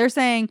 yeah, they're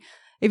saying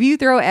if you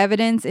throw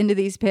evidence into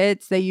these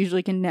pits, they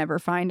usually can never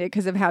find it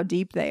because of how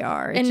deep they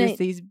are. It's And just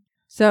these.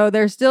 So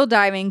they're still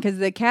diving because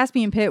the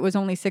Caspian pit was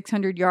only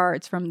 600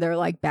 yards from their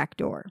like back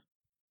door.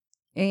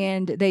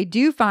 And they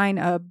do find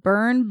a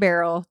burn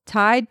barrel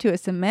tied to a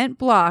cement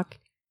block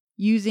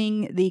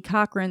using the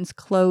Cochrane's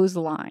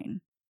clothesline.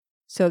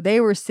 So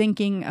they were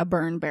sinking a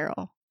burn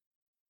barrel,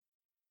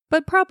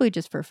 but probably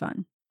just for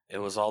fun. It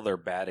was all their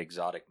bad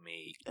exotic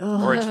meat.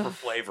 Or it's for Ugh.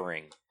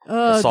 flavoring.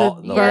 Oh, The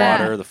salt, the yeah.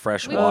 water, the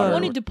fresh We water.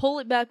 wanted to pull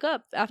it back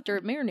up after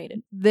it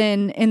marinated.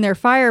 Then in their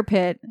fire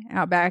pit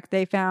out back,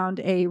 they found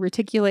a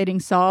reticulating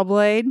saw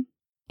blade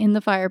in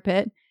the fire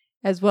pit,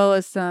 as well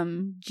as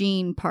some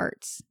jean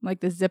parts,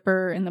 like the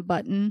zipper and the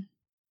button,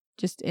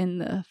 just in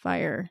the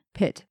fire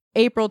pit.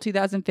 April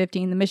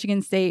 2015, the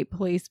Michigan State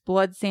Police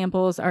blood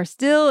samples are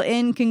still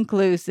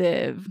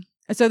inconclusive.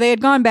 So they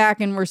had gone back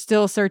and were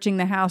still searching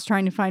the house,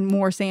 trying to find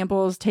more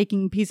samples,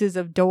 taking pieces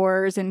of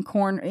doors and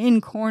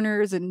in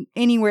corners and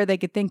anywhere they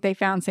could think they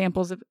found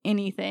samples of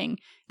anything.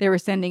 They were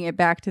sending it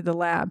back to the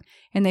lab.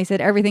 And they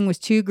said everything was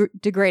too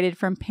degraded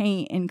from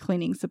paint and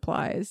cleaning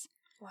supplies.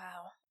 Wow.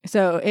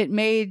 So it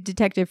made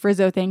Detective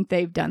Frizzo think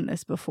they've done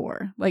this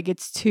before. Like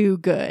it's too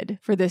good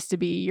for this to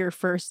be your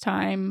first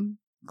time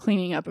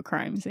cleaning up a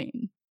crime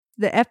scene.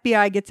 The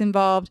FBI gets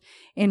involved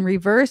and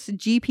reverse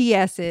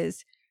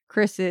GPS's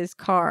Chris's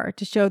car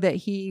to show that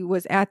he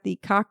was at the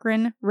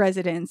Cochrane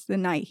residence the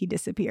night he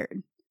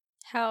disappeared.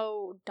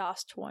 How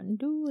dost one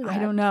do that? I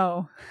don't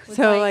know. With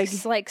So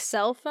like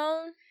cell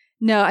phone?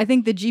 no, I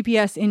think the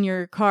GPS in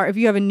your car, if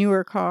you have a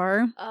newer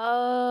car,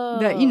 Oh.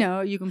 that, you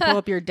know, you can pull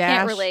up your dash.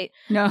 Can't relate.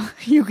 No,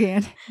 you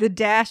can't. The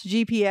dash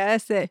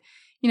GPS that,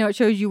 you know, it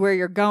shows you where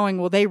you're going.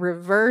 Well, they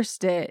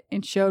reversed it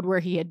and showed where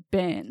he had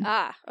been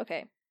Ah,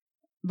 okay.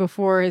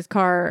 before his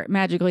car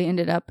magically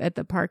ended up at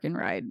the park and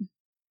ride.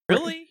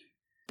 Really?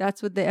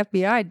 That's what the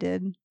FBI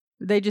did.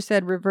 They just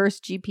said reverse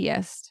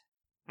GPS.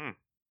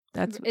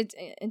 That's It's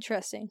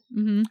interesting.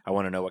 mhm. I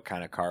want to know what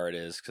kind of car it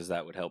is because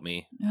that would help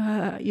me.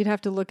 You'd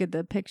have to look at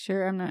the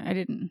picture. I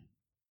didn't.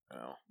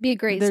 Oh. Be a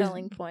great There's-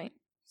 selling point.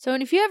 So,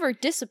 and if you ever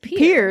disappear,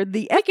 Appeared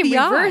the we can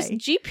FBI, reverse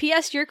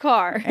GPS your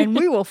car. and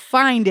we will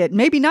find it.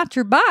 Maybe not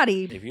your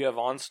body. If you have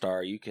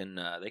OnStar, you can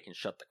they can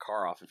shut the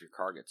car off if your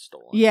car gets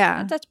stolen.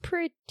 Yeah. That's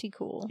pretty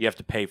cool. You have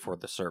to pay for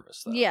the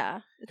service though. Yeah.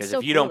 It's Because so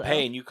if you cool, don't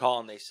pay though. and you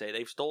call and they say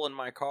they've stolen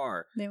my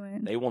car, They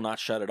went. they will not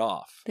shut it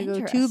off. They go, too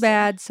Interesting.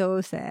 bad,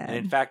 so sad. And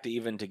in fact,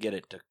 even to get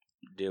it to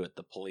do it,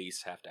 the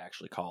police have to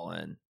actually call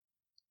in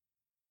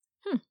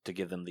to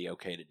give them the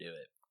okay to do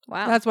it.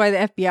 Wow. That's why the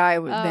FBI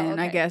Oh, then,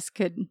 I okay. guess,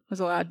 was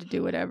allowed to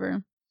do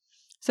whatever.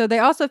 So they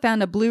also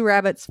found a blue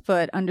rabbit's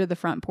foot under the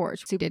front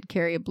porch. He did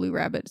carry a blue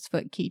rabbit's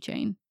foot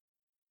keychain.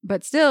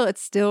 But still,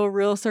 it's still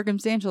real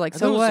circumstantial. Like, Are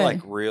so those what?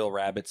 like real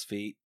rabbit's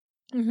feet?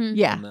 Mhm.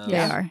 yeah, No. they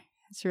are.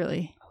 It's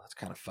really, Oh, that's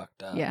kind of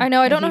fucked up. Yeah. I know.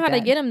 I don't know hate how they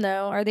that. get them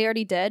though. Are they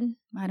already dead?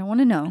 I don't want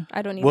to know.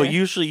 I don't either. Well,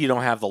 usually you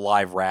don't have the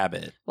live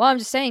rabbit. Well, I'm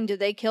just saying, do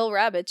they kill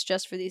rabbits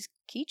just for these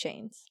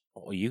keychains?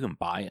 Well, you can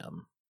buy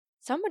them.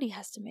 Somebody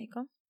has to make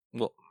them.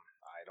 Well,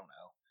 I don't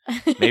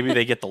know. Maybe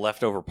they get the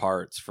leftover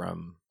parts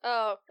from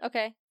Oh,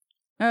 okay.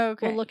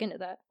 Okay. We'll look into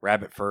that.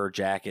 rabbit fur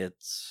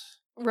jackets,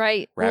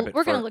 Right. rabbit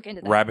We're fur, going to look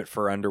into that. rabbit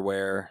fur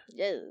underwear.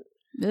 Ew.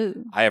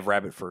 Ew. I have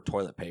rabbit fur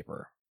toilet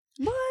paper.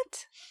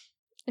 What?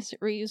 Is it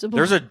reusable?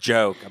 There's a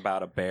joke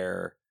about a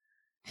bear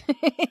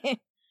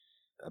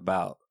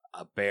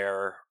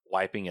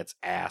wiping its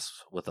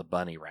ass with a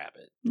bunny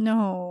rabbit,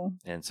 No.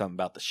 and something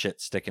about the shit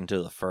sticking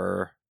to the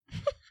fur.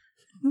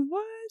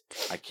 What?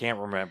 I can't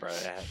remember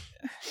that.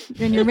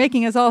 And you're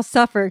making us all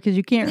suffer because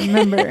you can't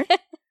remember.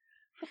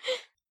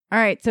 All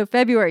right, so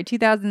February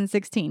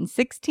 2016,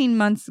 16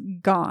 months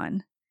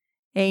gone.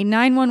 A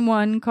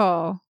 911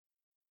 call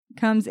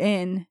comes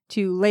in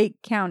to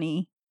Lake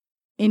County,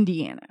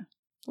 Indiana.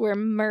 Where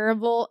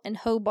Maryville and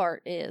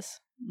Hobart is.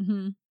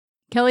 Mm-hmm.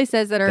 Kelly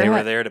says that her They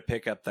were there to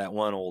pick up that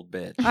one old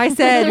bitch. I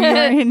said you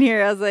were in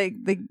here. I was like,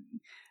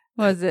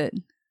 what was it?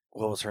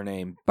 What was her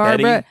name?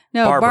 Barbara? Betty?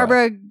 No,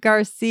 Barbara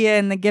Garcia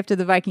and the Gift of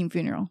the Viking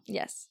Funeral.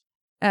 Yes.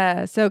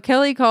 So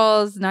Kelly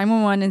calls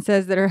 911 and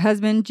says that her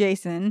husband,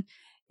 Jason,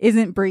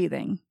 isn't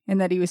breathing and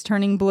that he was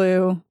turning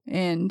blue.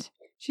 And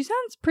she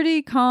sounds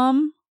pretty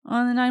calm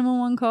on the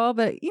 911 call,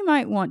 but you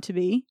might want to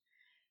be.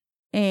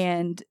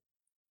 And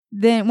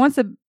then once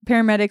the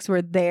paramedics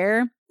were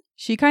there,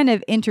 she kind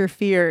of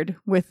interfered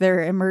with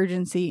their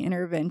emergency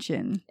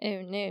intervention.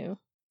 Oh, no.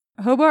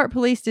 Hobart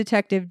Police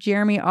Detective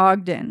Jeremy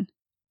Ogden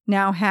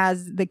now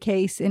has the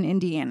case in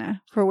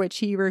Indiana, for which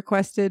he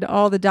requested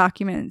all the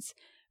documents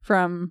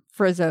from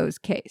Frizzo's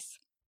case.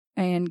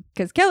 And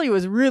because Kelly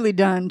was really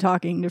done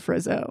talking to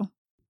Frizzo.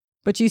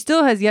 But she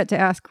still has yet to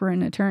ask for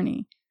an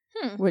attorney,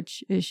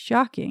 which is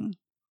shocking.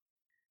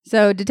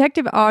 So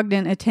Detective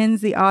Ogden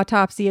attends the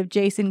autopsy of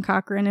Jason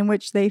Cochran, in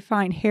which they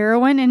find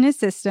heroin in his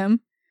system,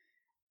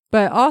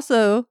 but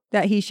also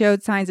that he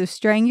showed signs of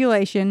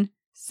strangulation,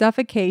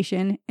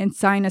 suffocation, and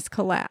sinus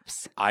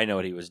collapse. I know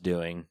what he was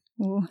doing.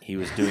 Ooh. He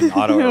was doing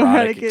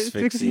autoerotic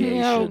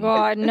asphyxiation. Oh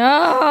God,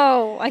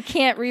 no! I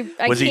can't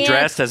Was he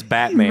dressed as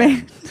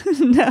Batman?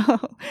 No.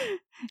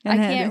 I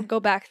can't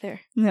go back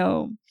there.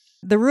 No.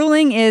 The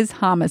ruling is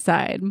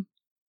homicide.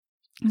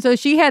 So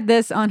she had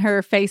this on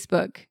her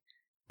Facebook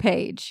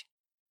page.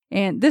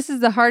 And this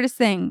is the hardest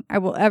thing I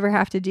will ever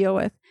have to deal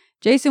with.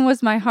 Jason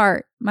was my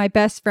heart, my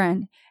best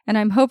friend, and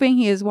I'm hoping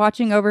he is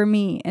watching over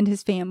me and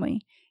his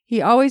family.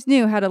 He always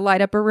knew how to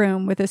light up a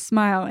room with a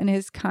smile and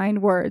his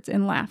kind words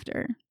and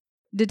laughter.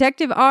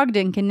 Detective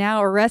Ogden can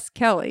now arrest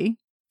Kelly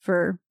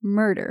for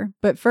murder,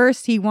 but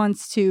first he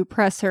wants to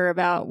press her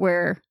about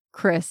where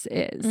Chris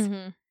is.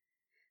 Mm-hmm.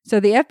 So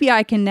the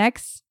FBI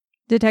connects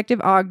Detective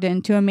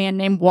Ogden to a man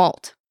named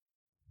Walt.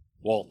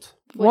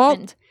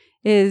 Walt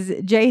is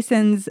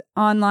Jason's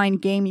online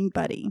gaming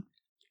buddy.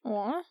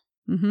 Aw.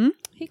 Mm-hmm.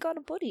 He got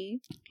a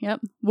buddy.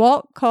 Yep.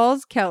 Walt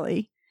calls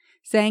Kelly,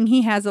 saying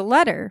he has a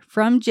letter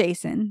from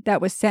Jason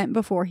that was sent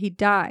before he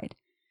died.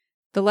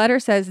 The letter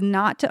says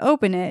not to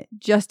open it,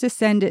 just to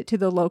send it to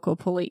the local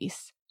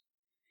police.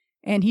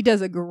 And he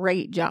does a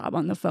great job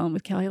on the phone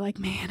with Kelly, like,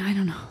 man, I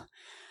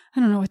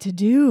don't know what to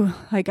do.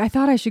 Like, I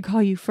thought I should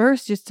call you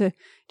first just to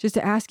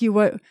ask you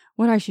what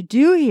I should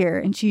do here.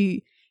 And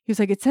he was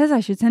like, it says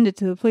I should send it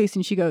to the police.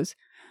 And she goes,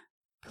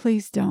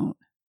 please don't.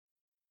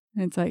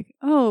 And it's like,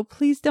 oh,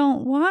 please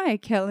don't. Why,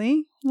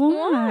 Kelly?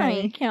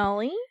 Why,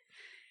 Kelly?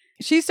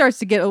 She starts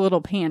to get a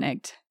little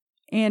panicked.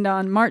 And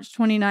on March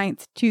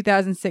 29th,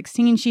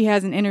 2016, she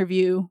has an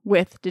interview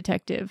with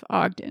Detective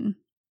Ogden.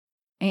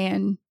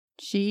 And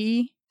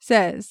she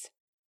says,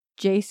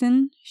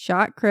 Jason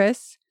shot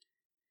Chris,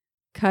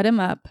 cut him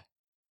up,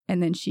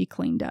 and then she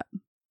cleaned up.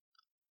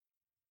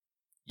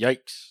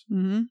 Yikes.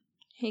 Mm-hmm.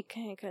 He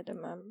can't cut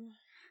him up.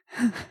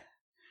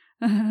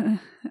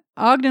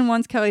 Ogden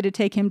wants Kelly to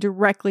take him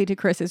directly to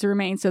Chris's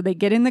remains, so they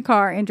get in the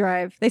car and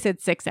drive, they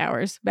said 6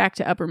 hours, back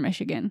to Upper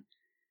Michigan.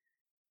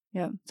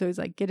 Yeah, so he's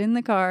like, get in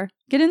the car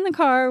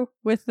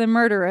with the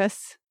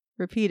murderess,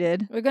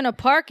 repeated. We're going to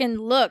park and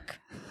look.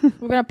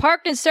 We're going to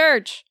park and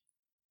search.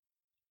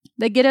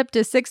 They get up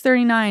to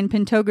 639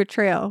 Pintoga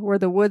Trail, where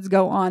the woods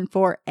go on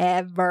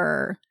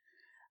forever.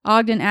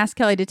 Ogden asks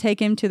Kelly to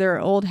take him to their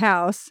old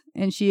house,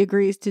 and she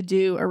agrees to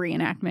do a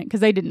reenactment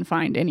because they didn't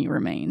find any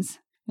remains.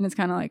 And it's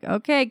kind of like,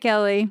 okay,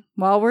 Kelly,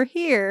 while we're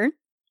here,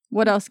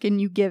 what else can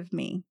you give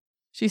me?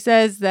 She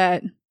says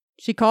that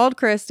she called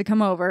Chris to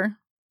come over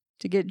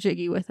to get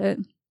jiggy with it.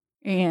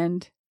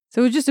 And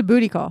so it was just a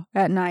booty call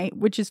at night,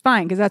 which is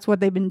fine because that's what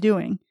they've been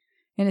doing.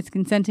 And it's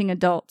consenting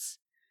adults.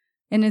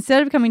 And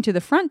instead of coming to the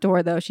front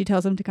door, though, she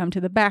tells him to come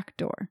to the back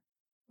door,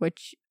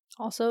 which...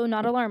 Also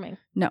not alarming.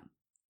 No.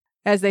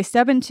 As they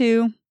step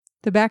into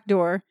the back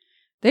door,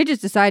 they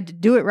just decide to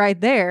do it right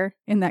there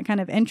in that kind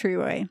of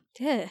entryway.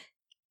 Yeah.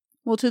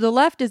 Well, to the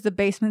left is the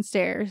basement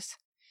stairs.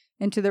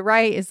 And to the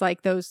right is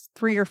like those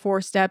 3 or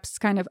 4 steps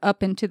kind of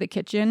up into the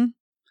kitchen.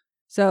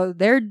 So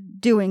they're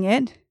doing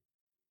it.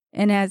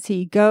 And as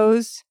he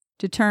goes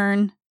to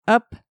turn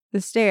up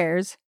the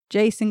stairs,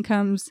 Jason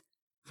comes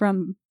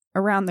from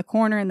around the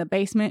corner in the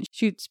basement,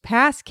 shoots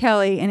past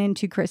Kelly and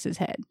into Chris's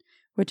head,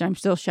 which I'm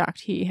still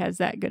shocked he has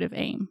that good of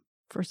aim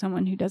for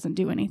someone who doesn't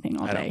do anything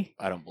all day.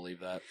 I don't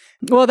believe that.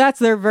 Well, that's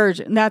their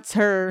version. That's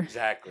her.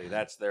 Exactly.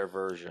 That's their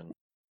version.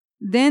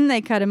 Then they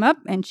cut him up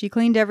and she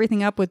cleaned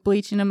everything up with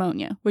bleach and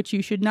ammonia, which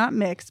you should not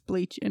mix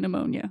bleach and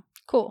ammonia.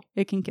 Cool.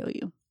 It can kill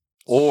you.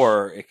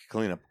 Or it could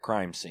clean up a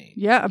crime scene.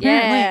 Yeah,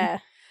 apparently. Yeah.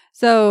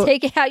 So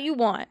take it how you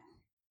want.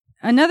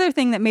 Another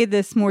thing that made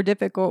this more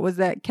difficult was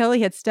that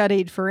Kelly had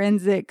studied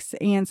forensics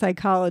and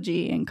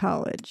psychology in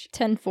college.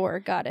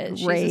 10-4, got it.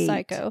 Great. She's a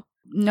psycho.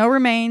 No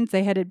remains.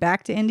 They headed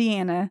back to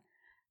Indiana,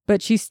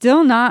 but she's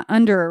still not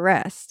under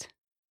arrest.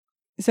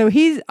 So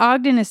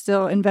Ogden is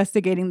still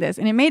investigating this,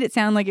 and it made it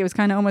sound like it was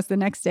kind of almost the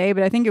next day,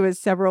 but I think it was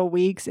several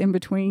weeks in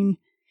between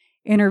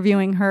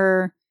interviewing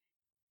her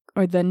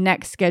or the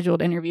next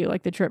scheduled interview,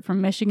 like the trip from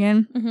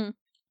Michigan. Mm-hmm.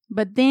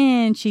 But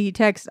then she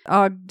texts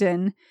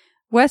Ogden,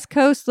 West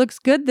Coast looks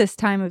good this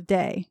time of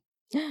day.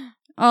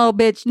 Oh,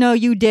 bitch, no,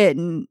 you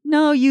didn't.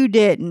 No, you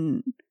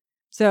didn't.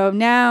 So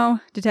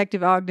now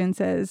Detective Ogden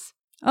says,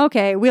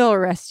 okay, we'll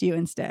arrest you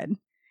instead.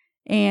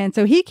 And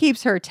so he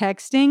keeps her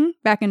texting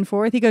back and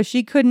forth. He goes,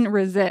 she couldn't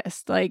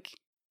resist, like,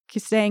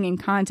 staying in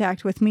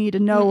contact with me to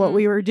know what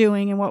we were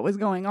doing and what was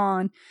going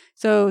on.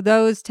 So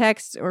those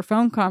texts or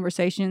phone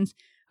conversations,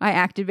 I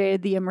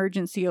activated the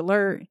emergency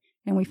alert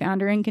and we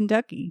found her in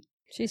Kentucky.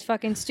 She's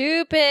fucking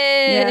stupid.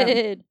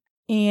 Yeah.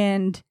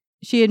 And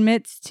she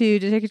admits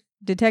to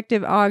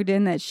Detective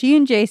Ogden that she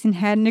and Jason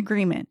had an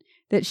agreement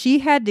that she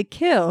had to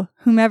kill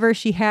whomever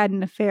she had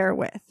an affair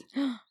with.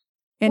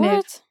 And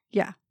what?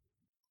 Yeah.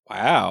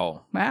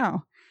 Wow.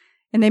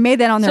 And they made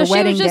that on their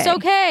wedding day. So she was just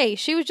okay.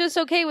 She was just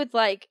okay with,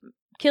 like,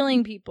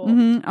 killing people.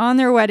 On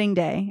their wedding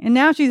day. And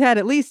now she's had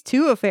at least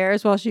 2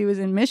 affairs while she was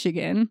in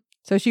Michigan.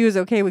 So she was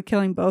okay with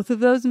killing both of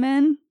those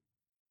men.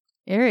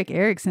 Erik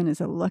Erikson is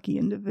a lucky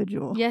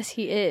individual. Yes,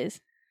 he is.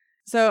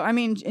 So, I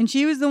mean, and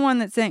she was the one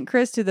that sent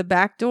Chris to the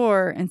back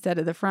door instead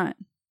of the front.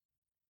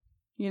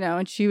 You know,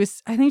 and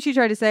I think she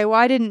tried to say, well,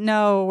 I didn't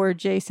know where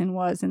Jason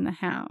was in the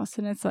house.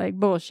 And it's like,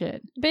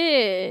 bullshit.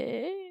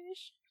 Bitch.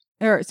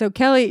 So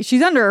Kelly,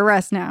 she's under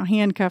arrest now,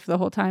 handcuffed the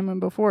whole time when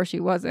before she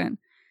wasn't.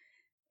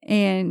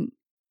 And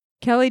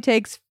Kelly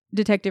takes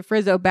Detective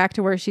Frizzo back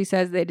to where she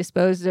says they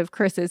disposed of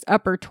Chris's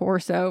upper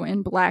torso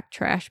in black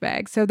trash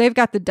bags. So they've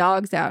got the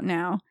dogs out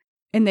now.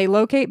 And they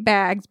locate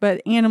bags,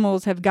 but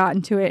animals have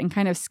gotten to it and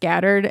kind of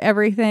scattered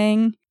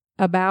everything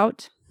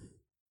about.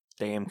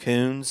 Damn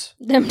coons.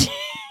 Damn coons.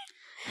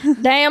 I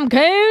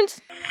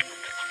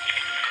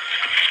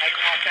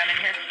can walk down in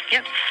here?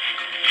 Yep.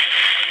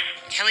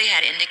 Kelly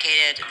had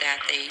indicated that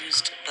they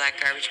used black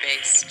garbage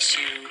bags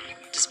to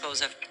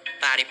dispose of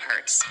body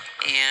parts,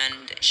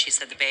 and she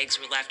said the bags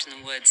were left in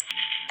the woods.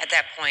 At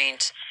that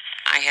point,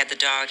 I had the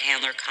dog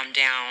handler come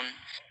down.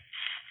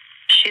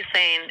 She's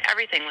saying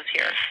everything was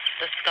here.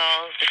 The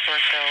skulls, the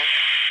torso.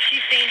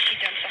 She's saying she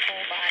dumped the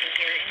whole body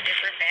here in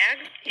different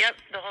bags? Yep,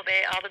 the whole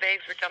bag, all the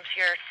bags were dumped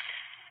here.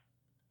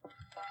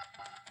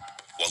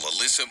 While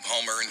Alyssa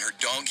Palmer and her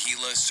dog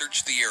Gila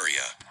search the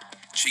area,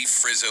 Chief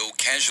Frizzo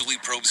casually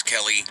probes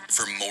Kelly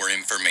for more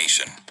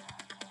information.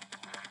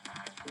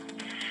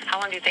 How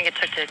long do you think it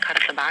took to cut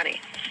up the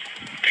body?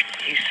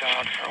 He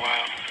sobbed for a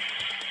while.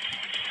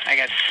 I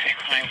got sick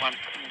when I went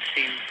and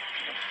seen.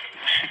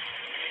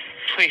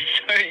 Please,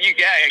 you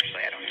guys,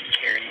 actually, I don't even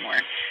care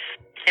anymore.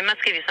 It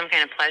must give you some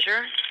kind of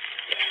pleasure.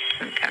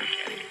 Okay.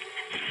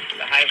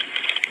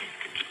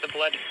 The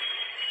blood.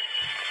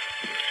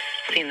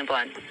 Seeing the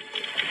blood.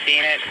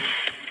 Seeing it.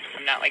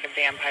 I'm not like a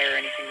vampire or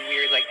anything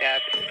weird like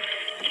that. But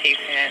tasting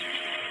it.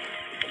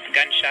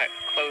 Gunshot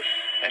close.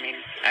 I mean,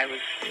 I was.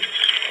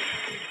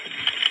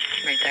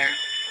 Right there.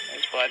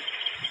 There's blood.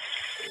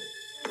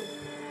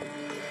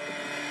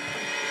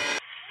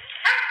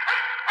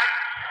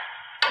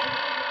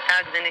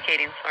 Dog's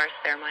indicating source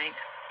there, Mike.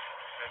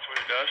 That's what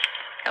it does?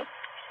 Yep.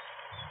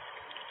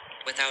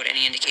 Without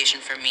any indication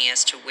from me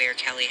as to where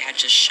Kelly had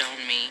just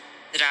shown me,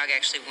 the dog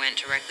actually went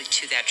directly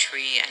to that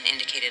tree and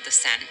indicated the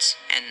scent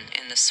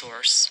and the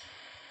source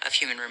of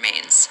human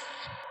remains.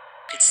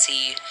 You could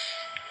see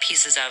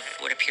pieces of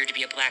what appeared to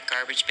be a black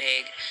garbage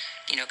bag,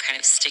 you know, kind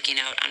of sticking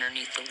out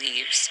underneath the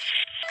leaves.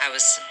 I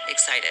was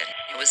excited.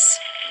 It was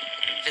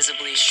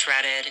visibly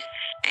shredded.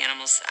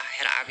 Animals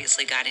had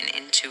obviously gotten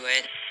into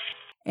it.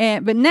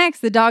 But next,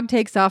 the dog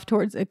takes off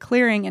towards a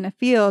clearing in a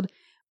field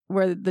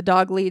where the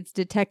dog leads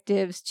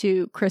detectives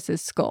to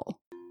Chris's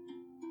skull.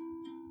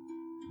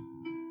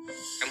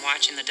 I'm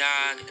watching the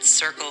dog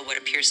circle what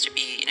appears to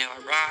be, you know,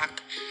 a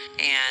rock.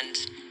 And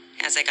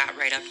as I got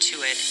right up to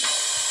it,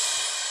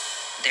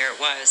 there it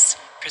was,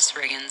 Chris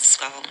Riggins'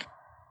 skull.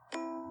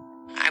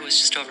 I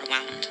was just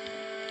overwhelmed.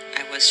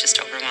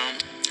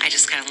 I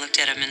just kind of looked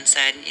at him and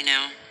said, you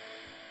know,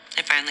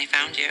 I finally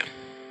found you.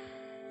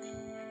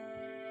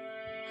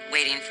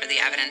 Waiting for the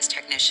evidence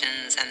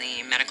technicians and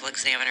the medical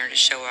examiner to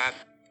show up,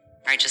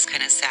 I just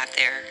kind of sat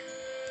there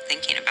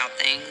thinking about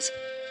things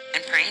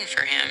and praying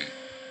for him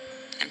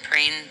and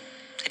praying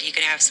that he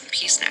could have some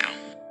peace now.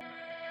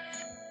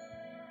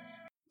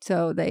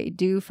 So they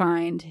do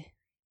find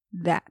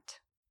that.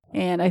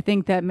 And I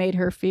think that made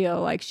her feel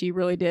like she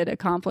really did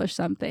accomplish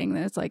something.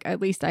 That's like,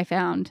 at least I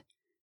found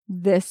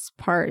this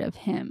part of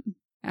him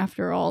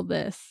after all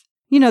this.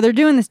 You know, they're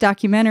doing this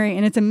documentary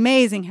and it's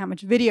amazing how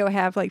much video I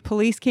have, like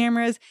police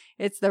cameras.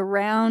 It's the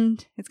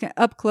round, it's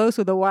up close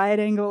with a wide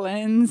angle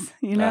lens,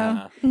 you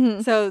know?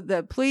 Mhm. So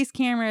the police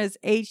cameras,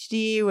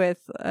 HD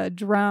with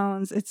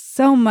drones, it's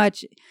so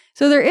much.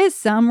 So there is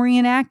some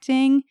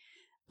reenacting,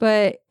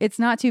 but it's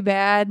not too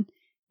bad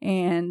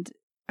and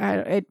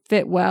it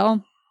fit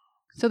well.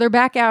 So they're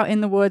back out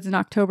in the woods in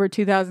October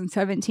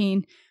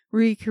 2017,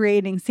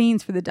 recreating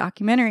scenes for the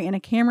documentary, and a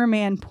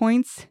cameraman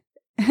points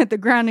at the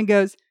ground and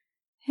goes,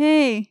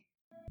 "Hey."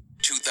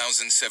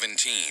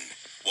 2017,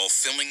 while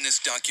filming this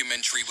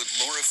documentary with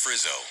Laura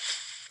Frizzo,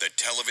 the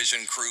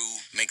television crew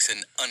makes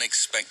an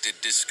unexpected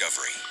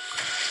discovery.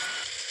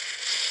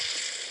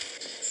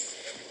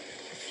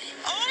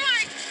 Oh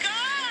my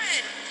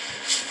God!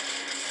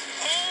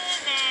 Oh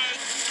my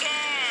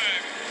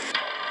God!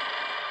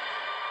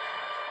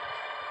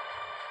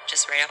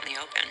 Just right out in the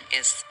open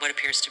is what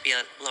appears to be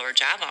a lower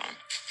jawbone.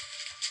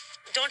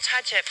 Don't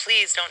touch it,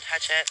 please. Don't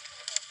touch it.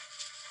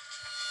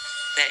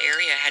 That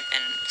area had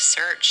been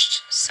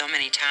searched so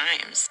many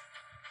times.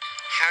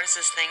 How does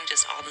this thing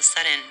just all of a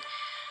sudden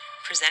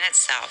present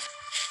itself?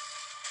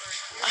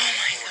 Oh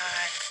my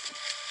God.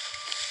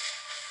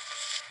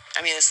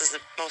 I mean, this is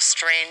the most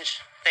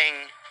strange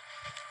thing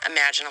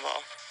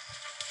imaginable.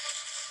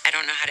 I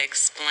don't know how to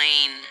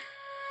explain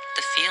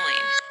the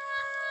feeling.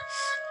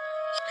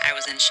 I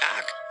was in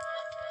shock.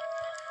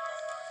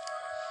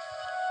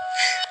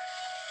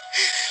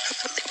 I'm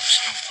really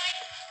emotional.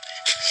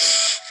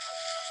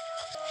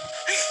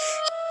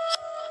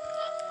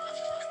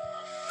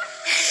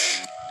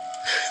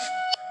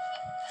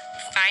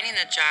 finding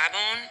the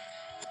jawbone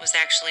was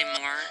actually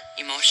more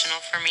emotional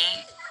for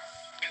me.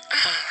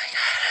 Oh my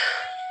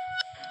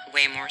God.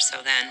 Way more so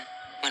than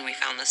when we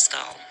found the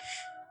skull.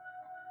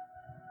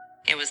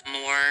 It was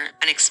more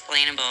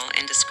unexplainable,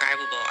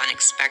 indescribable,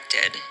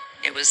 unexpected.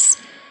 It was,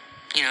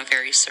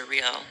 very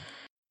surreal.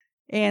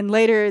 And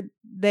later,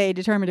 they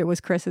determined it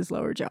was Chris's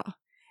lower jaw.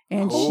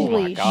 And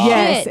Holy my God.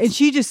 Yes, shit. and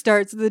she just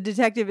starts, the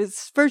detective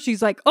is, first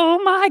she's like,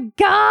 oh my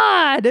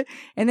God.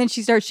 And then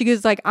she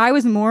goes like, I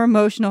was more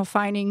emotional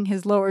finding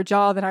his lower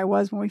jaw than I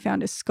was when we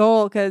found his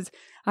skull because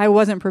I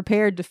wasn't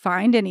prepared to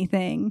find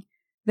anything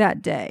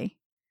that day.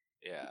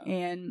 Yeah.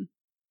 And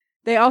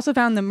they also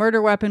found the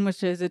murder weapon,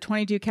 which is a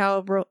 22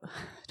 caliber,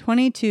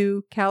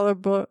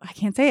 I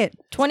can't say it.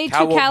 22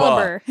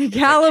 Caliber. caliber.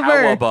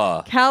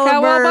 Caliber.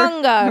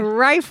 Cowabunga.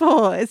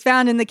 Rifle is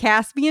found in the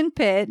Caspian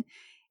pit.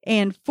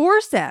 And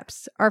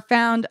forceps are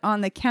found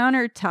on the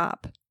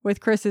countertop with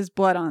Chris's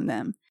blood on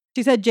them.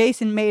 She said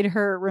Jason made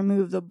her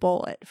remove the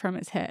bullet from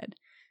his head.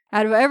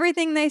 Out of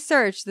everything they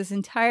searched this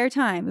entire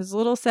time, this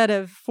little set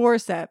of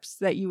forceps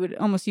that you would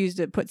almost use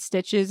to put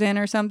stitches in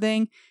or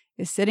something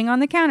is sitting on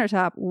the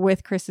countertop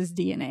with Chris's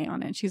DNA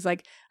on it. She's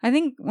like, I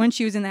think when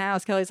she was in the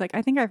house, Kelly's like,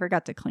 I think I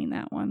forgot to clean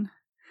that one.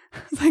 I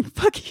was like,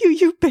 fuck you,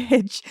 you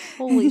bitch.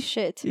 Holy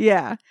shit.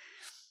 Yeah.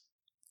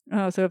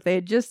 Oh, so if they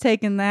had just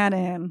taken that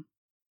in.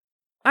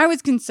 I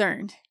was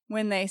concerned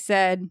when they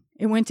said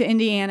it went to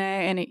Indiana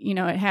and it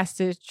has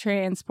to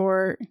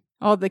transport,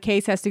 all the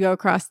case has to go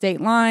across state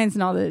lines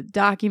and all the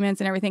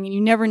documents and everything. And you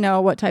never know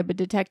what type of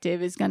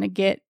detective is going to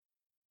get,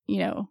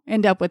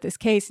 end up with this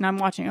case. And I'm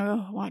watching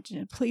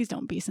it. Please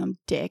don't be some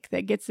dick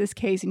that gets this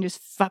case and just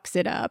fucks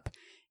it up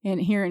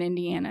here in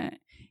Indiana.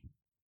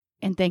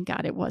 And thank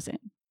God it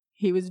wasn't.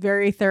 He was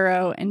very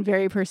thorough and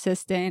very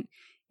persistent.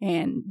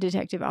 And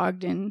Detective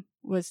Ogden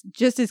was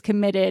just as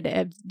committed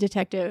as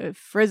Detective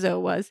Frizzo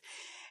was.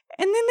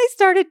 And then they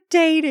started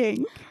dating.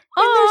 And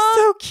they're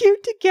so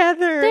cute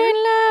together. They're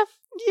in love.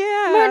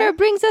 Yeah. Murder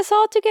brings us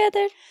all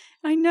together.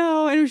 I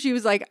know. And she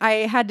was like, I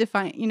had to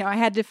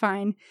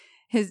find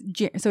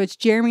so it's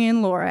Jeremy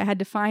and Laura. I had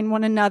to find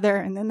one another.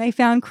 And then they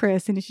found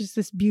Chris. And it's just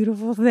this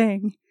beautiful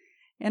thing.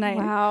 And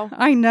Wow.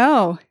 I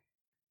know.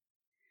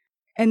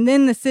 And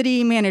then the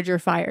city manager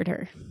fired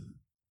her.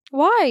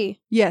 Why?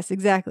 Yes,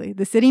 exactly.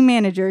 The city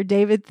manager,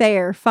 David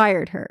Thayer,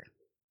 fired her.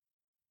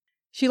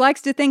 She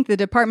likes to think the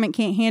department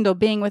can't handle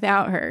being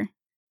without her.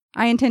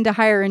 I intend to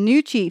hire a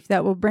new chief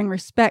that will bring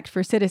respect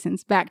for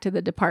citizens back to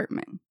the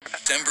department.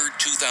 September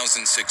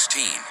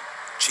 2016,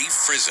 Chief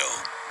Frizzo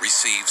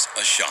receives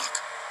a shock.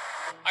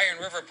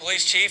 Iron River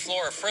Police Chief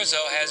Laura Frizzo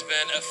has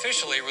been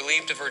officially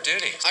relieved of her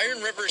duties.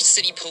 Iron River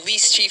City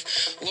Police Chief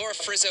Laura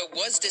Frizzo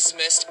was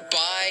dismissed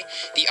by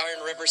the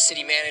Iron River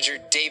City Manager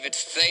David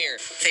Thayer.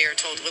 Thayer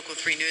told Local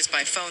 3 News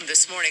by phone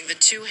this morning the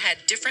two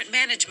had different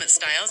management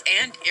styles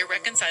and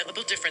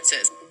irreconcilable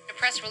differences. A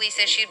press release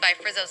issued by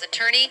Frizzo's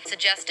attorney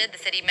suggested the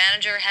city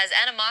manager has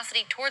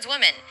animosity towards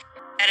women.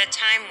 At a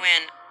time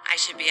when I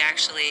should be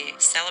actually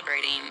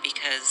celebrating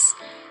because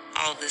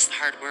all of this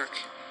hard work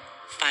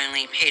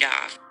finally paid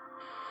off,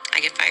 I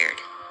get fired.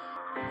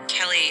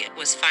 Kelly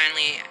was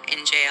finally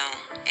in jail,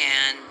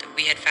 and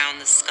we had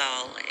found the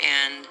skull,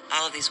 and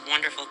all of these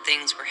wonderful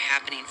things were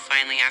happening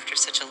finally after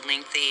such a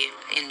lengthy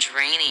and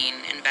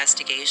draining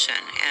investigation.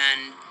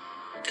 And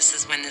this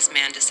is when this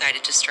man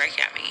decided to strike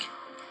at me.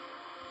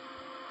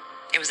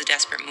 It was a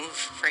desperate move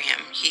for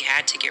him. He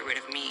had to get rid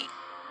of me.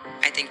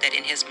 I think that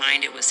in his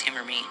mind it was him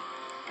or me.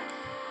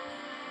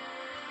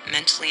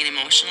 Mentally and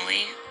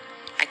emotionally,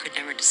 I could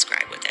never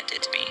describe what that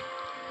did to me.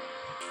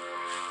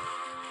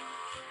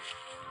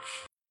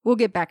 We'll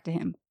get back to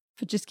him,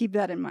 but just keep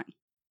that in mind.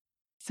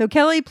 So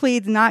Kelly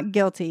pleads not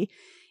guilty,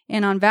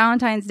 and on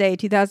Valentine's Day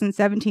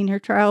 2017, her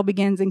trial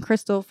begins in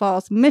Crystal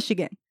Falls,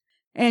 Michigan.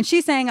 And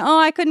she's saying,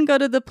 I couldn't go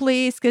to the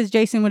police because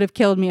Jason would have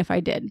killed me if I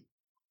did.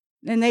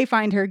 And they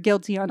find her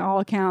guilty on all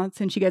accounts,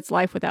 and she gets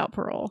life without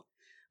parole,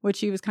 which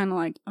she was kind of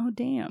like, oh,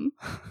 damn.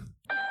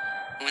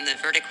 When the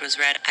verdict was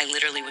read, I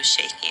literally was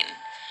shaking.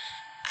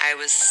 I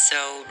was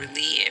so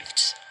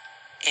relieved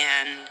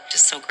and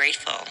just so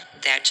grateful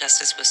that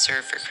justice was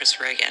served for Chris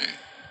Reagan.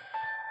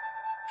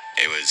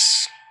 It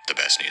was the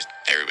best news.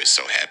 Everybody was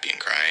so happy and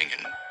crying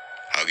and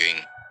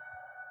hugging.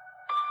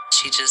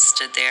 She just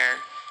stood there,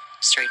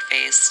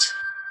 straight-faced.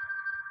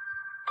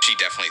 She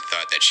definitely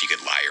thought that she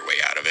could lie her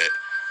way out of it.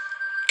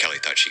 Kelly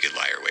thought she could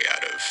lie her way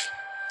out of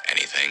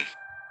anything.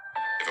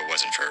 If it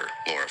wasn't for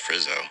Laura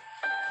Frizzo,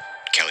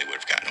 Kelly would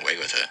have gotten away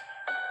with it.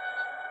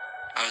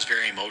 I was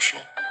very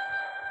emotional.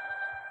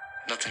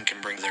 Nothing can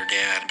bring their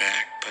dad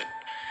back, but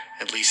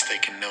at least they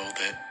can know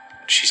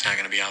that she's not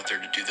going to be out there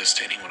to do this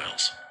to anyone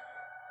else.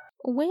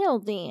 Well,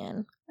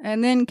 then.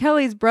 And then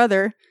Kelly's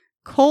brother,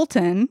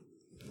 Colton,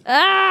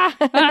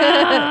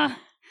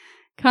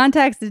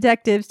 contacts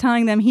detectives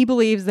telling them he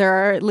believes there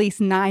are at least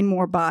 9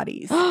 more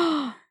bodies.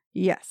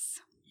 Yes.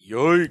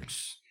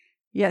 Yikes.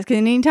 Yes, because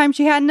anytime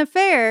she had an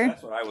affair.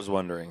 That's what I was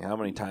wondering. How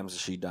many times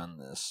has she done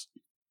this?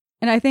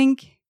 And I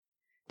think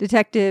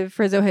Detective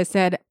Frizzo has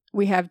said,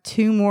 we have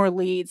 2 more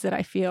leads that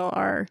I feel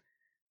are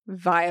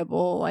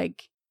viable,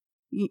 like,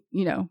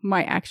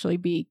 might actually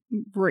be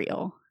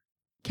real.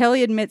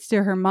 Kelly admits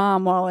to her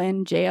mom while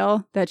in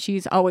jail that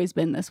she's always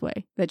been this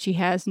way, that she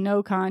has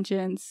no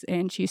conscience,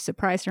 and she's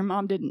surprised her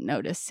mom didn't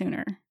notice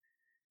sooner.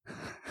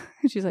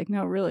 She's like,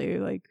 no, really?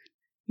 Like,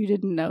 you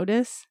didn't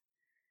notice?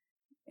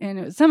 And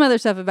it was some other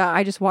stuff about,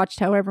 I just watched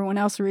how everyone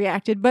else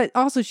reacted, but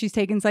also she's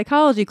taken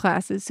psychology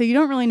classes, so you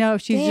don't really know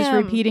if she's just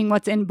repeating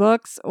what's in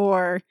books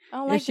or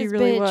if she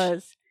really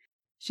was.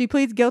 She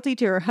pleads guilty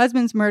to her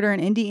husband's murder in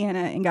Indiana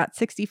and got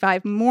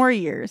 65 more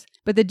years,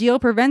 but the deal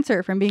prevents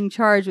her from being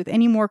charged with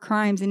any more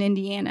crimes in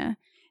Indiana,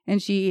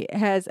 and she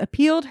has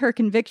appealed her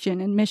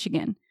conviction in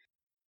Michigan.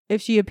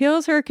 If she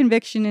appeals her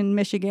conviction in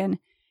Michigan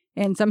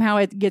and somehow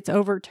it gets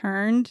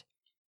overturned,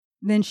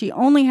 then she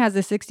only has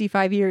the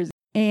 65 years,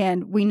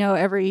 and we know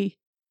every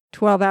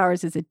 12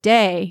 hours is a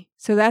day,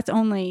 so that's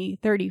only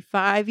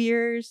 35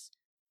 years,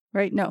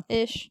 right? No.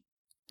 Ish.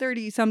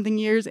 30-something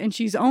years, and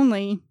she's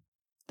only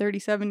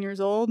 37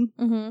 years old.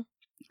 Mm-hmm.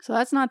 So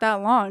that's not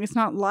that long. It's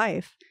not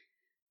life.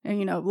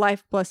 And,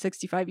 life plus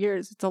 65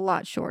 years, it's a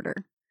lot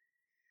shorter.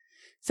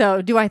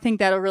 So do I think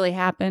that'll really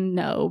happen?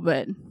 No,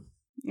 but,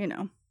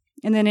 And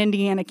then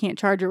Indiana can't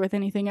charge her with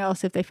anything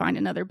else if they find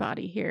another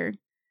body here.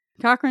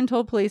 Cochran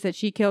told police that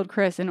she killed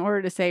Chris in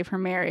order to save her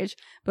marriage,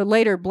 but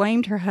later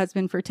blamed her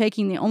husband for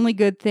taking the only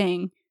good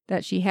thing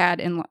that she had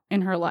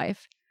in her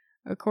life.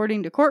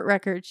 According to court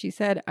records, she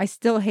said, "I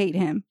still hate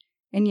him.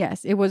 And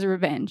yes, it was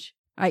revenge.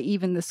 I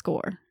evened the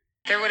score."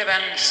 There would have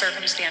been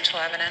circumstantial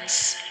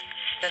evidence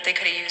that they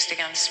could have used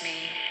against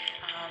me,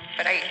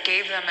 but I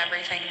gave them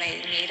everything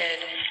they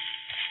needed.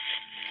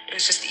 It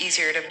was just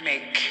easier to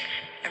make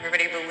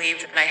everybody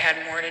believe that I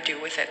had more to do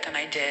with it than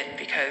I did,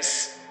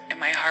 because in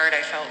my heart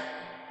I felt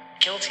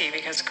guilty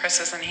because Chris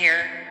isn't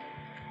here.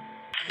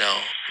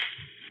 No,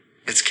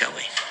 it's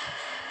Kelly.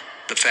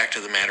 The fact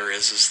of the matter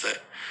is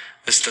that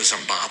this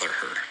doesn't bother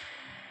her.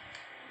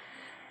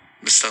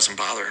 This doesn't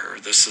bother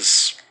her. This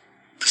is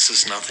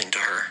nothing to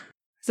her.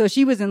 So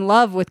she was in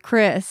love with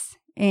Chris,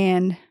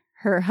 and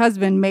her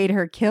husband made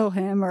her kill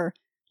him or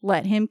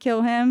let him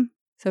kill him.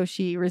 So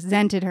she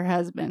resented her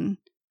husband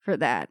for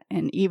that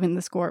and evened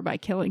the score by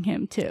killing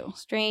him too.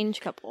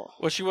 Strange couple.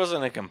 Well, she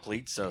wasn't a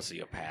complete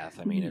sociopath.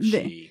 I mean, if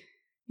she...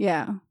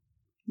 Yeah.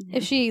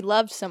 If she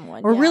loved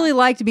someone. Or really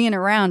liked being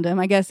around him,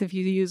 I guess if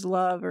you use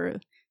love, or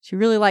she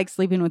really liked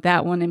sleeping with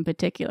that one in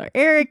particular.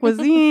 Eric was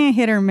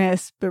hit or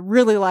miss, but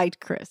really liked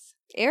Chris.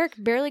 Eric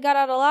barely got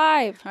out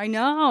alive. I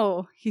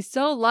know. He's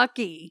so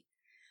lucky.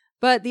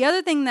 But the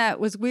other thing that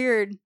was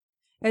weird,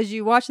 as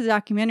you watch the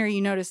documentary,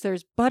 you notice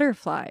there's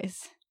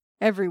butterflies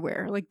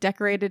everywhere, like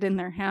decorated in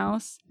their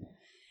house.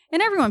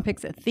 And everyone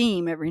picks a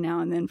theme every now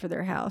and then for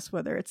their house,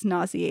 whether it's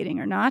nauseating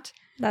or not.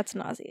 That's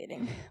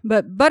nauseating.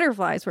 But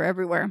butterflies were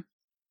everywhere.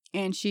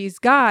 And she's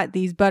got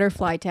these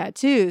butterfly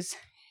tattoos.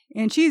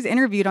 And she's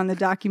interviewed on the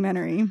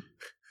documentary.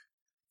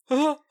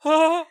 I'm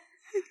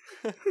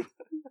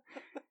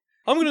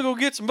going to go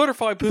get some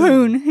butterfly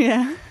poon.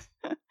 Yeah.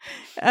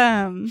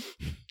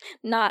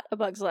 Not A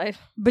Bug's Life.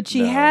 But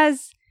she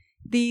has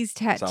these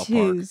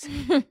tattoos.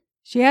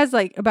 She has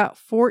like about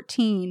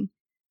 14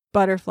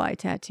 butterfly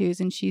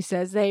tattoos, and she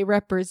says they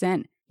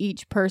represent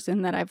each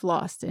person that I've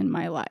lost in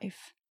my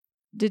life.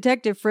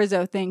 Detective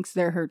Frizzo thinks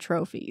they're her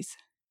trophies,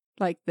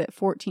 like the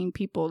 14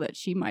 people that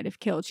she might have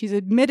killed. She's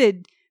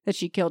admitted that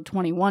she killed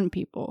 21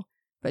 people,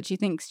 but she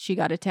thinks she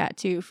got a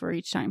tattoo for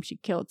each time she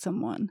killed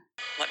someone.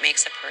 What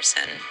makes a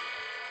person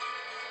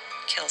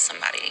kill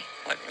somebody?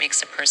 What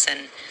makes a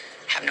person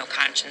have no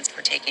conscience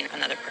for taking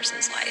another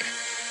person's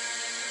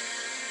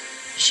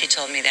life? She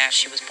told me that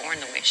she was born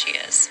the way she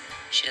is.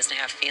 She doesn't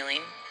have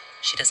feeling.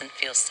 She doesn't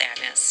feel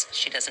sadness.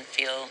 She doesn't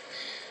feel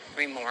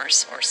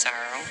remorse or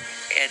sorrow.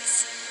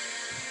 It's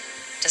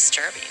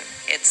disturbing.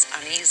 It's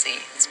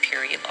uneasy. It's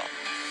pure evil.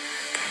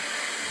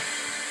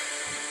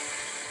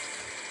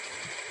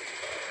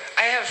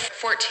 I have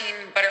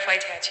 14 butterfly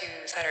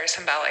tattoos that are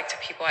symbolic to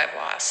people I've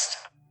lost.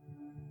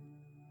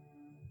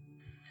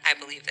 I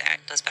believe that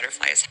those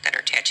butterflies that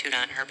are tattooed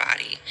on her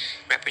body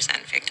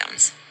represent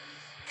victims.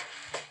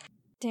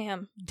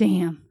 Damn.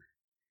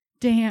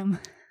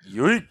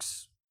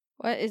 Yikes.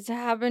 What is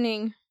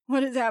happening?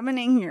 What is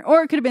happening here?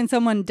 Or it could have been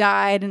someone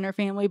died in her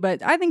family,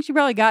 but I think she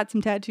probably got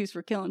some tattoos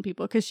for killing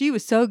people because she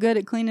was so good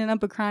at cleaning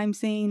up a crime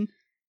scene.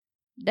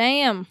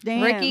 Damn.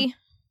 Ricky.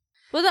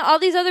 Wasn't all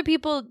these other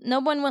people, no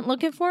one went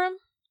looking for him?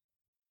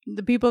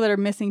 The people that are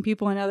missing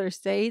people in other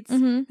states,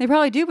 Mm-hmm. they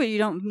probably do, but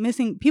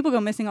people go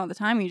missing all the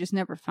time and you just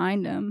never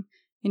find them.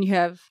 And you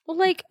have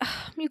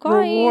you guys,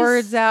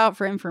 rewards out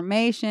for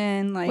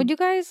information. Like, would you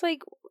guys,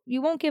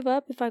 you won't give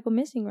up if I go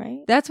missing, right?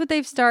 That's what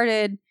they've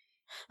started.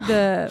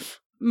 The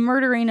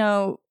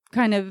Murderino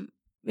kind of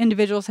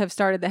individuals have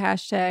started the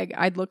hashtag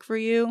I'd look for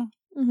you.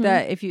 Mm-hmm.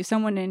 That if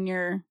someone in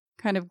your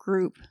kind of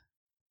group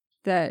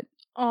that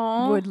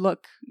would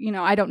look,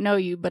 I don't know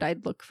you, but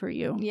I'd look for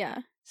you. Yeah.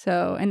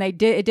 So, and it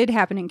did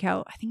happen in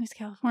I think it was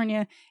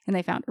California, and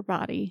they found her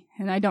body.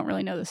 And I don't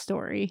really know the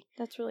story.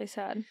 That's really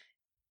sad.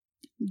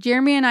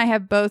 Jeremy and I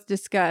have both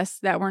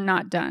discussed that we're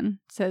not done,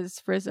 says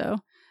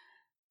Frizzo.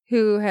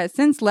 who has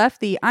since left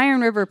the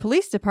Iron River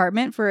Police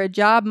Department for a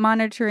job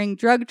monitoring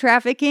drug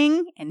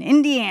trafficking in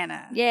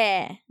Indiana.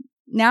 Yeah.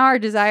 Now our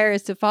desire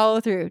is to follow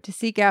through to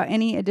seek out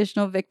any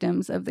additional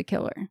victims of the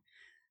killer.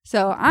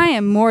 So I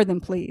am more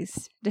than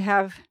pleased to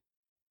have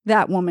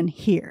that woman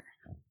here.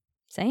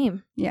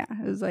 Same. Yeah,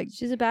 it was like...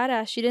 She's a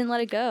badass. She didn't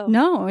let it go.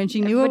 No, and she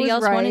knew it was Everybody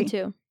else right. wanted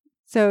to.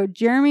 So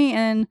Jeremy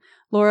and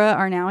Laura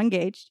are now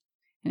engaged.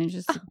 And it's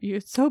just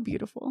it's so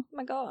beautiful. Oh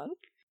my God.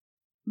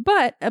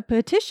 But a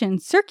petition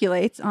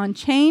circulates on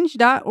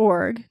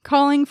change.org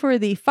calling for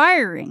the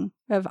firing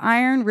of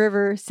Iron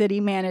River City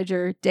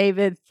Manager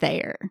David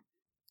Thayer.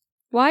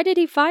 Why did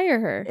he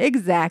fire her?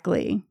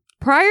 Exactly.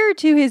 Prior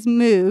to his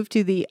move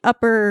to the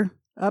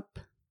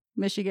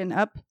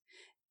Michigan,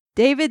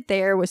 David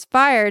Thayer was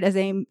fired as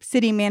a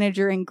city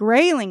manager in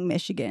Grayling,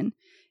 Michigan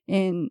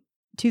in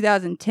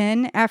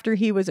 2010 after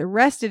he was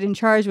arrested and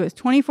charged with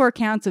 24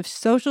 counts of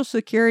Social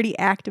Security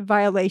Act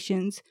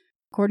violations,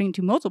 according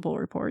to multiple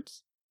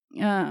reports.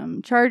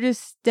 Charges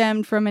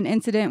stemmed from an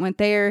incident when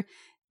Thayer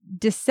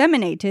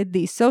disseminated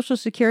the Social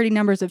Security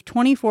numbers of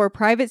 24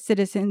 private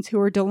citizens who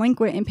were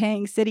delinquent in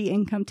paying city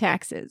income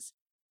taxes.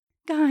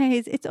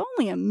 Guys, it's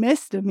only a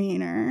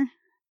misdemeanor.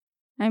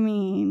 I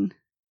mean,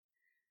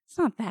 it's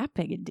not that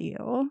big a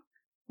deal,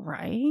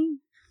 right?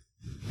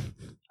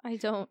 I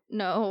don't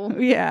know.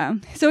 Yeah.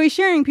 So he's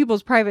sharing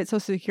people's private Social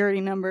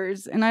Security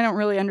numbers, and I don't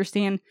really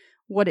understand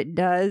what it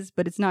does,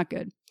 but it's not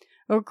good.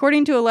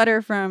 According to a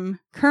letter from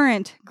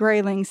current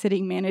Grayling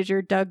City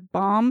Manager Doug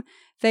Baum,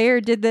 Thayer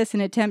did this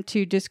in an attempt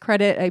to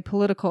discredit a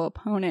political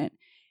opponent.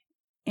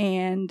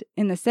 And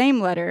in the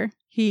same letter,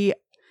 he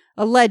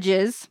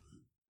alleges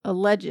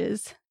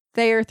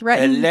Thayer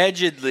threatened...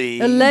 Allegedly.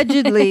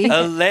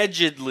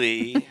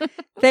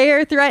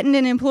 Thayer threatened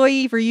an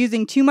employee for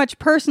using too much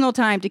personal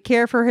time to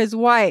care for his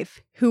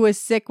wife, who was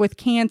sick with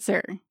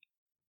cancer.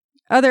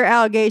 Other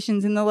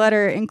allegations in the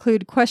letter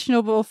include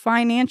questionable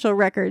financial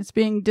records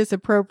being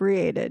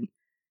distributed.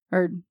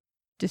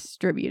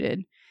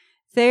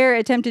 Thayer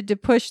attempted to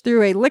push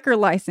through a liquor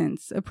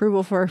license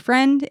approval for a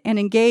friend and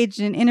engaged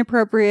in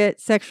inappropriate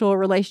sexual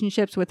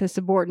relationships with a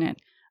subordinate.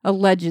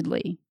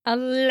 Allegedly.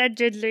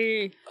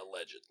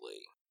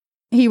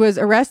 He was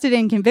arrested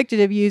and convicted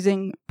of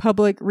using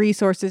public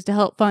resources to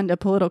help fund a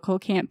political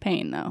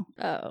campaign, though.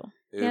 Oh.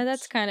 Yeah,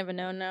 that's kind of a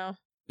no-no.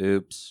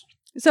 Oops.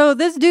 So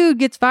this dude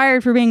gets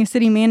fired for being a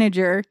city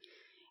manager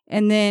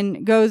and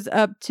then goes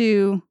up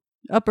to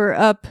up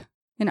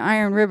in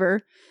Iron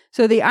River.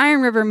 So the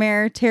Iron River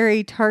Mayor,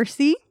 Terry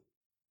Tarsi,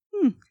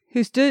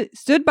 who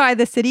stood by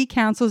the city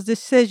council's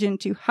decision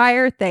to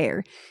hire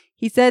Thayer.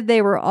 He said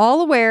they were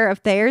all aware of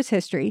Thayer's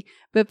history,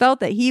 but felt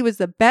that he was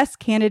the best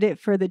candidate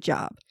for the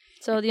job.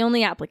 So the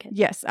only applicant.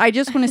 Yes, I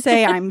just want to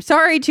say I'm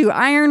sorry to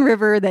Iron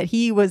River that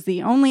he was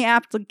the only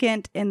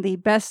applicant and the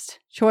best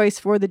choice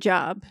for the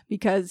job,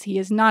 because he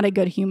is not a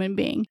good human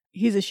being.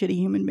 He's a shitty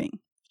human being,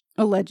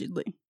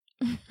 allegedly.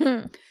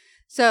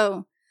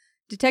 So,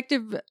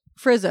 Detective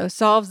Frizzo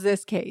solves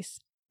this case,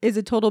 is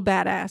a total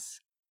badass.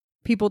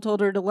 People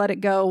told her to let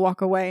it go, walk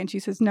away, and she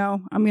says,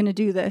 no, I'm going to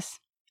do this.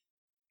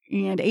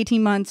 And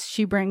 18 months,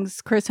 she brings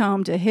Chris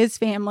home to his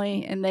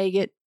family, and they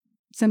get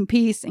some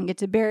peace and get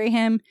to bury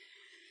him.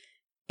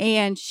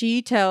 And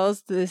she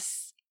tells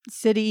this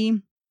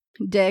city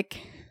dick,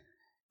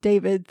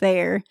 David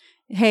Thayer,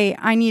 hey,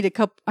 I need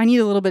a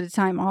little bit of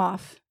time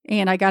off,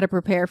 and I got to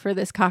prepare for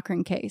this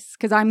Cochran case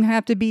because I'm going to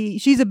have to be,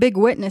 she's a big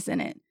witness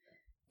in it.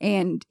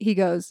 And he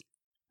goes,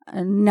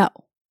 no.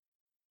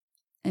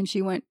 And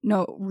she went,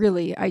 no,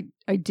 really, I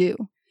do.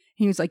 And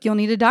he was like, you'll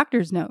need a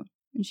doctor's note.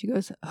 And she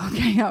goes,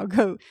 okay,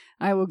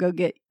 I will go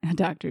get a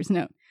doctor's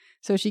note.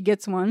 So she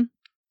gets one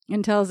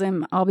and tells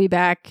him, I'll be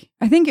back.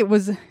 I think it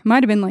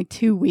might have been like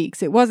 2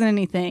 weeks. It wasn't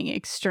anything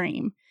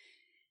extreme.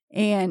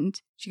 And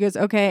she goes,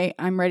 okay,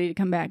 I'm ready to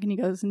come back. And he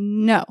goes,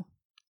 no,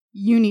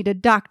 you need a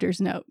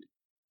doctor's note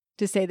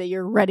to say that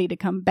you're ready to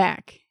come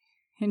back.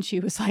 And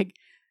she was like,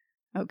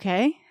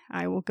 okay,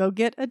 I will go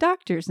get a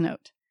doctor's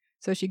note.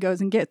 So she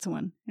goes and gets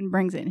one and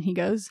brings it. And he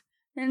goes,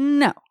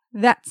 no,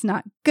 that's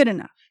not good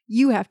enough.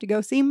 You have to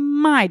go see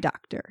my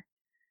doctor.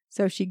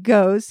 So she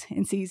goes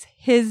and sees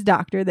his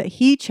doctor that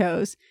he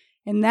chose.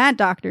 And that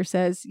doctor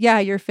says, yeah,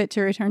 you're fit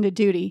to return to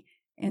duty.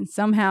 And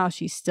somehow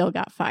she still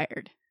got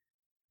fired.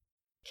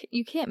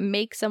 You can't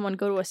make someone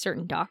go to a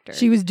certain doctor.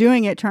 She was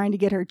doing it trying to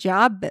get her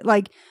job. But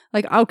like,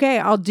 okay,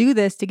 I'll do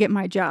this to get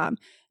my job.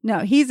 No,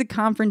 he's a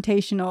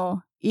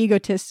confrontational,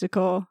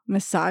 egotistical,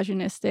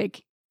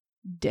 misogynistic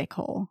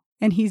dickhole.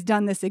 And he's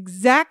done this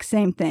exact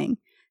same thing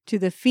to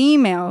the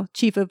female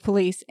chief of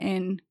police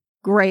in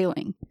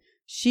Grayling.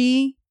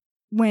 She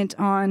went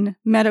on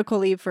medical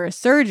leave for a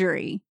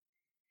surgery.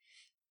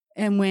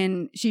 And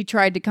when she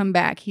tried to come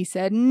back, he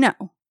said, no,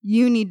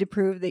 you need to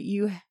prove that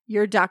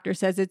your doctor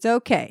says it's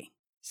okay.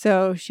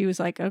 So she was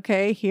like,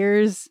 okay,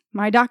 here's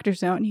my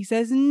doctor's note. And he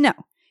says, no,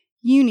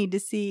 you need to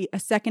see a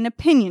second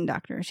opinion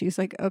doctor. She's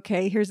like,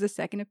 okay, here's the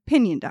second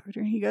opinion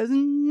doctor. He goes,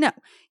 no,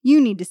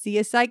 you need to see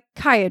a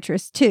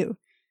psychiatrist too.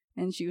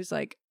 And she was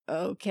like,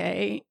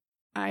 okay,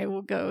 I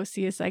will go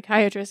see a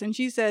psychiatrist. And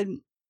she said,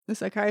 the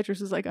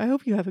psychiatrist was like, I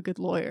hope you have a good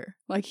lawyer.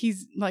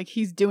 He's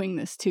doing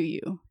this to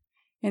you.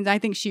 And I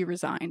think she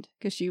resigned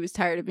because she was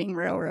tired of being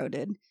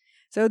railroaded.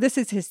 So this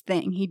is his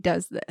thing. He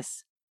does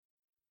this.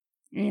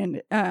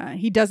 And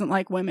he doesn't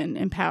like women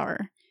in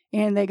power.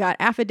 And they got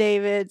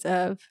affidavits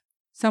of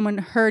someone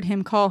heard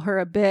him call her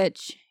a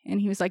bitch. And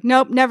he was like,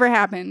 nope, never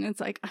happened. It's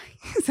like,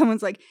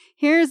 someone's like,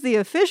 here's the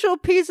official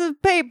piece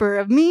of paper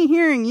of me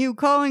hearing you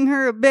calling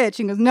her a bitch.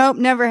 And goes, nope,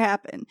 never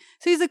happened.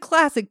 So he's a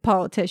classic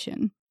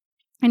politician.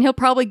 And he'll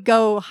probably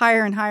go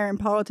higher and higher in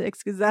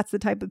politics because that's the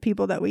type of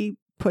people that we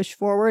push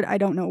forward. I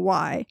don't know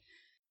why.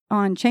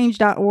 On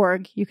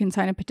change.org, you can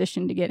sign a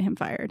petition to get him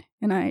fired.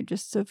 And I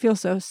just feel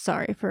so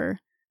sorry for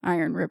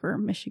Iron River,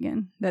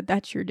 Michigan,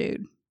 that's your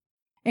dude.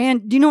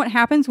 And do you know what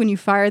happens when you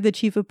fire the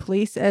chief of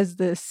police as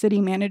the city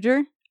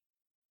manager?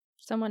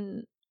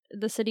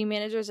 The city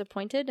manager is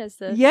appointed as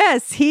the...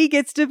 Yes, he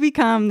gets to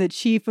become the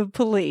chief of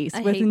police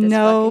I with hate this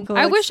no...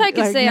 I wish I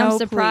could say no I'm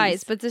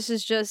surprised, police. but this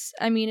is just...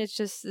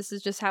 this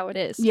is just how it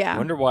is. Yeah. I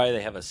wonder why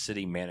they have a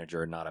city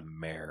manager and not a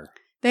mayor.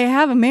 They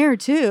have a mayor,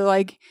 too.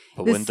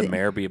 But wouldn't the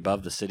mayor be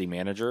above the city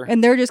manager?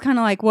 And they're just kind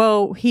of like,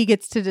 well, he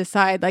gets to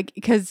decide,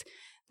 because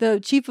the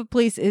chief of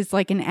police is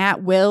like an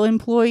at-will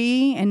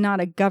employee and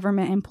not a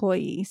government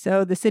employee.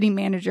 So the city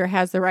manager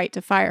has the right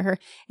to fire her.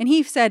 And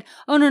he said,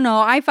 oh, no,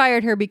 I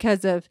fired her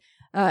because of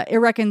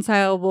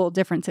irreconcilable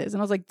differences.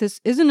 And I was like, this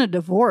isn't a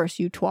divorce,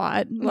 you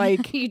twat.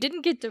 You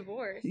didn't get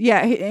divorced.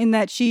 Yeah, in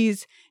that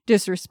she's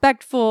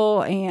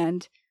disrespectful.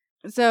 And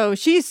so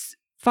she's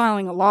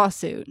filing a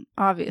lawsuit,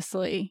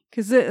 obviously,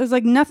 because it was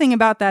like nothing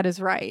about that is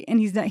right. And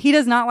he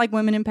does not like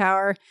women in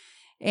power,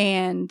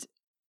 and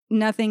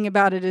nothing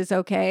about it is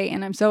okay.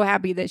 And I'm so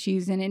happy that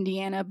she's in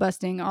Indiana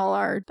busting all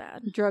our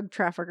bad drug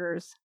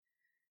traffickers,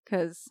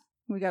 because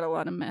we got a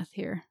lot of meth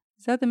here.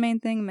 Is that the main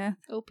thing, meth?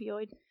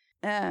 Opioid.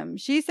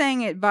 She's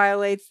saying it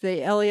violates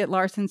the Elliott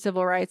Larson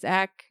Civil Rights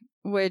Act,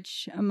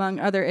 which, among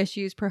other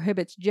issues,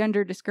 prohibits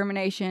gender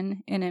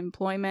discrimination in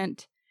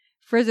employment.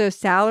 Frizzo's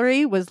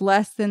salary was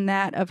less than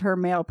that of her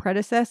male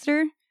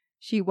predecessor.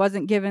 She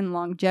wasn't given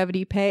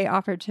longevity pay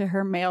offered to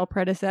her male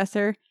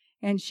predecessor,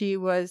 and she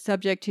was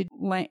subject to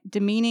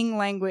demeaning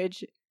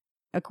language,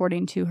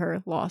 according to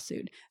her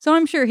lawsuit. So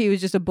I'm sure he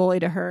was just a bully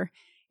to her.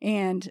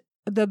 And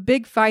the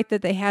big fight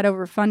that they had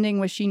over funding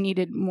was she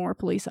needed more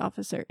police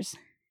officers.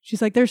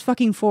 She's like, there's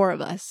fucking 4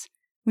 of us.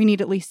 We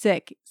need at least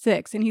 6.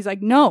 And he's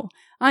like, no,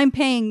 I'm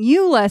paying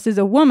you less as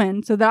a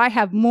woman so that I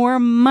have more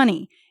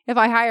money. If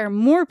I hire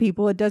more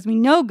people, it does me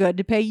no good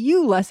to pay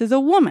you less as a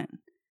woman.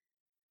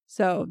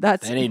 So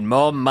that's... They need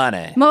more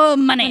money. More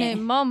money.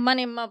 More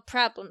money, more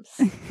problems.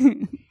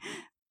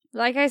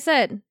 Like I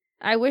said,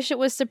 I wish it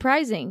was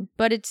surprising,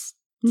 but it's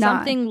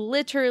something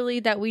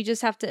literally that we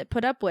just have to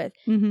put up with.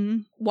 Mm-hmm.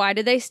 Why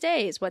do they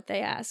stay is what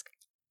they ask.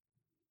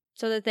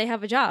 So that they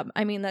have a job.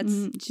 I mean,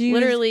 that's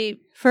literally...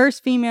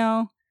 First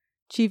female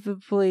chief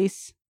of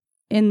police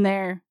in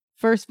there.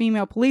 First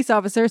female police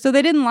officer, so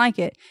they didn't like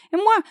it.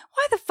 And why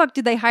the fuck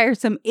did they hire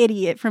some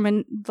idiot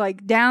from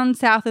down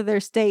south of their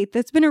state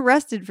that's been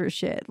arrested for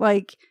shit?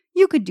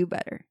 You could do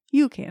better.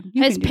 You can.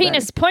 His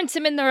penis points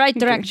him in the right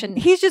direction.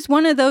 He's just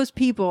one of those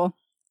people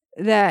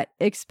that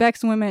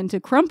expects women to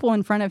crumple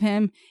in front of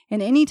him,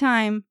 and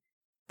anytime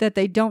that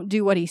they don't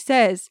do what he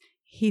says,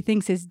 he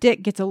thinks his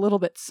dick gets a little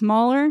bit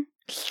smaller,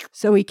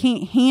 so he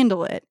can't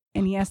handle it,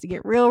 and he has to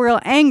get real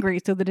angry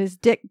so that his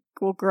dick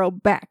will grow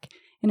back.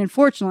 And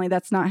unfortunately,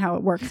 that's not how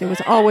it works. It was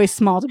always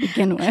small to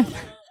begin with.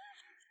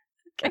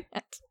 Can't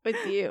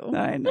with you.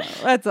 I know.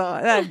 That's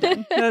all.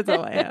 That's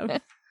all I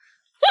have.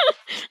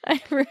 I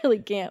really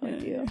can't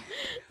with you.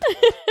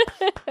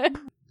 A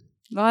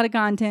lot of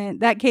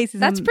content. That case is...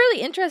 That's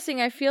really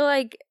interesting. I feel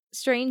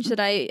strange that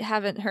I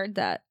haven't heard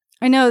that.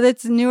 I know.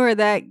 That's newer.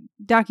 That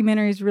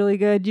documentary is really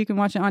good. You can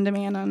watch it on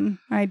demand on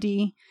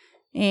ID.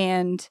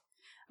 And...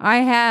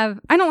 I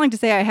don't like to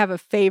say I have a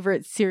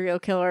favorite serial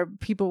killer.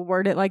 People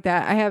word it like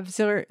that. I have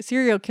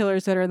serial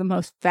killers that are the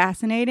most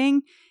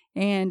fascinating,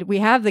 and we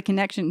have the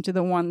connection to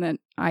the one that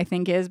I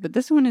think is, but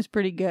this one is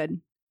pretty good,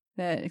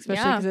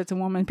 especially because it's a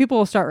woman. People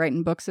will start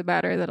writing books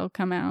about her that'll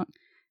come out,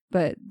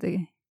 but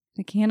the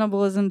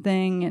cannibalism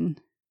thing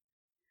and,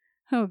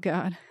 oh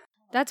God.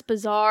 That's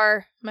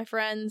bizarre, my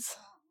friends.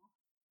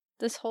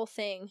 This whole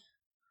thing.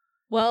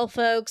 Well,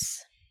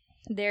 folks,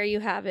 there you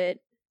have it.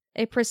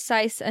 A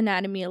precise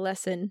anatomy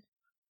lesson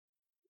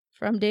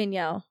from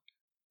Danielle.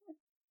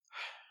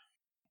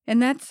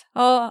 And that's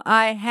all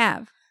I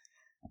have.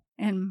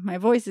 And my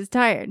voice is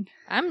tired.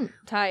 I'm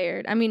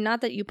tired. I mean,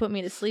 not that you put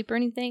me to sleep or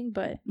anything,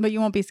 but... But you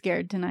won't be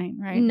scared tonight,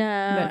 right? No,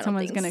 that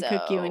someone's going to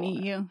cook you and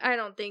eat you. I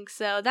don't think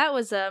so. That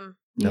was,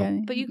 Yeah.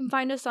 But you can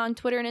find us on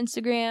Twitter and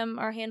Instagram.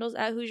 Our handle's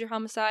at Who's Your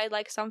Homicide.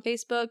 Like us on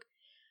Facebook.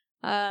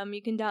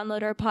 You can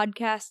download our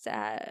podcast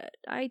at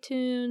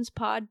iTunes,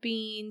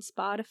 Podbean,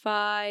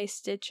 Spotify,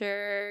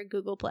 Stitcher,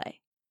 Google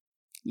Play.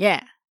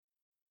 Yeah.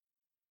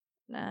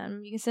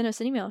 You can send us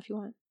an email if you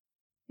want.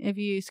 If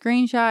you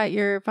screenshot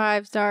your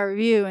 5-star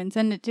review and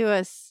send it to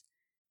us,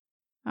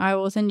 I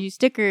will send you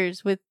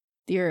stickers with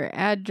your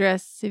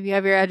address, if you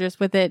have your address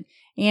with it.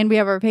 And we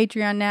have our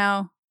Patreon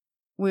now.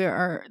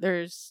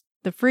 there's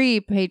the free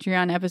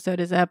Patreon episode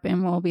is up,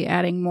 and we'll be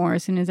adding more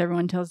as soon as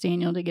everyone tells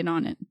Daniel to get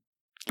on it.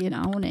 Get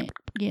on it.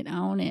 Get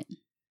on it.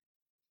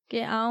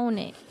 Get on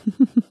it.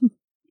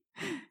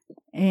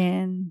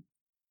 And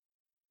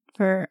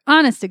for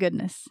honest to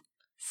goodness,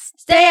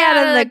 stay out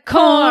of the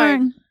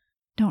corn.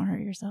 Don't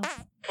hurt yourself.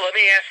 Let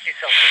me ask you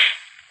something.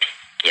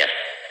 Yes.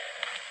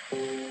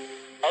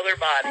 Other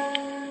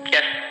bodies.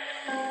 Yes.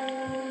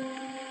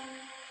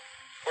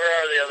 Where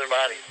are the other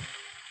bodies?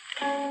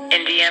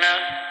 Indiana,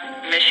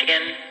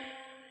 Michigan,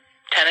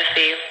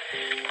 Tennessee.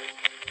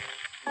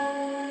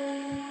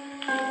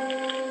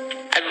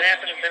 What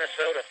happened in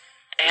Minnesota?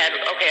 I had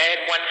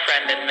one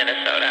friend in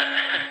Minnesota.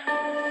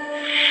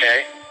 Okay.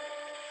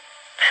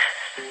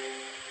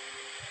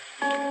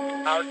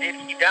 How did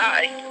he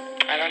die?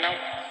 I don't know.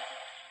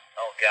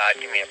 Oh,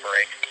 God, give me a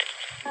break.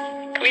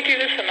 Can we do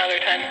this another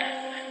time?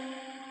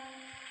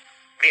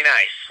 Be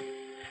nice.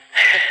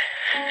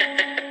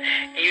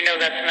 You know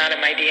that's not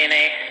in my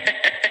DNA.